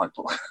happening. Like,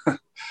 but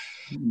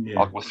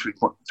I'll go with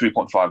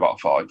 3.5 out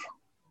of 5.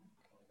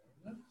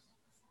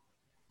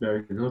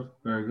 Very good.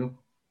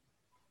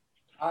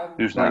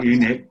 Who's next? You,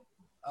 Nick?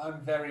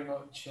 I'm very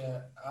much.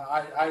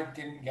 I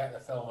didn't get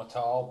the film at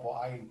all,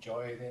 but I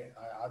enjoyed it.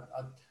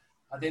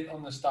 I didn't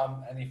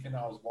understand anything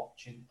I was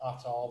watching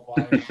at all,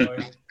 but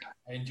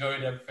I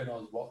enjoyed everything I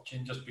was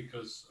watching just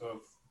because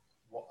of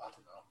what I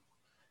don't know.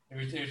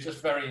 It was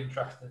just very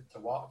interesting to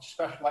watch,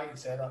 especially like you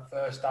said, that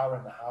first hour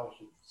in the house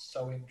was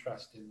so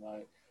interesting.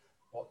 Like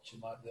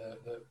watching like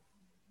the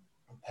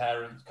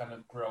parents kind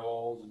of grow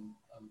old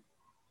and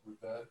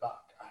revert back.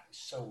 It's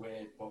so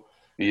weird, but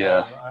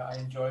yeah, I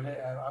enjoyed it.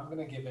 I'm going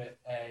to give it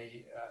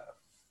a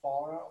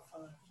 4 out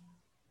of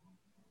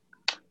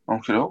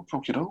 5.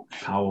 Okie-doke.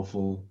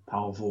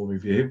 Powerful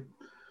review.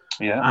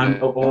 Yeah.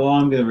 And all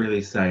I'm going to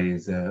really say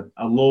is I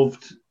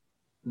loved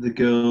the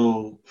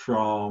girl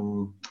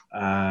from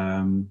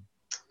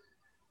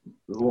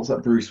what's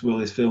that Bruce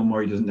Willis film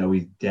where he doesn't know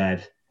he's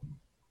dead?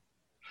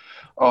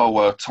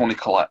 Oh, Toni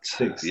Collette.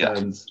 Sixth Yeah.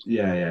 Sense.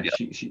 Yeah. Yeah.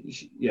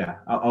 She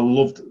I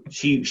loved.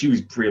 She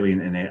was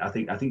brilliant in it. I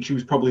think she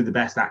was probably the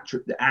best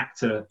actor /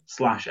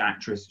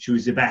 actress. She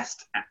was the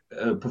best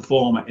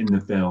performer in the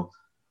film.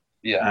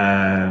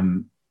 Yeah.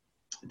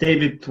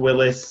 David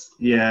Thewlis.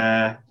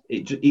 Yeah.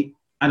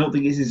 I don't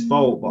think it's his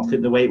fault, but I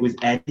think the way it was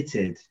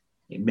edited,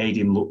 it made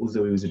him look as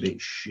though he was a bit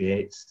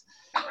shit.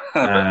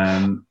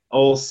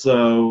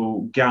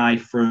 Also, guy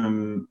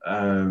from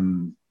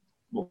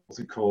what's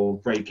it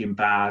called? Breaking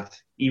Bad.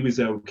 He was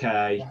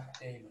okay.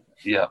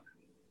 Yeah.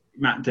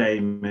 Matt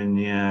Damon.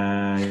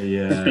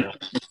 Yeah.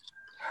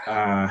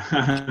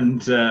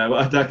 And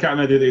I can't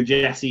remember the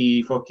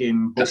Jesse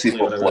fucking Jesse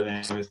Buckley, whatever Buckley.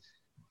 her name is.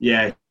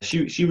 Yeah,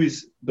 she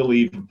was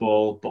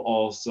believable, but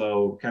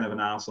also kind of an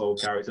arsehole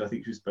character. I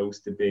think she was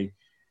supposed to be.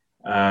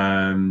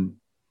 I'm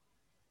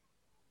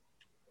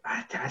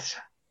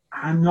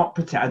not.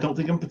 I don't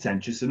think I'm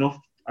pretentious enough.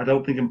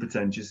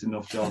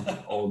 John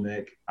or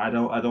Nick. I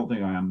don't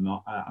think I am.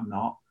 I'm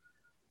not.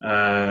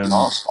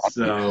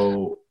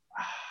 So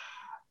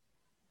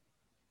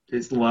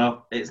it's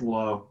low. It's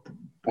low,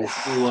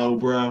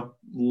 bro.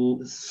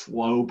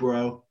 Slow,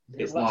 bro.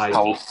 It's like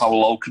how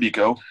low could you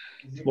go?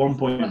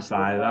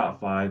 1.5 out of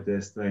 5.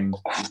 This thing.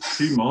 It's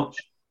too much.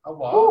 Oh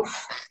wow.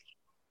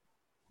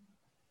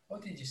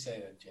 What did you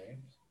say then,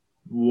 James?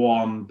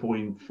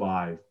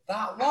 1.5.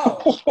 That low?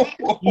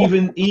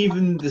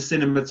 even the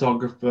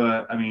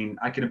cinematographer. I mean,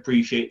 I can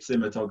appreciate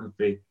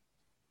cinematography.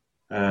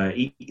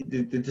 The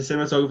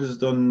cinematographer's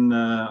done.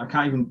 I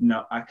can't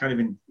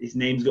even. His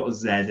name's got a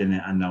Z in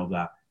it. I know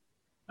that.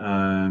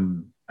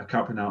 I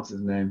can't pronounce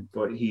his name,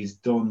 but he's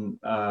done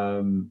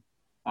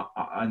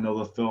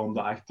another film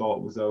that I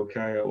thought was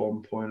okay at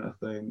one point. I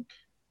think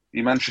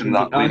You mentioned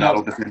that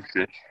Leonardo da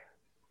Vinci.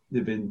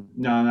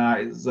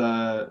 It's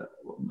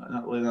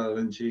not Leonardo da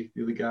Vinci,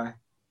 the other guy.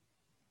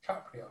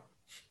 Caprio.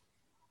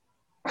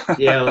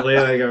 Yeah,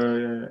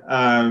 Leonardo.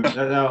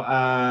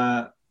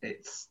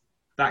 It's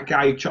that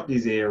guy who chopped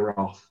his ear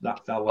off.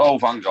 That fella. Oh,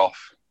 Van Gogh.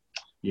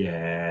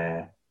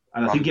 Yeah,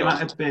 and I think it might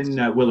have been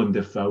Willem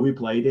Dafoe who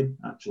played him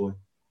actually.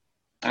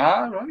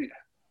 Ah, right.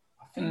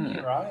 I think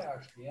you're right,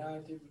 actually. Yeah, I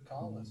did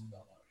recall this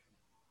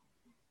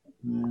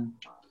film.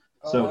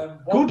 So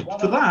good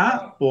for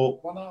that,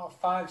 but 1 out of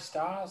 5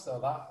 stars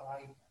though. That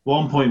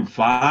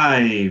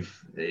 1.5.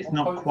 It's 1.5.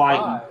 not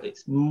quite.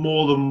 It's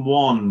more than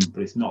 1,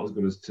 but it's not as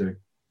good as 2.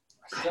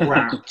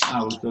 Crap.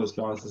 I would go as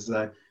far as to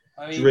say.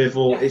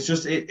 Drivel. Yeah. It's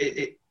just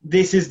it.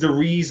 This is the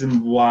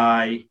reason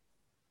why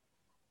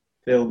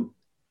film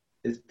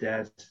is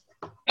dead.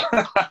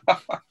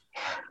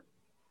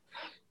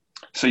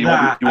 So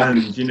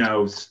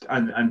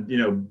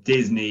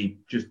Disney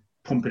just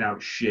pumping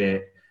out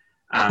shit,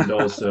 and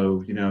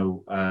also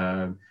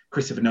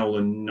Christopher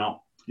Nolan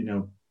not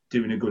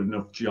doing a good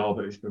enough job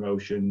at his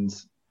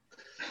promotions.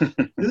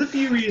 There's a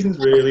few reasons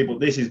really, but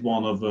this is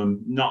one of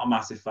them. Not a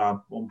massive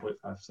fan.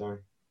 1.5. Sorry.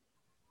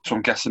 So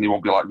I'm guessing you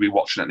won't be like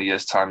rewatching it in a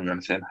year's time or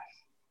anything.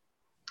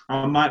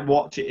 I might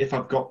watch it if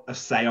I've got a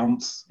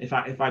séance. If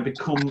I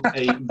become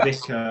a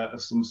vicar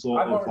of some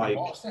sort of like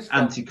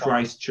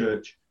Antichrist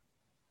church.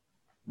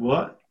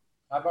 What?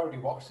 I've already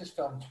watched this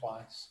film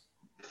twice.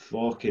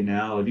 Fucking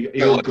hell!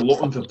 You're a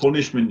glutton for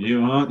punishment,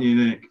 aren't you,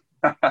 Nick?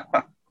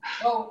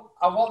 Well,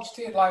 I watched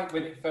it like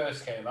when it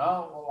first came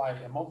out, or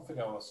like a month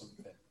ago or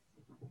something,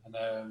 and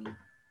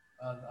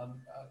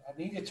I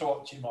needed to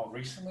watch it more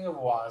recently,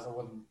 otherwise I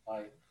wouldn't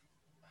like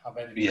have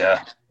anything.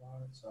 Yeah.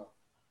 So.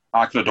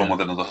 I could have done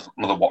with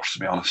another watch, to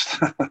be honest.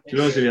 To be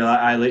honest with you,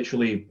 I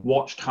literally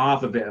watched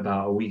half of it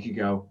about a week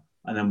ago,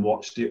 and then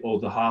watched the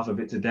other half of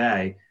it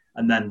today,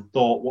 and then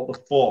thought, what the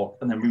fuck?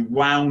 And then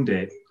rewound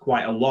it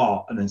quite a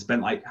lot, and then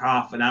spent like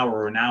half an hour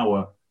or an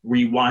hour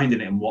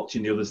rewinding it and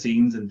watching the other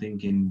scenes and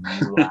thinking,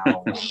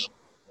 wow. The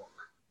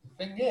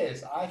thing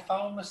is, I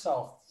found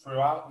myself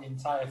throughout the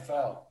entire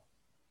film,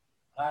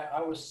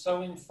 I was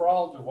so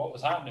enthralled with what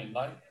was happening.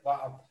 Like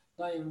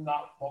not even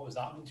that what was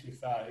happening, to be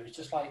fair. It was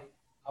just like,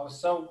 I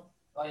was so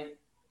like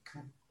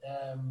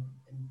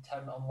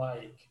intent on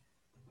like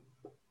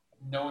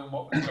knowing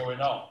what was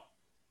going on,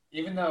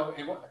 even though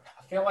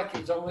I feel like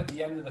it was only at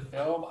the end of the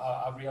film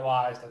I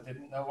realised I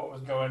didn't know what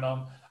was going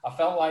on. I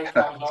felt like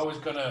I was always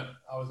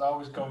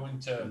going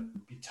to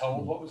be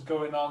told what was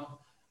going on.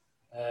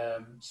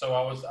 So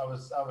I was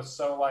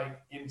so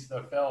like into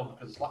the film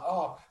because it's like,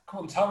 oh,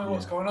 come on, tell me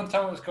what's going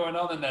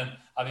on, and then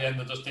at the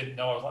end I just didn't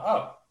know. I was like,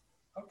 oh,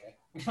 okay.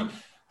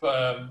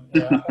 But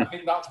I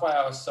think that's why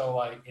I was so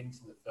like into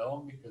the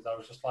film, because I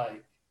was just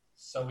like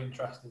so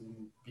interested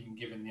in being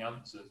given the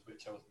answers,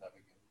 which I was never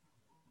given.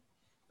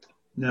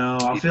 No,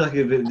 I feel like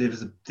there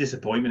was a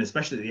disappointment,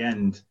 especially at the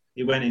end.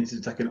 It went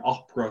into like an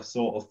opera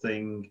sort of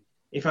thing.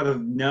 If I'd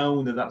have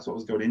known that that's what I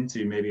was going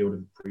into, maybe I would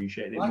have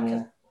appreciated it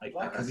more.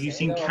 Have you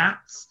seen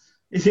Cats?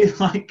 Is it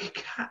like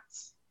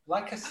Cats?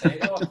 Like I say,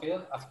 though,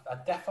 I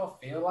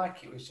definitely feel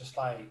like it was just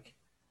like,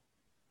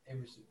 it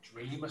was a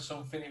dream or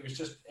something. It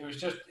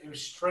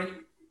was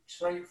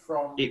straight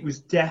from. It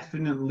was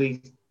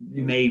definitely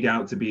made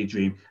out to be a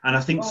dream, and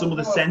I think some of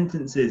the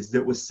sentences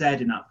that were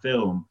said in that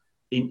film,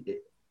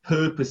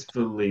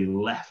 purposefully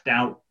left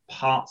out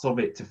parts of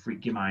it to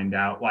freak your mind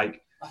out.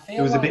 Like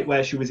there was like... a bit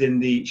where she was in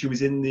the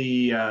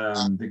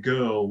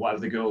girl,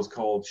 whatever the girl's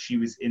called. She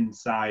was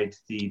inside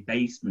the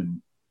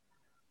basement,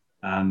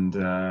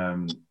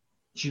 and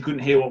she couldn't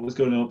hear what was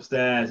going on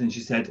upstairs, and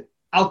she said,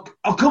 "I'll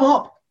come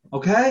up,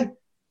 okay."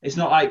 It's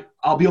not like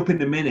I'll be up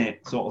in a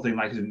minute, sort of thing,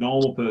 like as a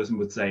normal person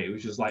would say. It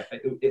was just like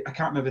I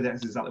can't remember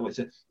that's exactly what it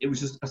said. It was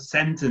just a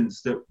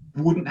sentence that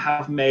wouldn't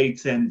have made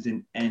sense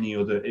in any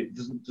other. It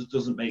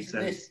doesn't make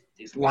sense.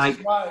 It's like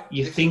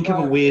you think of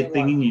a weird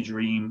thing in your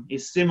dream.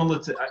 It's similar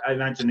to. I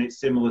imagine it's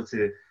similar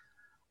to.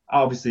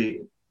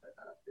 Obviously,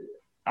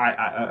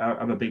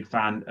 I'm a big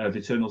fan of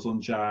Eternal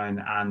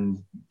Sunshine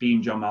and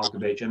Being John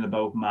Malkovich, and they're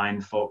both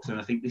mind fucks. And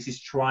I think this is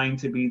trying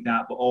to be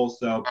that, but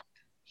also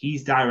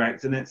he's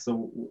directing it,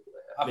 so.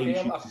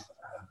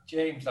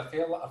 James, I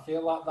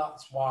feel like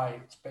that's why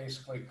it's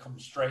basically come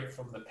straight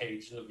from the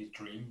pages of his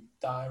dream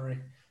diary.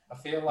 I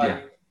feel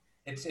like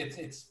it's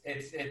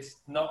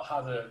not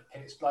had a.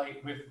 It's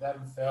like with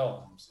them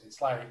films,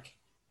 it's like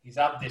he's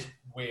had this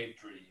weird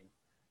dream,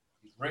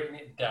 he's written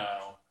it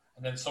down,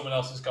 and then someone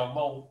else has gone,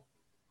 well,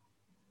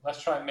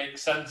 let's try and make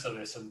sense of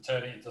this and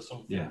turn it into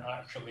something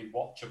actually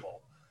watchable.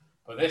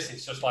 But this,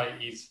 it's just like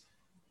he's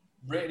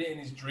written it in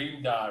his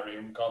dream diary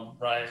and gone,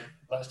 right,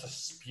 let's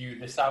just spew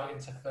this out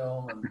into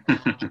film.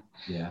 And,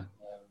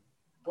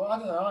 but I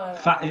don't know.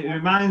 It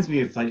reminds me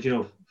of, like,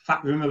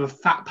 remember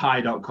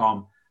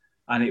fatpie.com?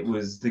 And it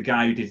was the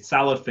guy who did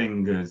Salad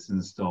Fingers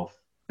and stuff.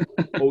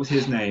 What was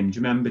his name? Do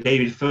you remember?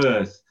 David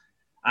Firth.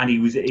 And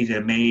he's an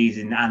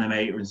amazing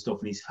animator and stuff,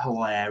 and he's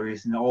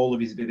hilarious, and all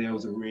of his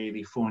videos are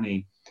really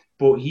funny.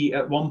 But he,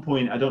 at one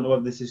point, I don't know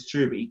whether this is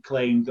true, but he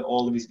claimed that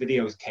all of his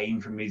videos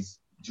came from his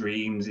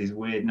dreams, his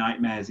weird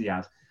nightmares he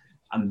had,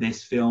 and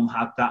this film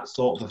had that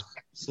sort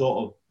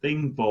of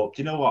thing. But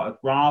do you know what? I'd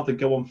rather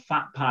go on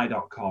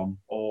fatpie.com,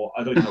 or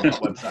I don't even know if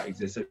that website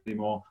exists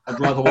anymore. I'd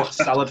rather watch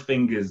Salad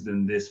Fingers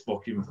than this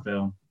fucking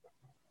film.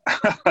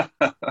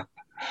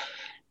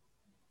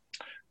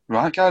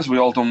 Right, guys, we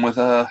all done with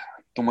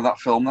that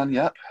film then?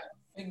 Yep.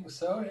 I think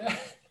so. Yeah.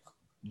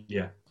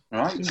 Yeah.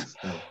 Right.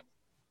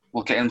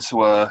 We'll get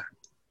into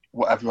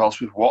whatever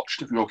else we've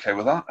watched, if you're okay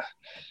with that.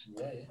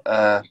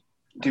 Yeah.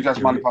 Do you guys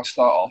mind if I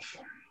start off?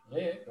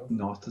 Yeah.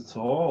 Not at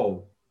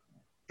all.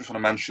 Just want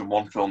to mention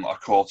one film that I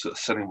caught at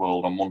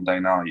Cineworld on Monday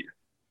night.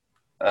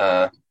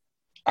 I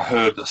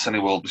heard that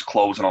Cineworld was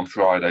closing on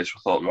Friday, so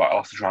I thought, right,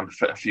 I'll have to try and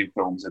fit a few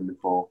films in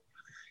before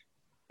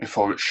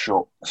it's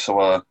shut.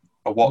 So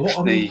I watched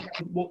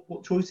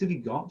What choice have you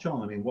got,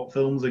 John? I mean, what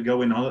films are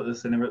going on at the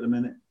cinema at the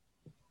minute?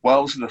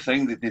 Well, this is the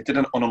thing. They did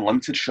an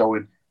unlimited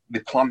showing. They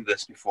planned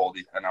this before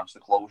they announced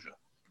the closure.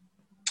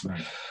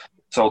 Right.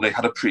 So they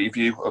had a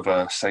preview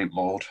of Saint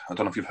Maud. I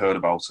don't know if you've heard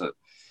about it.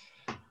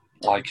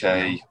 Like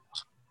a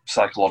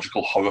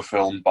psychological horror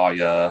film by,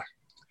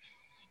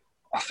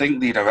 I think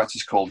the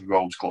director's called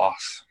Rose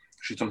Glass.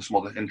 She's done some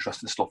other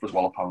interesting stuff as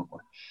well,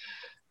 apparently.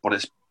 But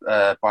it's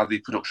by the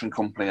production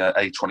company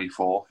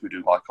A24, who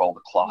do like all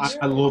the class.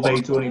 I love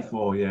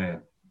A24, yeah.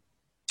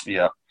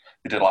 Yeah,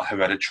 they did like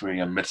Hereditary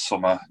and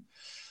Midsommar.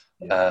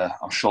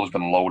 I'm sure there's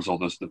been loads of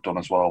others they've done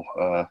as well.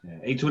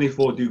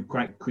 A24 do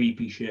quite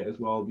creepy shit as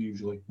well,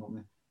 usually, don't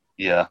they?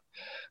 Yeah,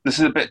 this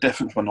is a bit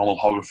different from a normal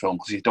horror film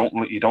because you don't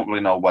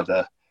really know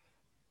whether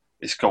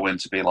it's going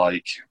to be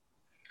like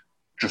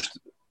just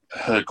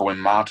her going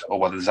mad or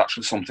whether there's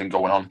actually something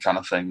going on, kind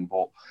of thing.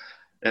 But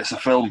it's a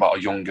film about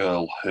a young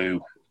girl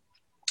who,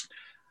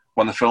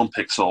 when the film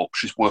picks up,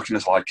 she's working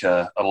as like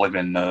a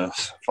live-in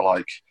nurse for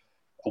like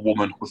a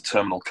woman with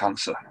terminal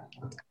cancer.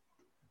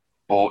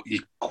 But you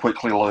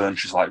quickly learn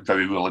she's like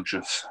very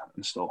religious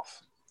and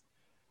stuff.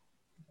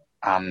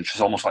 And she's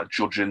almost like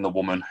judging the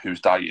woman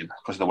who's dying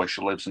because of the way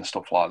she lives and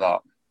stuff like that.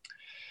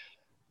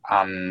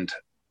 And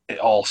it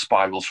all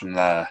spirals from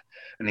there.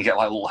 And you get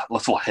like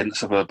little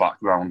hints of her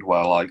background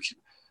where like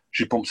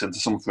she bumps into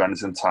some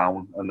friends in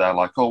town and they're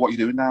like, oh, what are you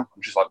doing now?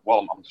 And she's like,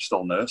 well, I'm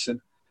still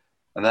nursing.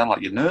 And they're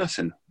like, you're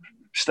nursing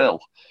still?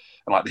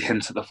 And like they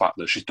hint at the fact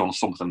that she's done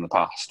something in the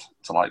past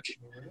to like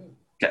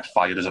get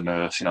fired as a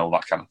nurse,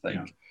 that kind of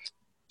thing. Yeah.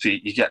 So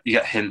you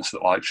get hints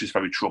that like she's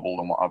very troubled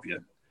and what have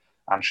you,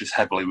 and she's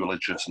heavily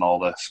religious and all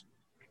this.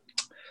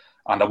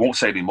 And I won't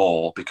say any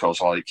more because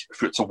like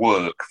for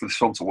this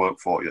film to work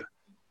for you,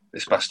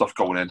 it's best off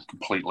going in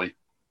completely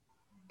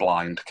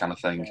blind kind of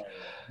thing.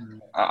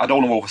 I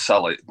don't want to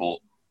oversell it, but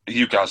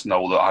you guys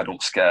know that I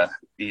don't scare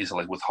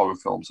easily with horror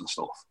films and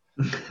stuff.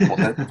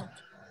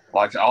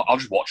 Like I'll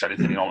just watch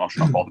anything, I'm just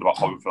not bothered about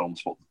horror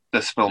films. But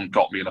this film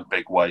got me in a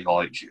big way.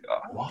 Like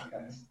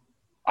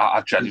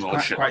I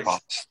genuinely shit my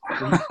pants.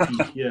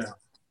 Yeah.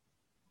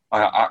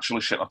 I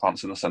actually shit my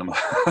pants in the cinema.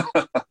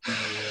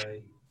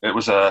 It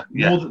was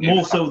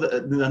more so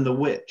than The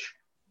Witch.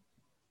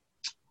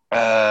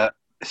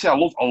 See, I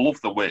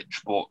love The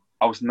Witch, but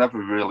I was never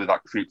really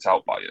that creeped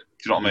out by it.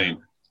 Do you know what I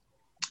mean?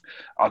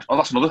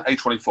 That's another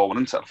A24 one,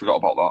 isn't it? I forgot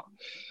about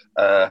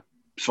that.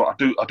 So I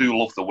do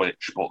love The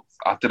Witch, but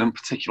I didn't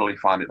particularly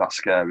find it that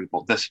scary.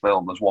 But this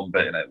film, there's one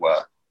bit in it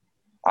where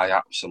I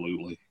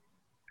absolutely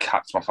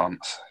cacked my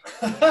pants.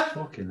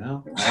 Fucking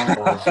hell.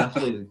 I'll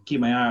definitely keep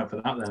my eye out for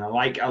that then. I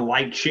like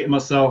shitting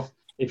myself.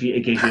 In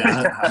case you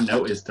haven't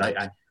noticed,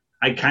 I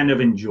kind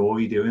of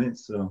enjoy doing it.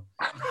 So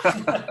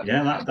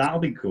yeah, that'll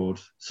be good.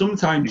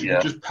 Sometimes you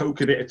just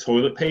poke a bit of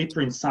toilet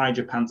paper inside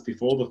your pants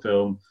before the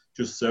film,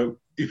 just so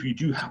if you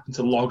do happen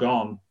to log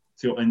on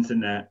to your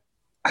internet,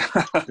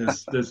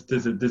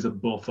 there's a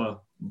buffer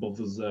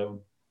zone.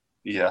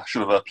 Yeah,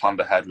 should have planned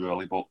ahead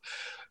really, but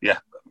yeah,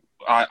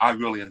 I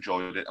really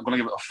enjoyed it. I'm going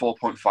to give it a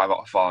 4.5 out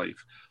of 5,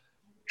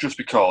 just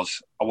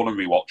because I want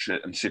to rewatch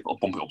it and see if it'll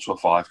bump it up to a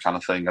 5 kind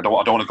of thing. I don't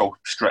want to go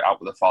straight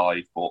out with a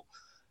 5, but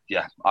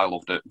yeah, I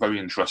loved it. Very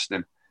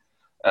interesting.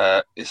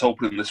 It's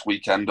opening this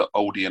weekend at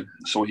Odeon,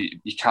 so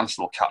you can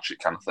still catch it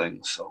kind of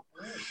thing. So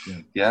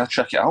yeah,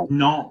 check it out.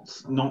 Not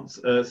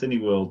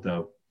Cineworld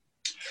though.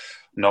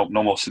 No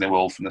more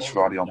Cineworld from this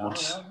Friday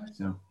onwards.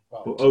 No.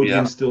 But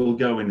Odeon's still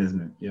going,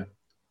 isn't it? Yeah.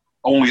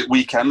 Only at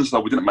weekends, though.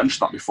 We didn't mention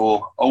that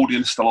before.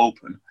 Odeon's still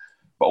open,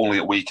 but only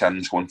at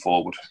weekends going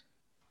forward.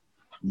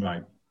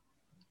 Right.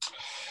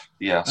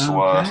 Yeah,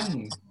 so...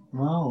 Okay.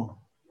 Well...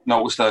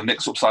 Notice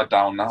Nick's upside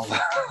down now.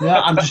 Yeah,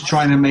 I'm just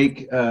trying to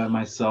make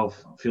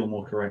myself feel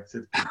more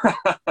corrected.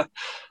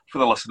 For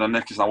the listener,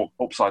 Nick is now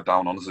upside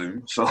down on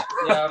Zoom, so...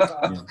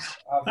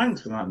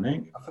 Thanks for that,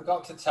 Nick. I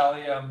forgot to tell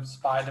you I'm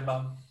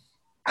Spider-Man.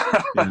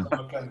 Yeah.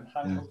 I can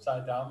hang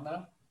upside down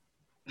now.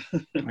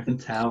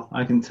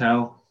 I can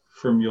tell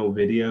from your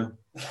video.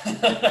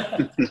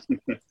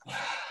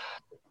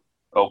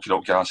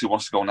 Okie guys, who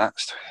wants to go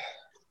next?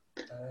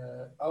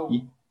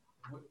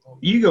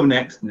 You go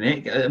next,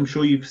 Nick. I'm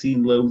sure you've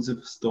seen loads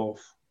of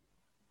stuff.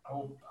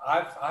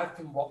 I've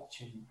been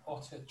watching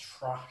utter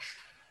trash.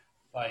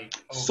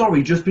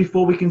 Sorry, just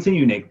before we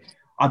continue, Nick,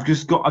 I've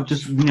just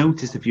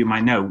noticed a few of my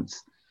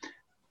notes.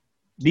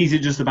 These are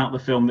just about the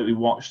film that we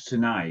watched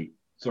tonight.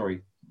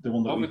 Sorry, the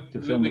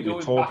film that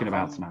we're talking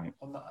about tonight.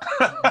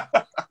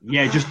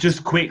 Yeah,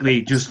 just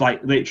quickly, just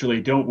like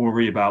literally, don't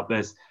worry about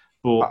this.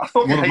 But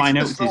one of my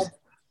notes is,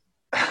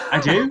 I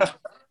do.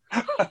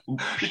 You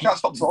can't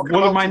stop talking.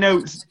 One of my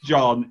notes,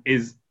 John,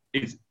 is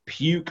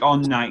puke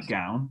on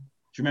nightgown. Do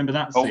you remember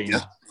that scene?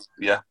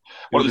 Yeah.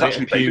 Well, it was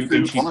actually baby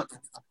food, wasn't it?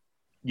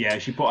 Yeah,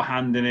 she put a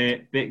hand in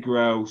it. Bit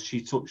gross.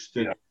 She touched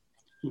the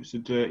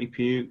dirty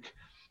puke.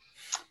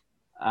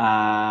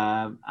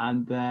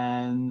 And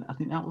then I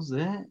think that was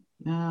it.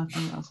 Yeah, I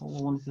think that's all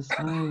I wanted to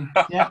say.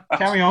 Yeah,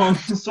 carry on.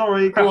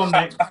 Sorry, go on,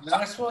 Nick.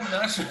 Nice one.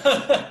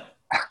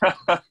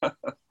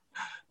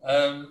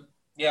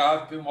 Yeah,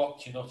 I've been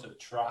watching utter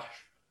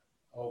trash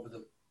over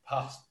the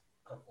past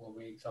couple of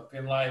weeks. I've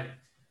been like,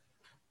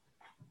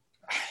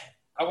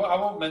 I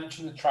won't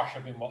mention the trash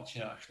I've been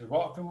watching actually.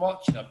 What I've been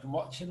watching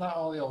like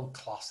all the old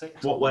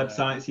classics. What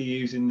websites are you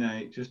using,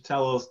 Nate? Just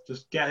tell us.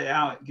 Just get it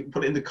out.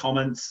 Put it in the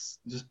comments.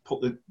 Just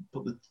put the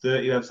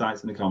 30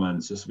 websites in the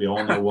comments, just so we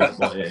all know what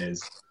it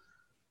is.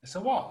 So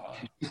what?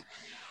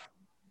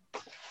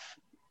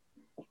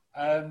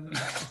 I'll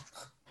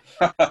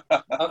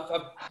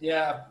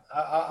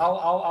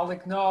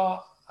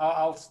ignore.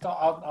 I'll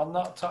stop. I'll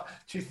not talk.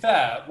 To be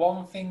fair,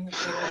 one thing I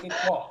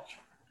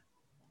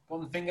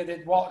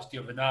did watch the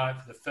other night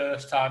for the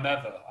first time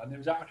ever, and it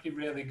was actually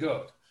really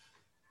good,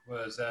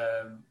 was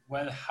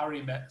When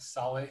Harry Met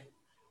Sally.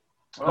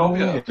 Oh,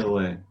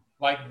 really?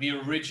 Like the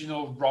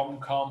original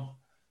rom-com.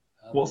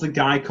 What's the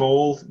guy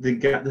called?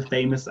 The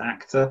famous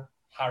actor?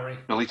 Harry.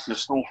 Billy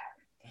Crystal.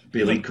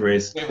 Billy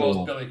Crystal. It was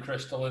Billy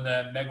Crystal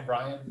and Meg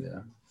Ryan.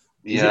 Yeah.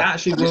 Is it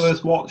actually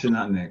worth watching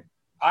that, Nick?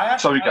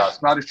 Sorry, guys.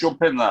 Can I just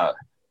jump in there?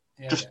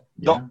 Yeah.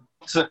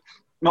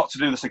 Not to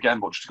do this again,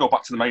 but just to go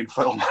back to the main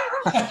film.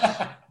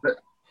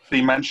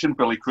 They mentioned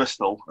Billy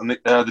Crystal, and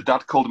the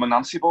dad called him a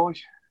Nancy boy.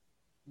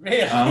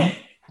 Really?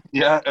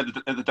 Yeah, at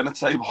the dinner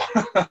table.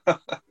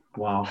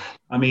 Wow.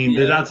 I mean,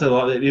 the dad's a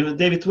lot.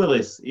 David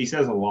Twillis, he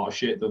says a lot of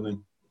shit, doesn't he?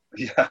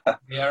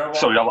 Yeah.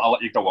 Sorry, I'll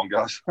let you go on,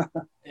 guys.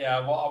 Yeah,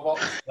 I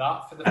watched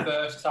that for the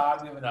first time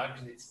the other night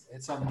because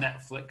it's on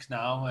Netflix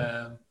now.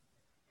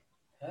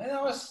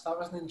 That was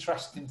an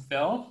interesting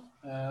film.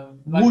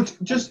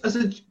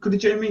 Could a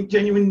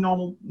genuine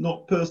normal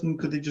person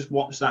could they just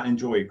watch that and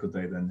enjoy it? Could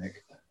they then,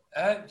 Nick?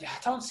 I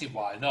don't see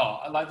why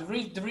not. Like the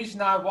reason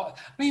why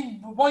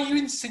are you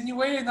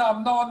insinuating that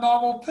I'm not a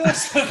normal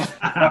person?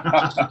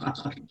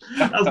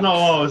 That's not what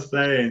I was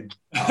saying.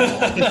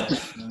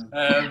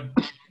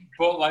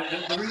 But like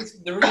the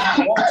reason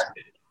I watched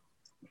it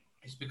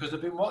is because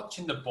I've been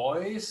watching The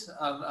Boys,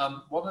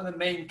 and one of the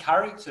main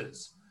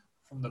characters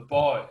from The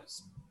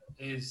Boys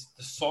is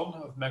the son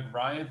of Meg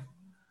Ryan.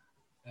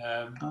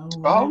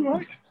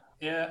 Right.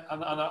 Yeah,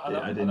 and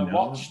I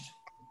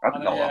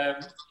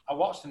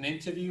watched an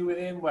interview with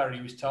him where he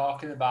was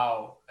talking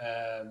about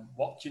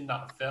watching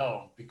that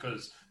film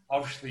because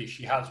obviously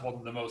she has one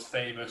of the most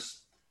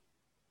famous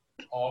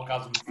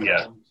orgasm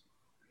films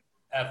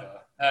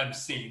ever,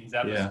 scenes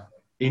ever. Yeah.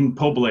 In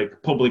public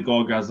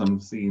orgasm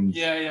scenes.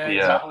 Yeah,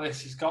 exactly.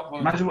 She's got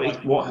one. Imagine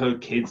what her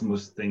kids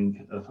must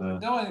think of her.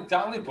 No,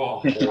 exactly.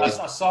 But I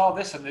saw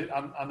this,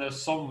 and her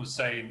son was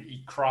saying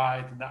he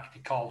cried and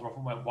actually called her up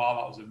and went,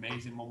 "Wow, that was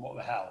amazing, Mum! What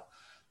the hell?"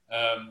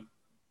 So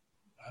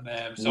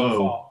I Whoa.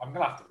 thought, I'm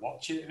going to have to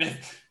watch it.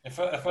 If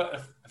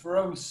her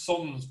own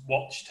son's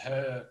watched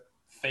her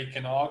fake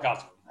an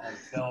orgasm on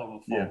film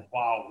and thought, Yeah.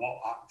 wow,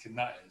 what acting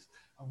that is,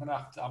 I'm gonna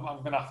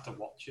have to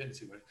watch it and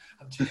see what.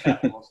 And to be fair,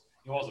 it was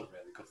a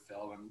really good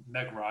film, and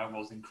Meg Ryan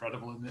was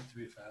incredible in it. To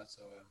be fair,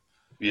 so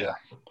Yeah.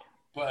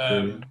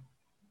 but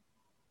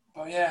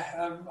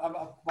yeah,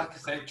 like I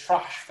say,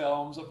 trash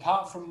films.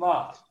 Apart from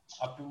that,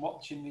 I've been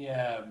watching the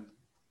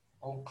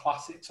old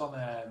classics on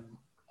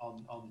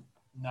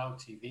Now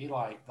TV,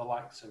 like the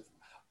likes of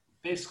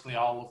basically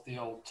all of the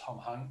old Tom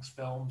Hanks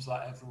films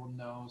that everyone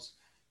knows.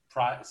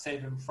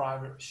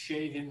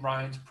 Shaving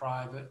Ryan's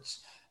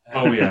Privates.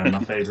 Oh yeah,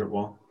 my favourite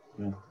one.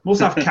 Yeah.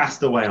 Must have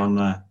Castaway on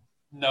there.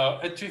 No,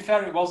 to be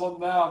fair, it was on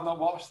there. I've not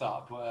watched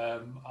that,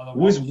 but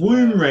Was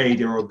Womb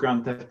Raider or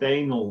Grand Theft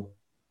Anal?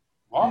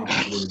 What?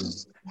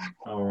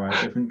 All right,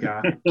 different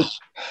guy.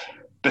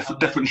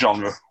 Different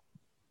genre.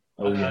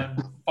 Oh yeah.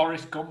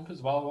 Forrest Gump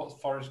as well. What's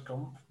Forrest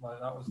Gump? Like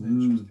that was an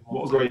interesting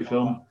one. What a great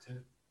film.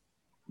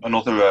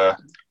 Another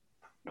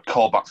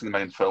callback to the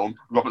main film.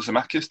 Robert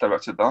Zemeckis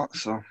directed that,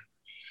 so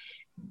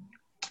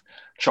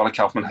Charlie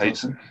Kaufman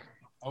hates him.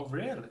 Oh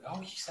really?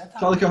 Oh, you said that.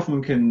 Charlie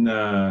Kaufman can.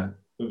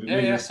 We've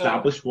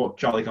established what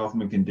Charlie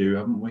Kaufman can do,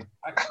 haven't we?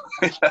 I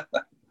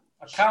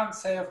can't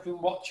say I've been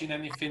watching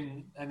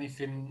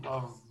anything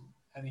of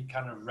any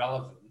kind of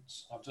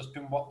relevance. I've just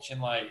been watching,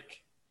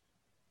 like,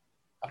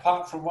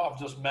 apart from what I've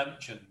just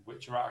mentioned,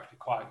 which are actually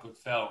quite good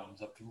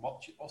films, I've been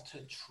watching utter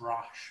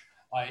trash.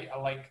 I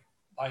like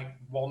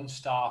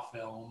 1-star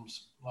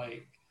films,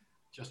 like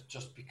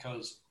just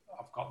because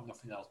I've got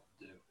nothing else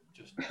to do.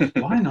 Just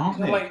why not?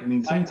 Like, I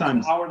mean,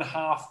 sometimes an hour and a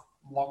half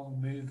long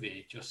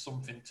movie, just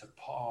something to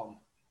put on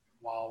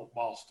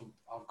whilst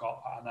I've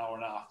got an hour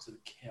and a half to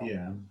kill.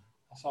 Yeah,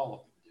 that's all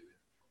I've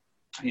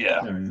been doing.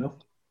 Yeah, fair enough.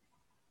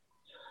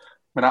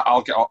 I mean,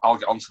 I'll get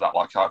onto that.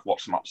 Like, I've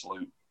watched some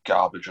absolute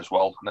garbage as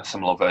well in a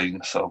similar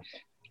vein. So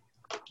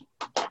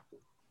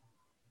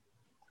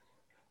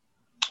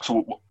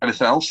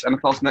anything else,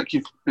 Nick,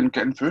 you've been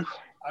getting through?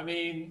 I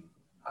mean,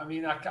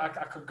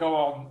 I could go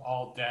on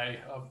all day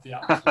of the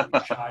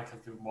absolute shite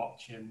I've been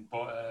watching,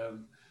 but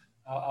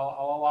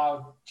I'll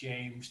allow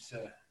James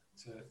to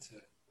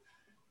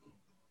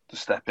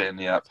step in.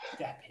 Yep.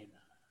 Step in.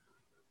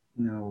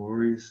 No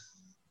worries.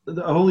 I've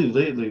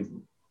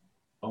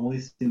only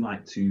seen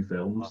like 2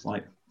 films,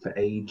 like for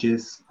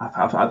ages.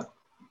 I've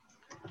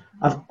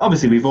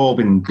obviously we've all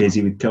been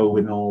busy with COVID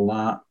and all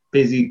that.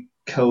 Busy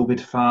COVID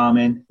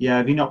farming. Yeah,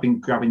 have you not been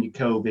grabbing your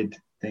COVID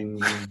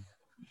things and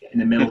getting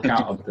the milk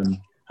out of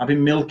them? I've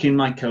been milking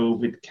my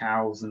COVID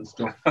cows and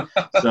stuff.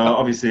 So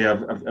obviously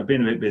I've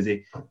been a bit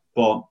busy.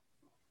 But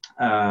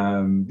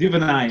the other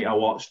night I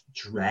watched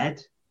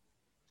Dredd.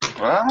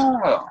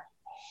 Ah,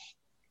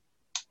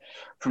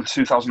 from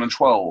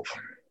 2012.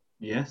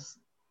 Yes.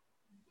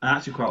 I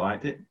actually quite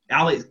liked it.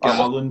 Alex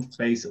Garland,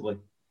 basically.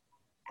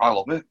 I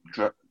love it.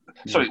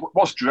 Sorry,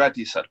 what's Dredd,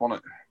 you said, wasn't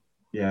it?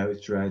 Yeah, it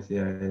was Dredd,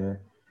 yeah.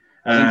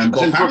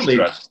 But apparently,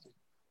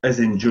 as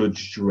in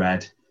Judge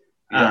Dredd.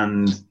 Yeah.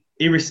 And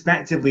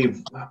irrespectively of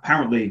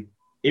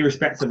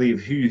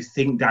who you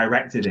think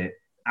directed it,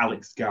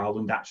 Alex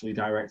Garland actually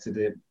directed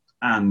it,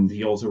 and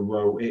he also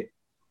wrote the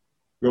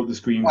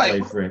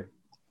screenplay for it.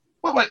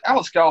 Well, wait,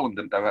 Alex Garland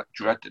didn't direct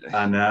Dredd, did he?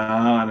 I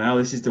know.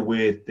 This is the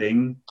weird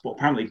thing. But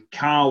apparently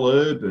Carl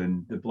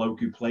Urban, the bloke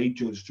who played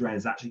Judge Dredd,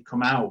 has actually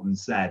come out and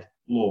said,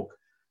 look,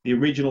 the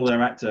original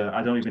director,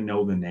 I don't even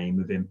know the name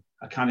of him.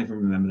 I can't even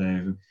remember the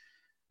name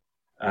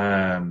of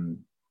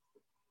him.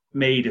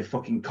 Made a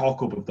fucking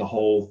cock-up of the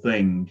whole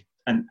thing.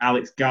 And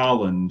Alex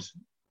Garland,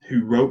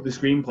 who wrote the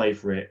screenplay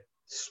for it,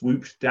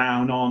 swooped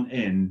down on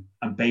in,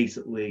 and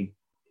basically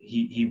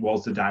he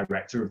was the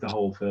director of the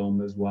whole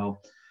film as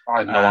well. I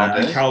had no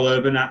idea. And Carl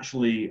Urban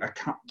actually,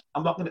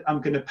 I'm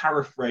going to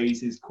paraphrase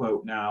his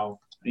quote now.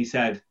 He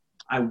said,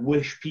 "I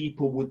wish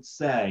people would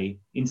say,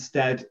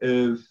 instead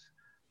of,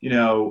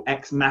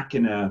 Ex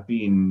Machina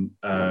being,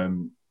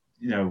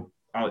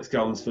 Alex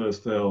Garland's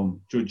first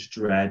film, Judge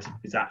Dredd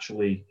is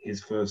actually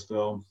his first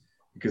film,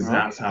 because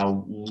that's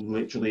how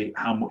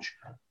much."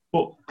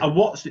 But I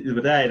watched it the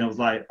other day and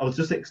I was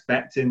just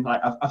expecting, like,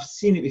 I've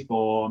seen it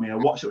before. I mean, I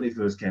watched it when it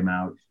first came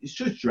out. It's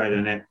Judge Dredd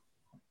in it.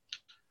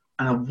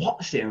 And I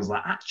watched it and I was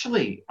like,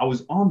 actually, I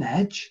was on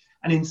edge.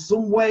 And in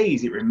some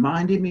ways, it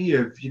reminded me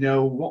of,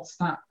 what's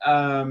that?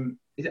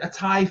 Is it a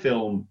Thai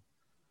film?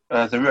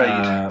 The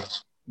Raid.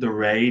 The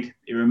Raid.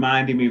 It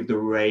reminded me of The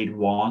Raid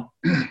 1.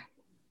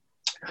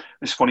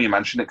 It's funny you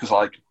mention it because,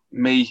 like,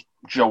 me,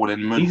 Joe and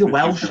Inman... He's a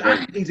Welsh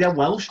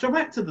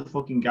director, the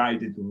fucking guy who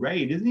did The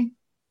Raid, isn't he?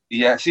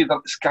 Yeah, see,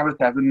 that's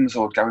Gareth Evans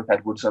or Gareth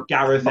Edwards.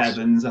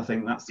 Evans, I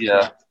think that's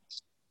correct.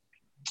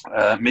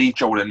 Me,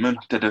 Joe Inman,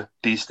 did a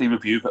DC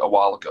review of it a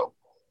while ago.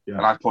 Yeah.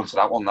 And I pointed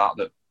out on that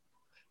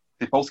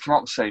they both came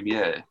out the same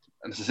year,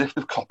 and it's as if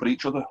they've copied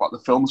each other. Like, the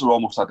films are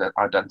almost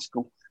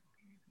identical.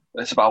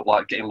 It's about,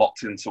 like, getting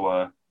locked into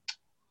a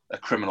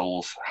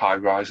criminal's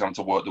high-rise and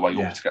to work their way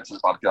up to get to the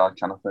bad guy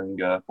kind of thing.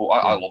 But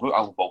I love it.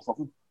 I love both of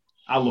them.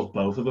 I love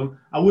both of them.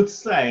 I would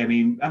say, I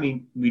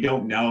mean, we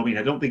don't know. I mean,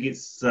 I don't think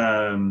it's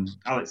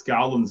Alex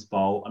Garland's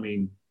fault. I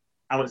mean,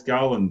 Alex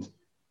Garland,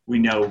 we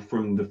know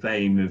from the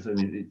fame of,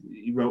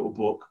 he wrote a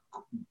book,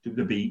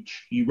 The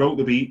Beach. He wrote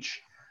The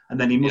Beach, and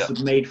then he must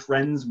have made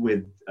friends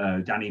with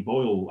Danny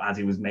Boyle as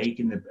he was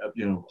making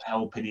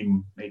helping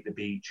him make The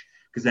Beach.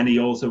 Because then he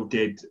also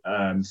did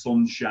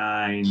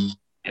Sunshine.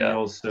 Yeah. He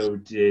also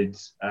did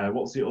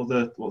what's the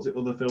other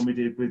film he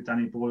did with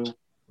Danny Boyle?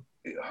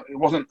 It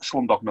wasn't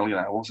Slumdog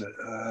Millionaire, was it?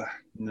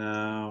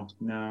 No.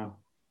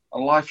 A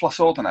Life Less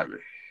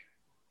Ordinary.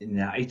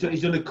 No,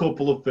 he's done a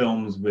couple of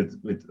films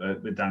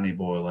with Danny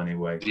Boyle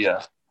anyway.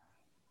 Yeah.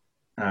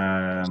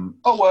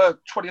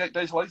 28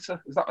 Days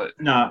Later, is that it?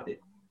 No.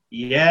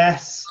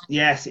 Yes.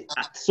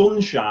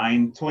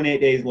 Sunshine, 28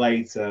 Days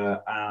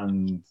Later,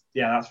 and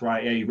yeah, that's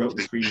right. Yeah, he wrote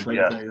the screenplay.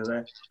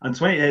 Yeah. And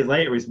 28 Days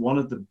Later is one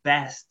of the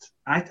best.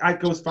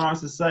 I'd go as far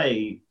as to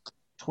say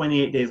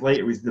 28 Days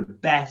Later is the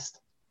best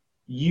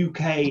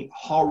UK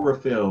horror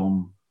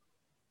film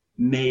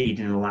made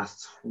in the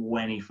last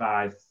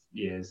 25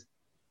 years.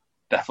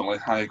 Definitely,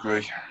 I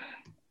agree.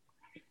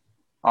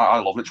 I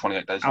love it,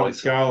 28 Days Alex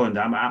Later. Garland,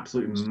 I'm an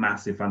absolutely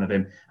massive fan of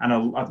him.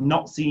 And I've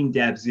not seen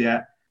Debs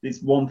yet.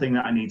 It's one thing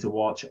that I need to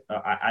watch.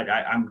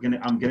 I'm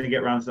gonna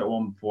get around to that at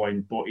one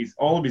point. But it's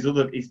all of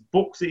his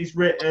books that he's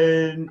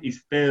written,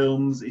 his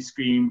films, his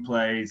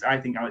screenplays. I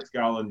think Alex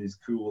Garland is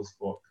cool as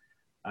fuck.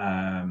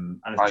 And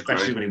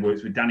especially when he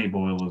works with Danny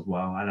Boyle as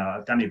well. I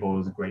know Danny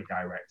Boyle is a great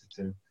director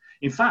too.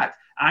 In fact,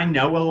 I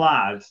know a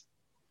lad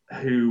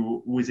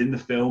who was in the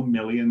film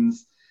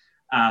Millions,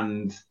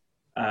 and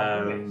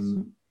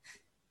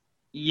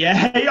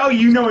yeah, oh,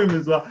 you know him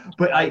as well.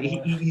 But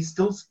he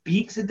still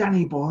speaks to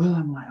Danny Boyle.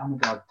 I'm like, oh my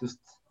god,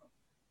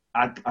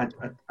 I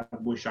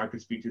wish I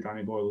could speak to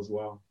Danny Boyle as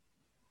well.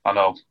 I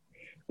know.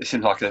 It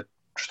seems like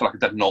just like a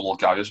dead normal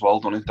guy as well,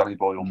 doesn't it, Danny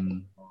Boyle?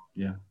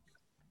 Yeah.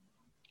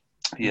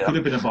 Yeah. He could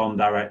have been a Bond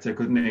director,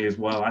 couldn't he, as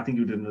well? I think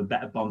he would have been a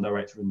better Bond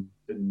director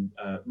than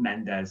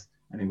Mendes,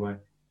 anyway.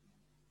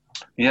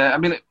 Yeah, I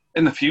mean,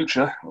 in the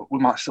future, we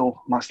might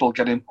still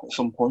get him at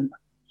some point.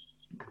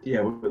 Yeah,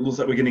 it looks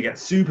like we're going to get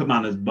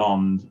Superman as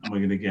Bond, and we're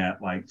going to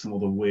get like some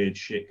other weird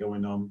shit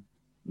going on.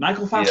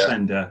 Michael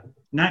Fassbender,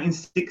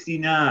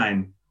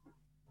 1969.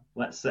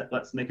 Let's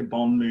make a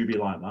Bond movie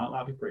like that.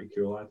 That'd be pretty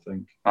cool, I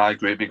think. I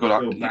agree. It'd be good.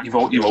 You've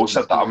always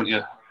said that, haven't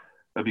you?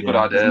 It'd be a good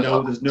idea.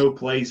 There's no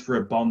place for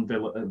a Bond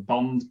villain, a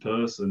Bond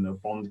person, a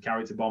Bond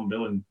character, Bond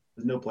villain.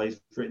 There's no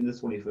place for it in the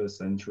 21st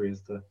century,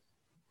 is there?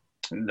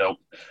 No.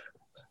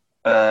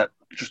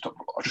 Just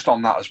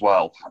on that as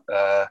well.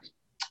 I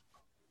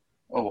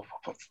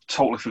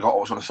totally forgot what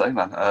I was going to say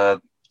then.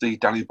 The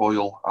Danny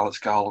Boyle, Alex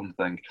Garland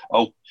thing.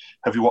 Oh,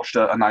 have you watched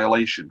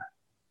Annihilation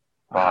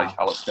by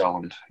Alex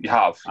Garland? You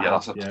have? Yeah,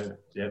 that's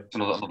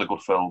another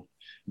good film.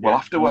 We'll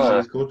have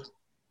to... good.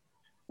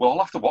 Well, I'll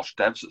have to watch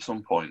Debs at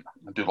some point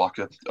and do like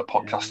a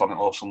podcast on it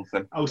or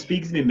something. I was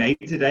speaking to my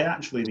mate today,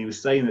 actually, and he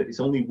was saying that it's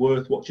only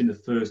worth watching the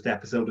first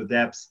episode of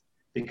Debs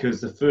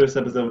because the first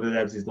episode of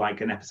Debs is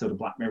like an episode of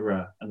Black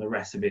Mirror and the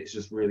rest of it's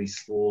just really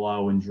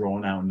slow and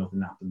drawn out and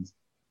nothing happens.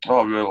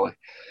 Oh, really?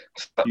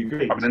 Do you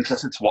agree? I've been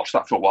interested to watch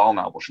that for a while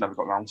now, but she never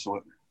got around to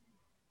it.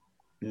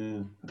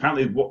 Yeah.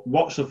 Apparently,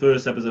 watch the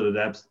first episode of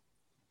Debs.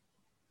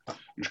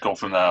 Just go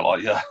from there,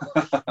 like, yeah.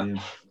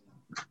 Yeah.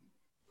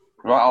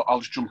 Right, I'll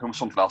just jump in with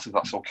something else if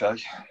that's okay.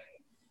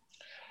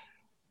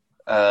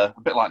 A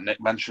bit like Nick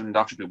mentioned,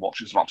 I've just been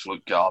watching some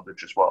absolute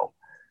garbage as well.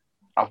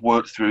 I've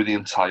worked through the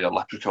entire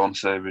Leprechaun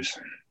series.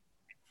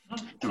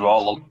 Through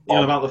all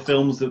about the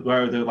films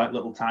where they're like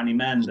little tiny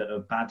men that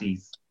are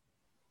baddies.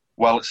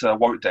 Well, it's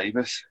Warwick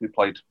Davis who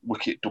played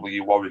Wicket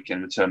W. Warwick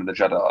in Return of the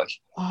Jedi.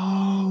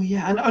 Oh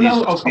yeah, I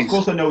know. Of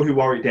course, I know who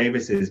Warwick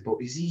Davis is, but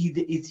is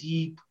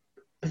he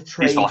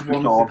portrayed one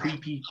of the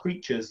creepy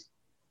creatures?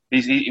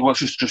 He was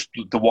just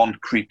the one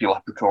creepy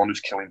leprechaun who's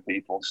killing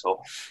people and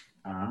stuff.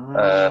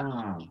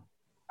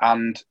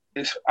 And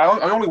I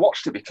only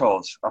watched it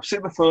because I've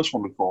seen the first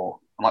one before,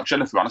 and like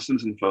Jennifer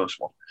Aniston's in the first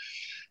one.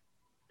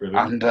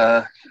 Brilliant.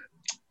 And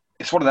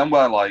it's one of them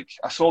where like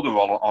I saw them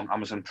all on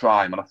Amazon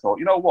Prime, and I thought,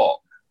 you know what?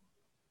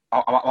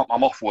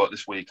 I'm off work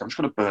this week. I'm just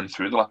going to burn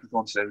through the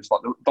Leprechaun series.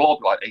 Like they'll all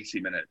be like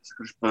 80 minutes. I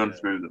can just burn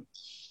through them.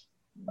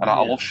 And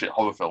I love shit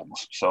horror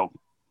films. So,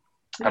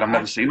 and I've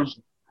never seen them.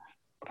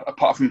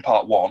 Apart from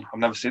part one, I've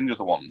never seen the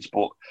other ones,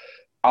 but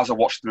as I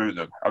watched through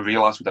them, I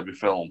realised with every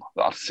film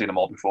that I'd seen them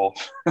all before.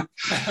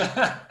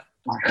 Stuff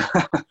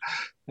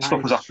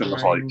was happening. I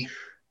was like,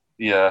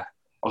 yeah.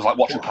 I was like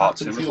watching part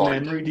two. To your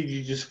memory, did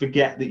you just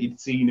forget that you'd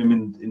seen them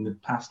in the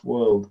past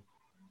world?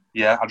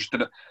 Yeah, I just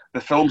didn't.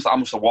 The films that I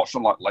must have watched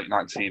on like late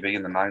night TV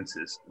in the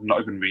 90s, I've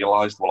not even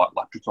realised were like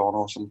Leprechaun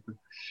or something.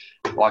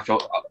 Like I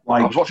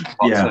was watching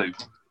part two.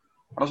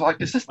 I was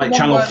like, is this like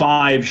Channel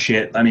 5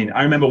 shit? I mean,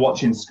 I remember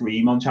watching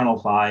Scream on Channel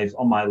 5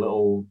 on my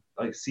little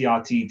like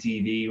CRT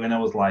TV when I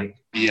was like,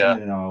 I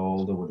don't know how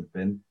old I would have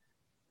been.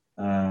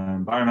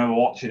 But I remember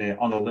watching it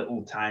on a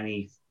little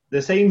tiny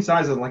the same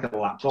size as like a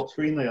laptop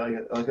screen, like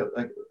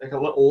a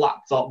little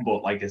laptop,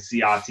 but like a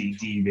CRT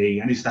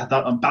TV, and it just had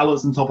that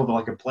balanced on top of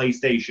like a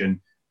PlayStation,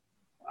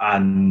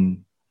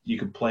 and you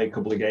could play a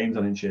couple of games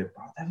on it and shit.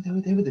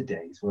 They were the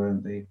days,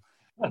 weren't they?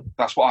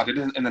 That's what I did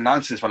in the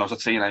 90s when I was a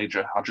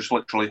teenager. I'd just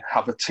literally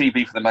have a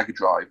TV for the Mega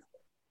Drive,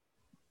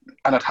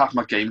 and I'd have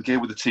my Game Gear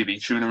with the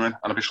TV tuner in, and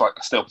I'd just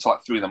like stay up until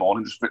like 3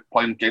 a.m. just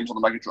playing games on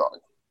the Mega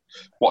Drive,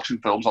 watching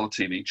films on the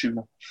TV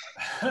tuner.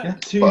 Yeah,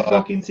 two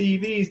fucking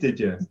TVs, did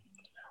you?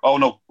 Oh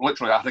no,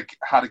 literally, I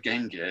had a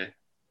Game Gear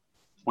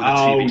with a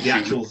Oh, TV the tuner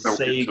actual built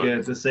into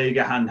it.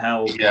 Sega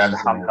handheld. Yeah, the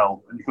console.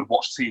 handheld, and you could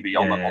watch TV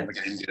on the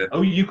Game Gear.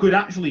 Oh, you could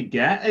actually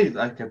get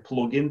a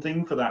plug-in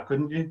thing for that,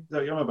 couldn't you? Is that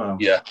what you're on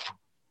about?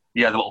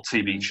 Yeah, the little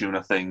TV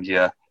tuner thing.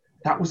 Yeah,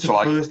 That was the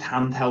first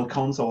handheld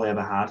console I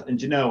ever had.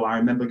 And you know, I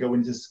remember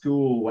going to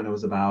school when I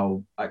was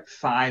about like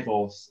 5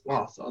 or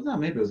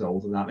maybe I was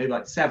older than that, maybe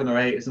like 7 or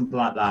 8 or something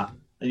like that.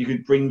 And you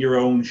could bring your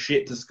own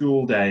shit to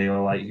school day,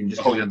 or like you can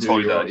just go and do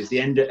your own. It's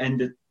the end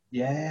of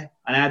yeah.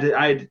 And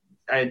I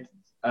had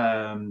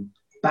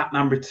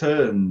Batman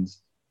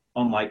Returns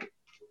on like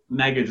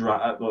Mega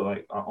Drive,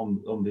 like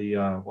on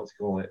the what's it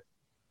called it?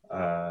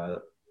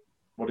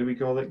 What do we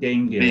call it?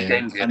 Game Gear.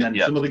 Game Gear, and then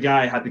some other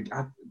guy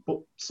but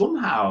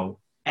somehow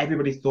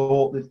everybody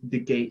thought that the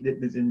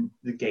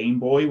Game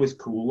Boy was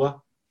cooler.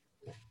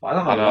 But I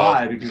don't know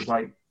why, because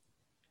like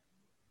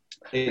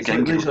it's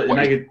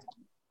literally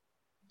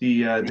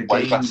the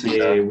Game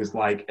Gear was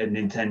like a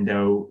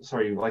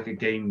like a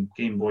Game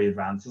Boy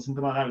Advance or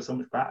something like that. It was so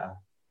much better.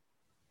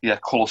 Yeah,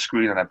 colour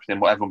screen and everything,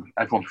 but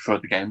everyone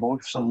preferred the Game Boy.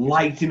 So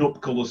lighting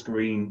up colour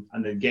screen,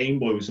 and the Game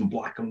Boy was some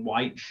black and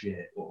white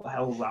shit. What the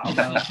hell's that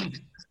about?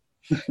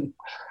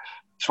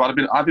 So I've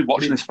been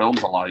watching these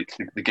films on like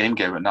the Game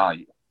Gear at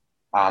night,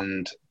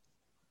 and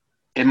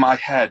in my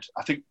head,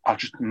 I think I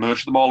just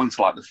merged them all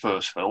into like the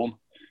first film,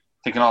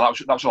 thinking, oh, that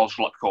was all just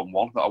Leprechaun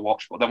 1 that I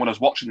watched. But then when I was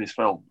watching these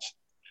films,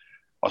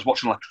 I was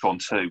watching Leprechaun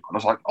 2, and I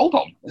was like, hold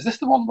on, is this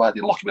the one where they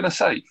lock him in a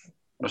safe? And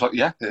I was like,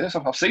 yeah, it is.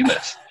 I've seen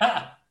this.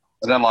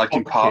 And then, like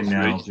in part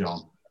 3,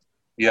 John.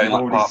 yeah, you've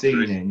already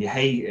seen it, and you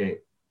hate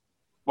it.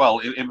 Well,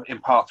 in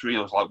part 3,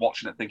 I was like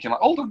watching it, thinking, like,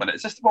 hold on a minute,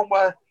 is this the one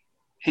where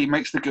he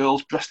makes the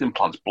girl's breast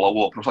implants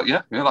blow up? And I was like,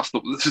 yeah,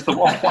 this is the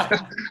one.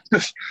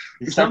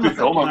 It's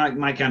not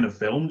my kind of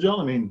film,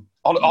 John. I mean,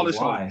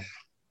 honestly, why?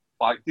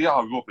 Like they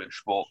are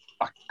rubbish, but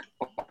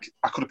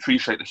I could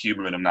appreciate the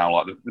humour in them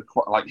now.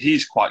 Like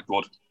he's quite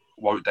good,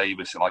 Warwick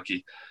Davis. Like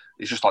he's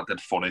just like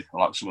dead funny,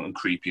 like something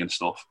creepy and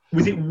stuff.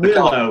 Was it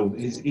Willow?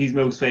 He's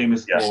most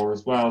famous for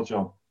as well,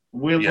 John.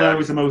 Willow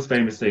is the most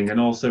famous thing, and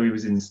also he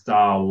was in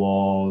Star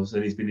Wars,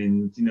 and he's been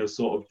in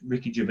sort of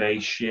Ricky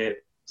Gervais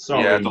shit.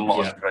 Sorry, done a lot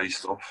of Gervais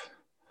stuff.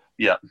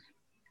 Yeah,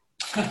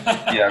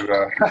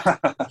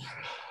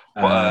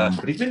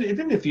 but he's been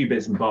in a few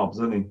bits and bobs,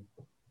 hasn't he?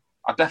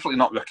 I definitely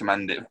not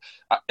recommend it.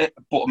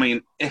 But I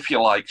mean, if you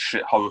like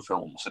shit horror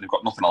films and you've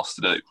got nothing else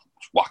to do,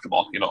 just whack them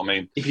on. You know what I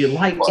mean? If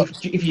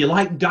you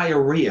like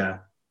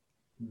diarrhea,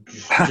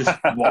 just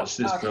watch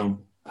this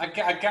film. I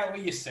get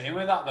what you're saying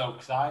with that though,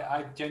 because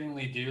I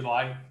genuinely do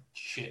like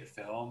shit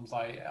films.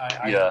 Like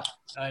I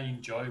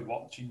enjoy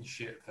watching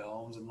shit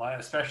films, and like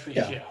especially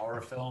shit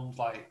horror films.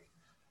 Like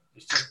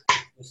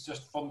it's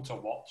just fun to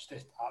watch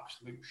this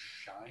absolute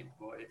shite,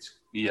 but it's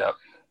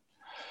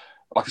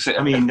Like I said,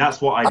 I mean, that's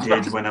what I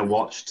did when I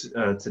watched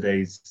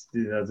today's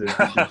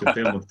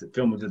the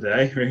film of the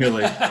day.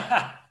 Really,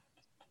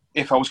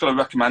 if I was going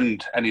to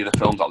recommend any of the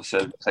films,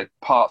 I'd say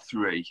Part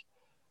 3,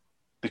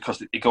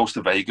 because it goes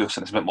to Vegas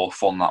and it's a bit more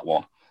fun, that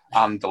one.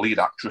 And the lead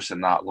actress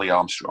in that, Lee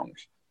Armstrong,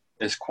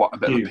 is quite a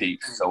bit of a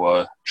peak.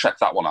 So check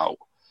that one out.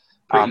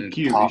 Pretty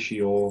cute, is she?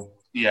 Or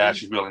yeah,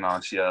 she's really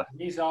nice. Yeah,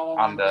 he's all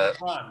on Amazon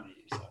Prime.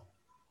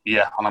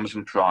 Yeah, on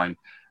Amazon Prime.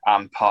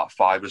 And Part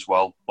 5 as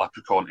well,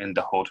 Leprechaun in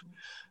the Hood.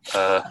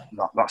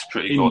 That's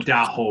pretty good. In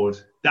the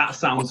Hood. That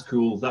sounds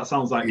cool. That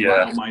sounds like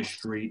right on my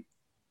street.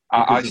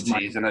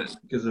 Ice-T's in it.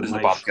 Because of the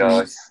my bad street.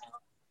 guy.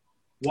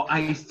 What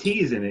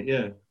Ice-T is in it?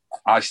 Yeah.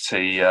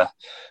 Ice-T, yeah.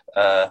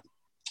 But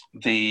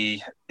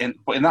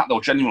in that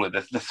though, genuinely,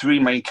 the 3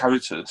 main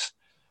characters,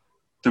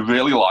 they're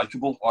really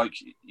likable. Like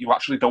you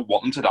actually don't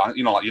want them to die.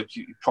 You know, like you're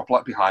proper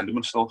like behind them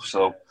and stuff.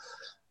 So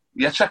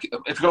yeah, check it.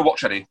 If you're gonna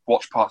watch any,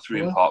 watch Part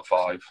 3 and Part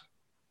 5.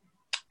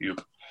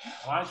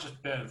 I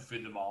just burned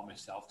through them all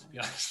myself, to be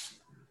honest.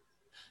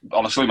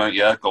 Honestly, mate,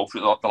 yeah, go for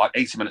it. They're like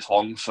 80 minutes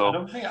long. So I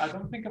don't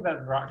think I've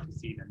ever actually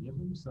seen any of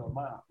them. So I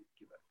might have to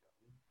give it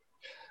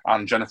a go.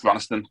 And Jennifer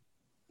Aniston,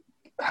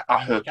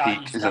 at her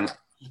peak, isn't?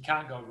 You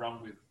can't go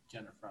wrong with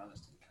Jennifer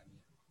Aniston, can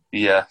you?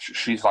 Yeah,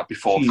 she's like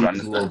before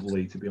Friends. She's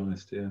lovely, to be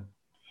honest. Yeah.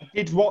 I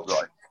did watch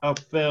a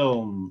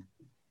film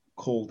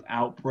called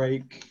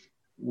Outbreak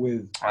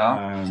with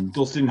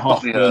Dustin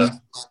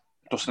Hoffman.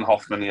 Dustin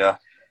Hoffman, yeah.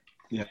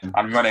 Yeah.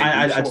 And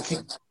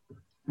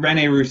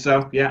Rene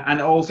Russo, yeah, and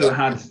it also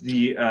had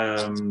the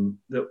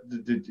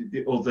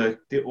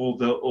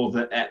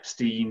other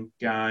Epstein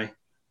guy.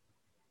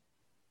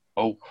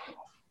 Oh,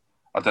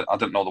 I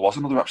didn't know there was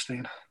another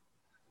Epstein.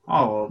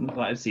 Oh, well, not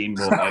that I've seen,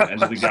 but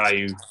another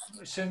guy who.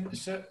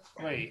 So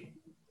wait,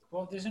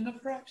 Well, there's another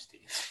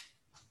Epstein.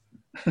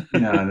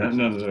 No,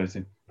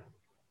 anything.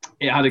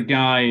 It had a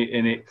guy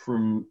in it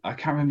from, I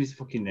can't remember his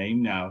fucking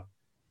name now,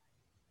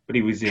 but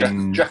he was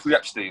in Jeffrey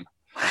Epstein.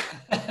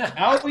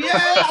 Oh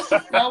yeah, that's the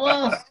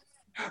fella.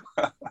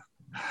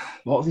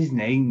 What was his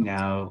name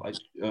now? Like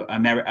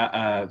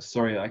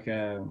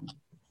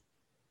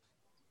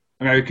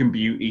American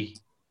Beauty.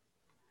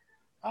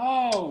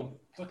 Oh,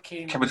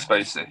 fucking Kevin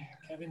Spacey.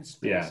 Kevin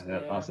Spacey. Yeah,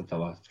 that's the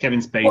fella.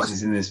 Kevin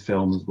Spacey's in this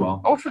film as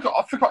well. Oh,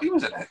 I forgot he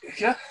was in it.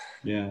 Yeah.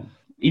 Yeah.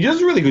 He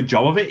does a really good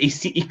job of it.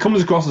 He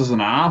comes across as an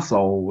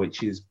arsehole,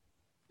 which is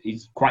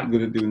he's quite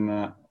good at doing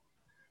that.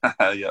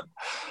 Yeah.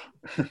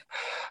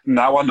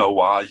 Now I know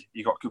why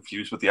you got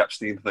confused with the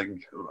Epstein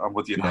thing. I'm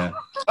with you now.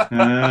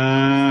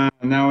 Yeah.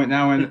 Now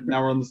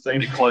we're on the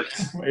same. It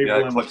clicks.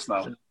 Yeah, it clicks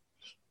now.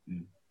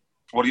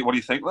 What do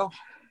you think though?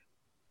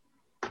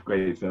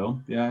 Great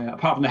film. Yeah.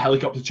 Apart from the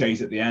helicopter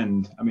chase at the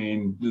end, I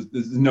mean,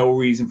 there's no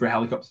reason for a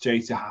helicopter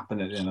chase to happen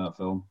at the end of that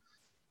film.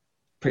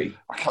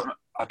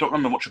 I don't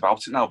remember much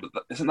about it now, but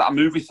isn't that a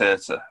movie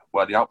theatre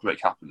where the outbreak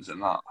happens?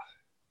 Isn't that?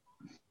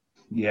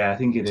 Yeah, I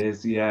think it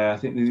is. Yeah, I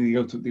think they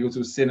go to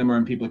a cinema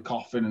and people are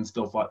coughing and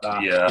stuff like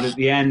that. Yeah. But at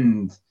the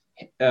end,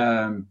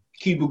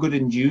 Cuba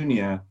Gooding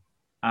Jr.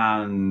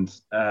 and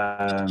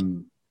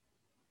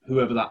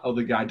whoever that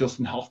other guy,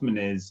 Dustin Hoffman,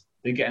 is,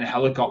 they get in a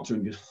helicopter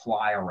and just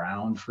fly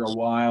around for a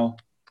while.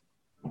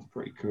 That's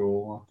pretty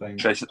cool, I think.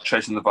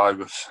 Chasing the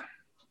virus.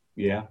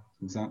 Yeah,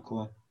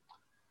 exactly.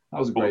 That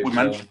was a great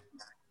film.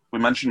 We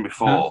mentioned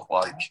before,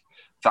 like,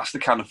 that's the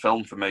kind of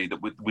film for me that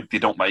they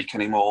don't make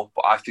anymore,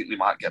 but I think they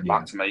might get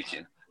back to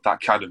making that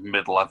kind of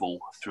mid-level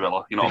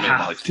thriller. You know what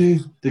I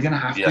mean? They're going to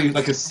have to,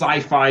 like a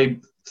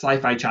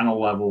sci-fi channel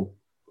level.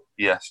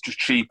 Yeah, it's just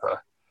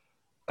cheaper.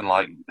 And,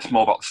 like, it's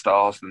more about the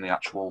stars than the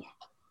actual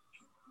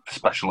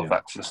special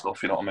effects and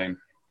stuff, you know what I mean?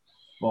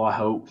 Well, I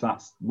hope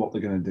that's what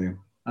they're going to do.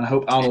 And I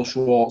hope Arnold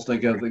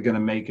Schwarzenegger, they're going to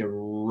make a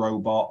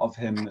robot of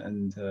him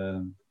and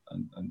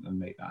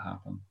make that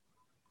happen.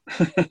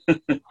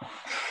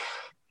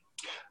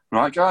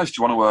 Right, guys,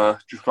 do you want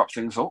to just wrap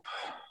things up?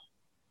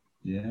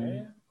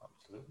 Yeah,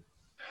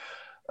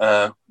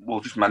 absolutely. We'll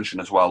just mention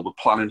as well, we're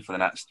planning for the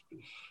next,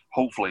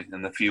 hopefully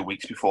in the few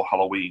weeks before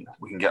Halloween,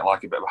 we can get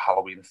like a bit of a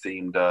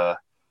Halloween-themed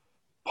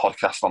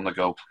podcast on the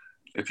go,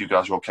 if you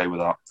guys are okay with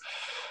that.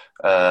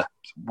 I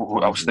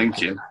was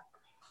thinking,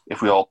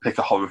 if we all pick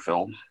a horror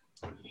film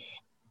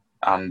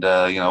and,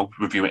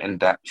 review it in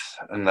depth,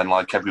 and then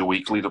like every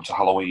week lead up to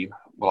Halloween,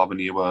 we'll have a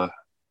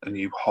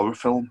new horror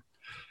film.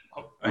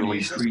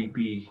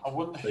 Creepy. I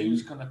wonder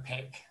who's going to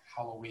pick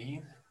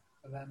Halloween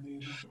for their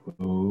movie.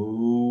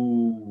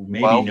 Oh,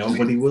 maybe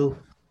nobody will.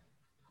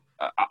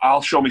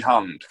 I'll show me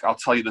hand. I'll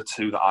tell you the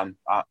two that I'm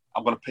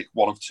going to pick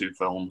one of two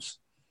films.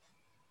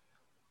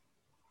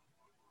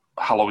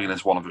 Halloween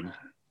is one of them.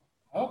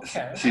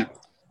 Okay.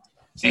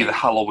 It's either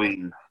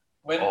Halloween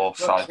or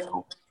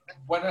Psycho.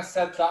 When I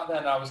said that,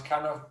 then I was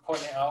kind of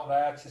putting it out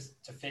there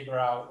to figure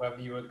out whether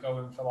you were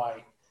going for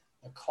like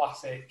a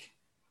classic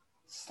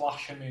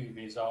slasher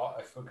movies or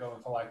if we're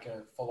going for like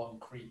a full-on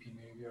creepy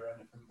movie or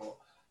anything.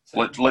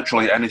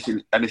 Literally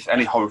anything,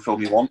 any horror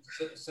film you want.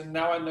 So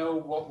now I know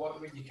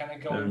what you're kind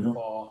of going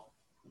for.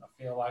 I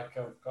feel like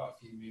I've got a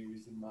few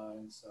movies in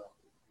mind. So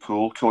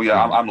cool.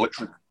 Yeah, I'm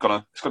literally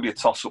it's gonna be a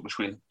toss-up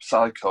between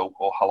Psycho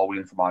or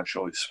Halloween for my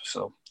choice.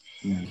 So.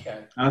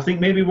 Okay. And I think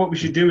maybe what we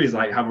should do is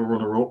like have a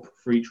runner-up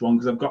for each one,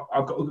 because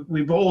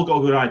we've all got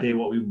a good idea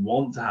what we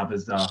want to have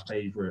as our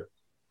favourite,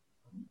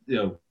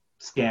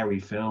 scary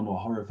film or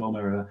horror film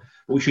or whatever.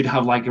 But we should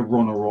have like a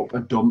runner-up, a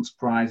dunce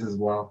prize as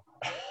well.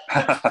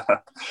 I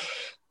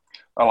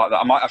like that.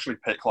 I might actually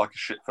pick like a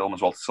shit film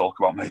as well to talk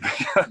about, maybe.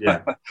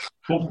 Yeah,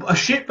 but a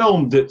shit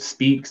film that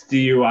speaks to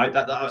you,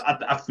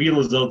 I feel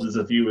as though there's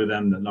a few of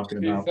them that are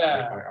knocking about.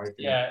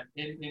 Yeah,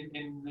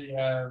 in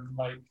the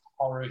like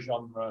horror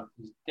genre,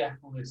 there's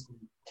definitely some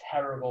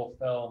terrible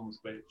films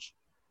which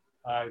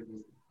I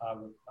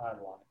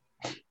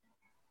like.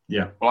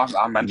 Yeah. Well,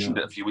 I mentioned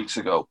it a few weeks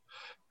ago.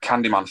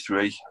 Candyman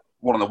 3,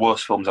 one of the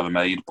worst films ever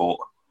made, but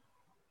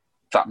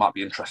that might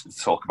be interesting to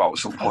talk about at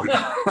some point.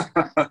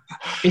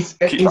 Is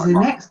the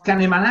next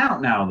Candyman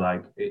out now,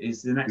 though?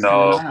 Is the next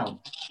Candyman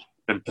out?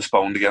 Been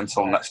postponed again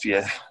until next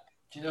year.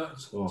 Do you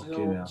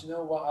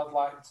know what I'd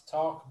like to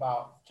talk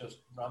about just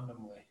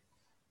randomly?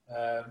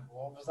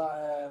 What was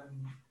that?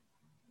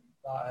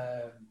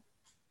 That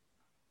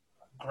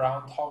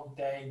Groundhog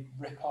Day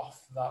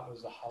rip-off that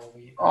was a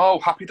Halloween. Oh,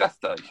 Happy Death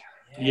Day.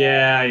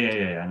 Yeah.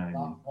 I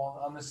know. That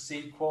one and the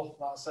sequel.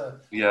 That's an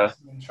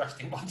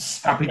interesting one.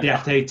 Happy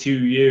Death Day to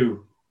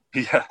you.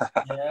 Yeah.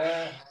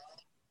 Yeah.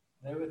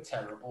 They were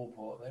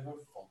terrible, but they were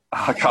fun.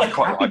 I can't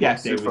quite. Happy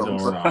Death Day was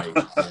alright.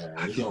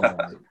 Yeah, it was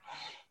alright.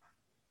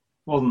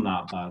 Wasn't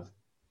that bad.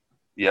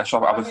 Yeah,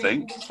 so I would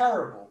think. They were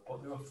terrible,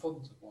 but they were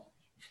fun to watch.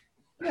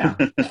 Yeah.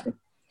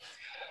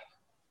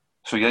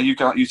 So yeah, you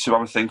two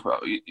have a think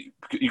about.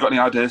 You got any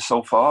ideas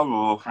so far,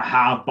 or? I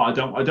have, but I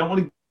don't want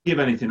to give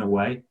anything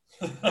away.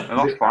 No,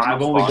 that's fine,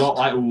 I've only got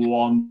like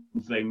one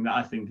thing that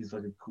I think is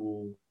like a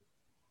cool,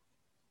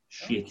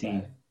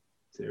 shitty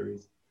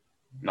series.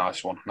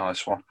 Nice one.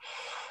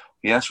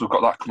 Yes, we've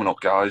got that coming up,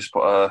 guys.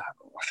 But I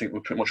think we're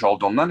pretty much all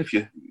done then. If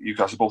you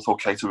guys are both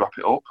okay to wrap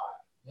it up.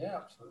 Yeah,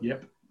 absolutely.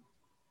 Yep.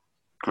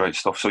 Great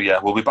stuff. So yeah,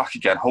 we'll be back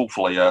again.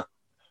 Hopefully, a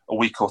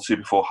week or two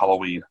before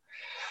Halloween,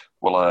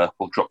 we'll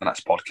drop the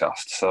next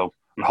podcast. So,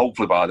 and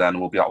hopefully by then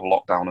we'll be out of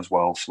lockdown as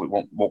well. So it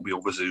won't be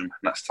over Zoom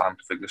next time.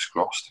 Fingers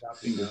crossed.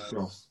 Fingers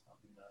crossed.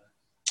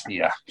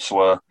 Yeah.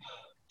 So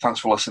thanks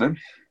for listening.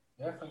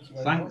 Yeah, thank you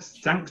very Thanks,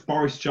 much. thanks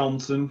Boris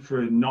Johnson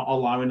for not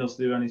allowing us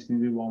to do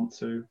anything we want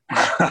to.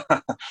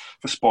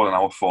 For spoiling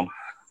our fun.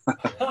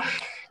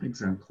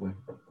 Exactly.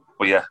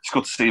 But yeah, it's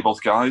good to see you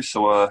both guys.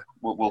 So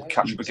we'll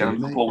catch You up again in a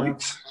too, couple of mate.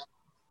 weeks.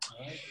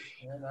 Right.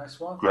 Yeah, nice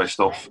one. Great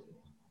stuff.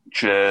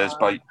 Cheers.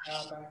 Bye.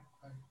 Bye.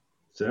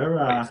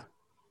 Sarah.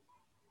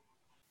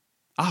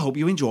 I hope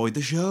you enjoyed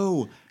the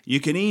show. You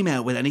can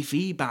email with any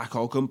feedback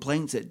or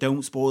complaints at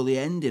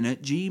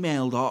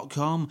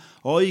don'tspoiltheending@gmail.com,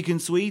 or you can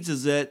tweet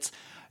us at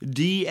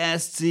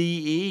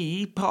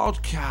DSTE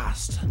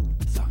Podcast.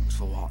 Thanks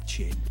for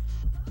watching.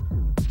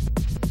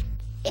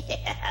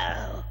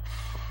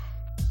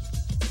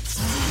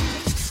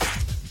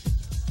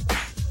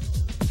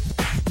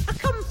 I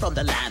come from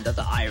the land of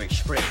the Irish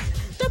Spring.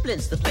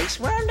 Dublin's the place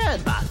where I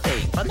learned my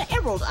thing. From the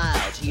Emerald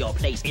Isle to your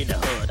place in the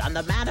hood, I'm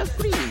the man of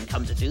green,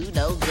 come to do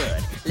no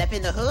good. Left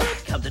in the hood,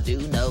 come to do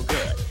no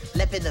good.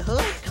 Left in the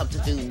hood, come to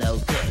do no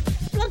good.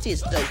 Blunt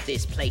is dope,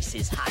 this place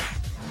is hype.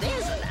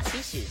 There's a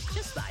lassie, she's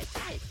just my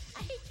type.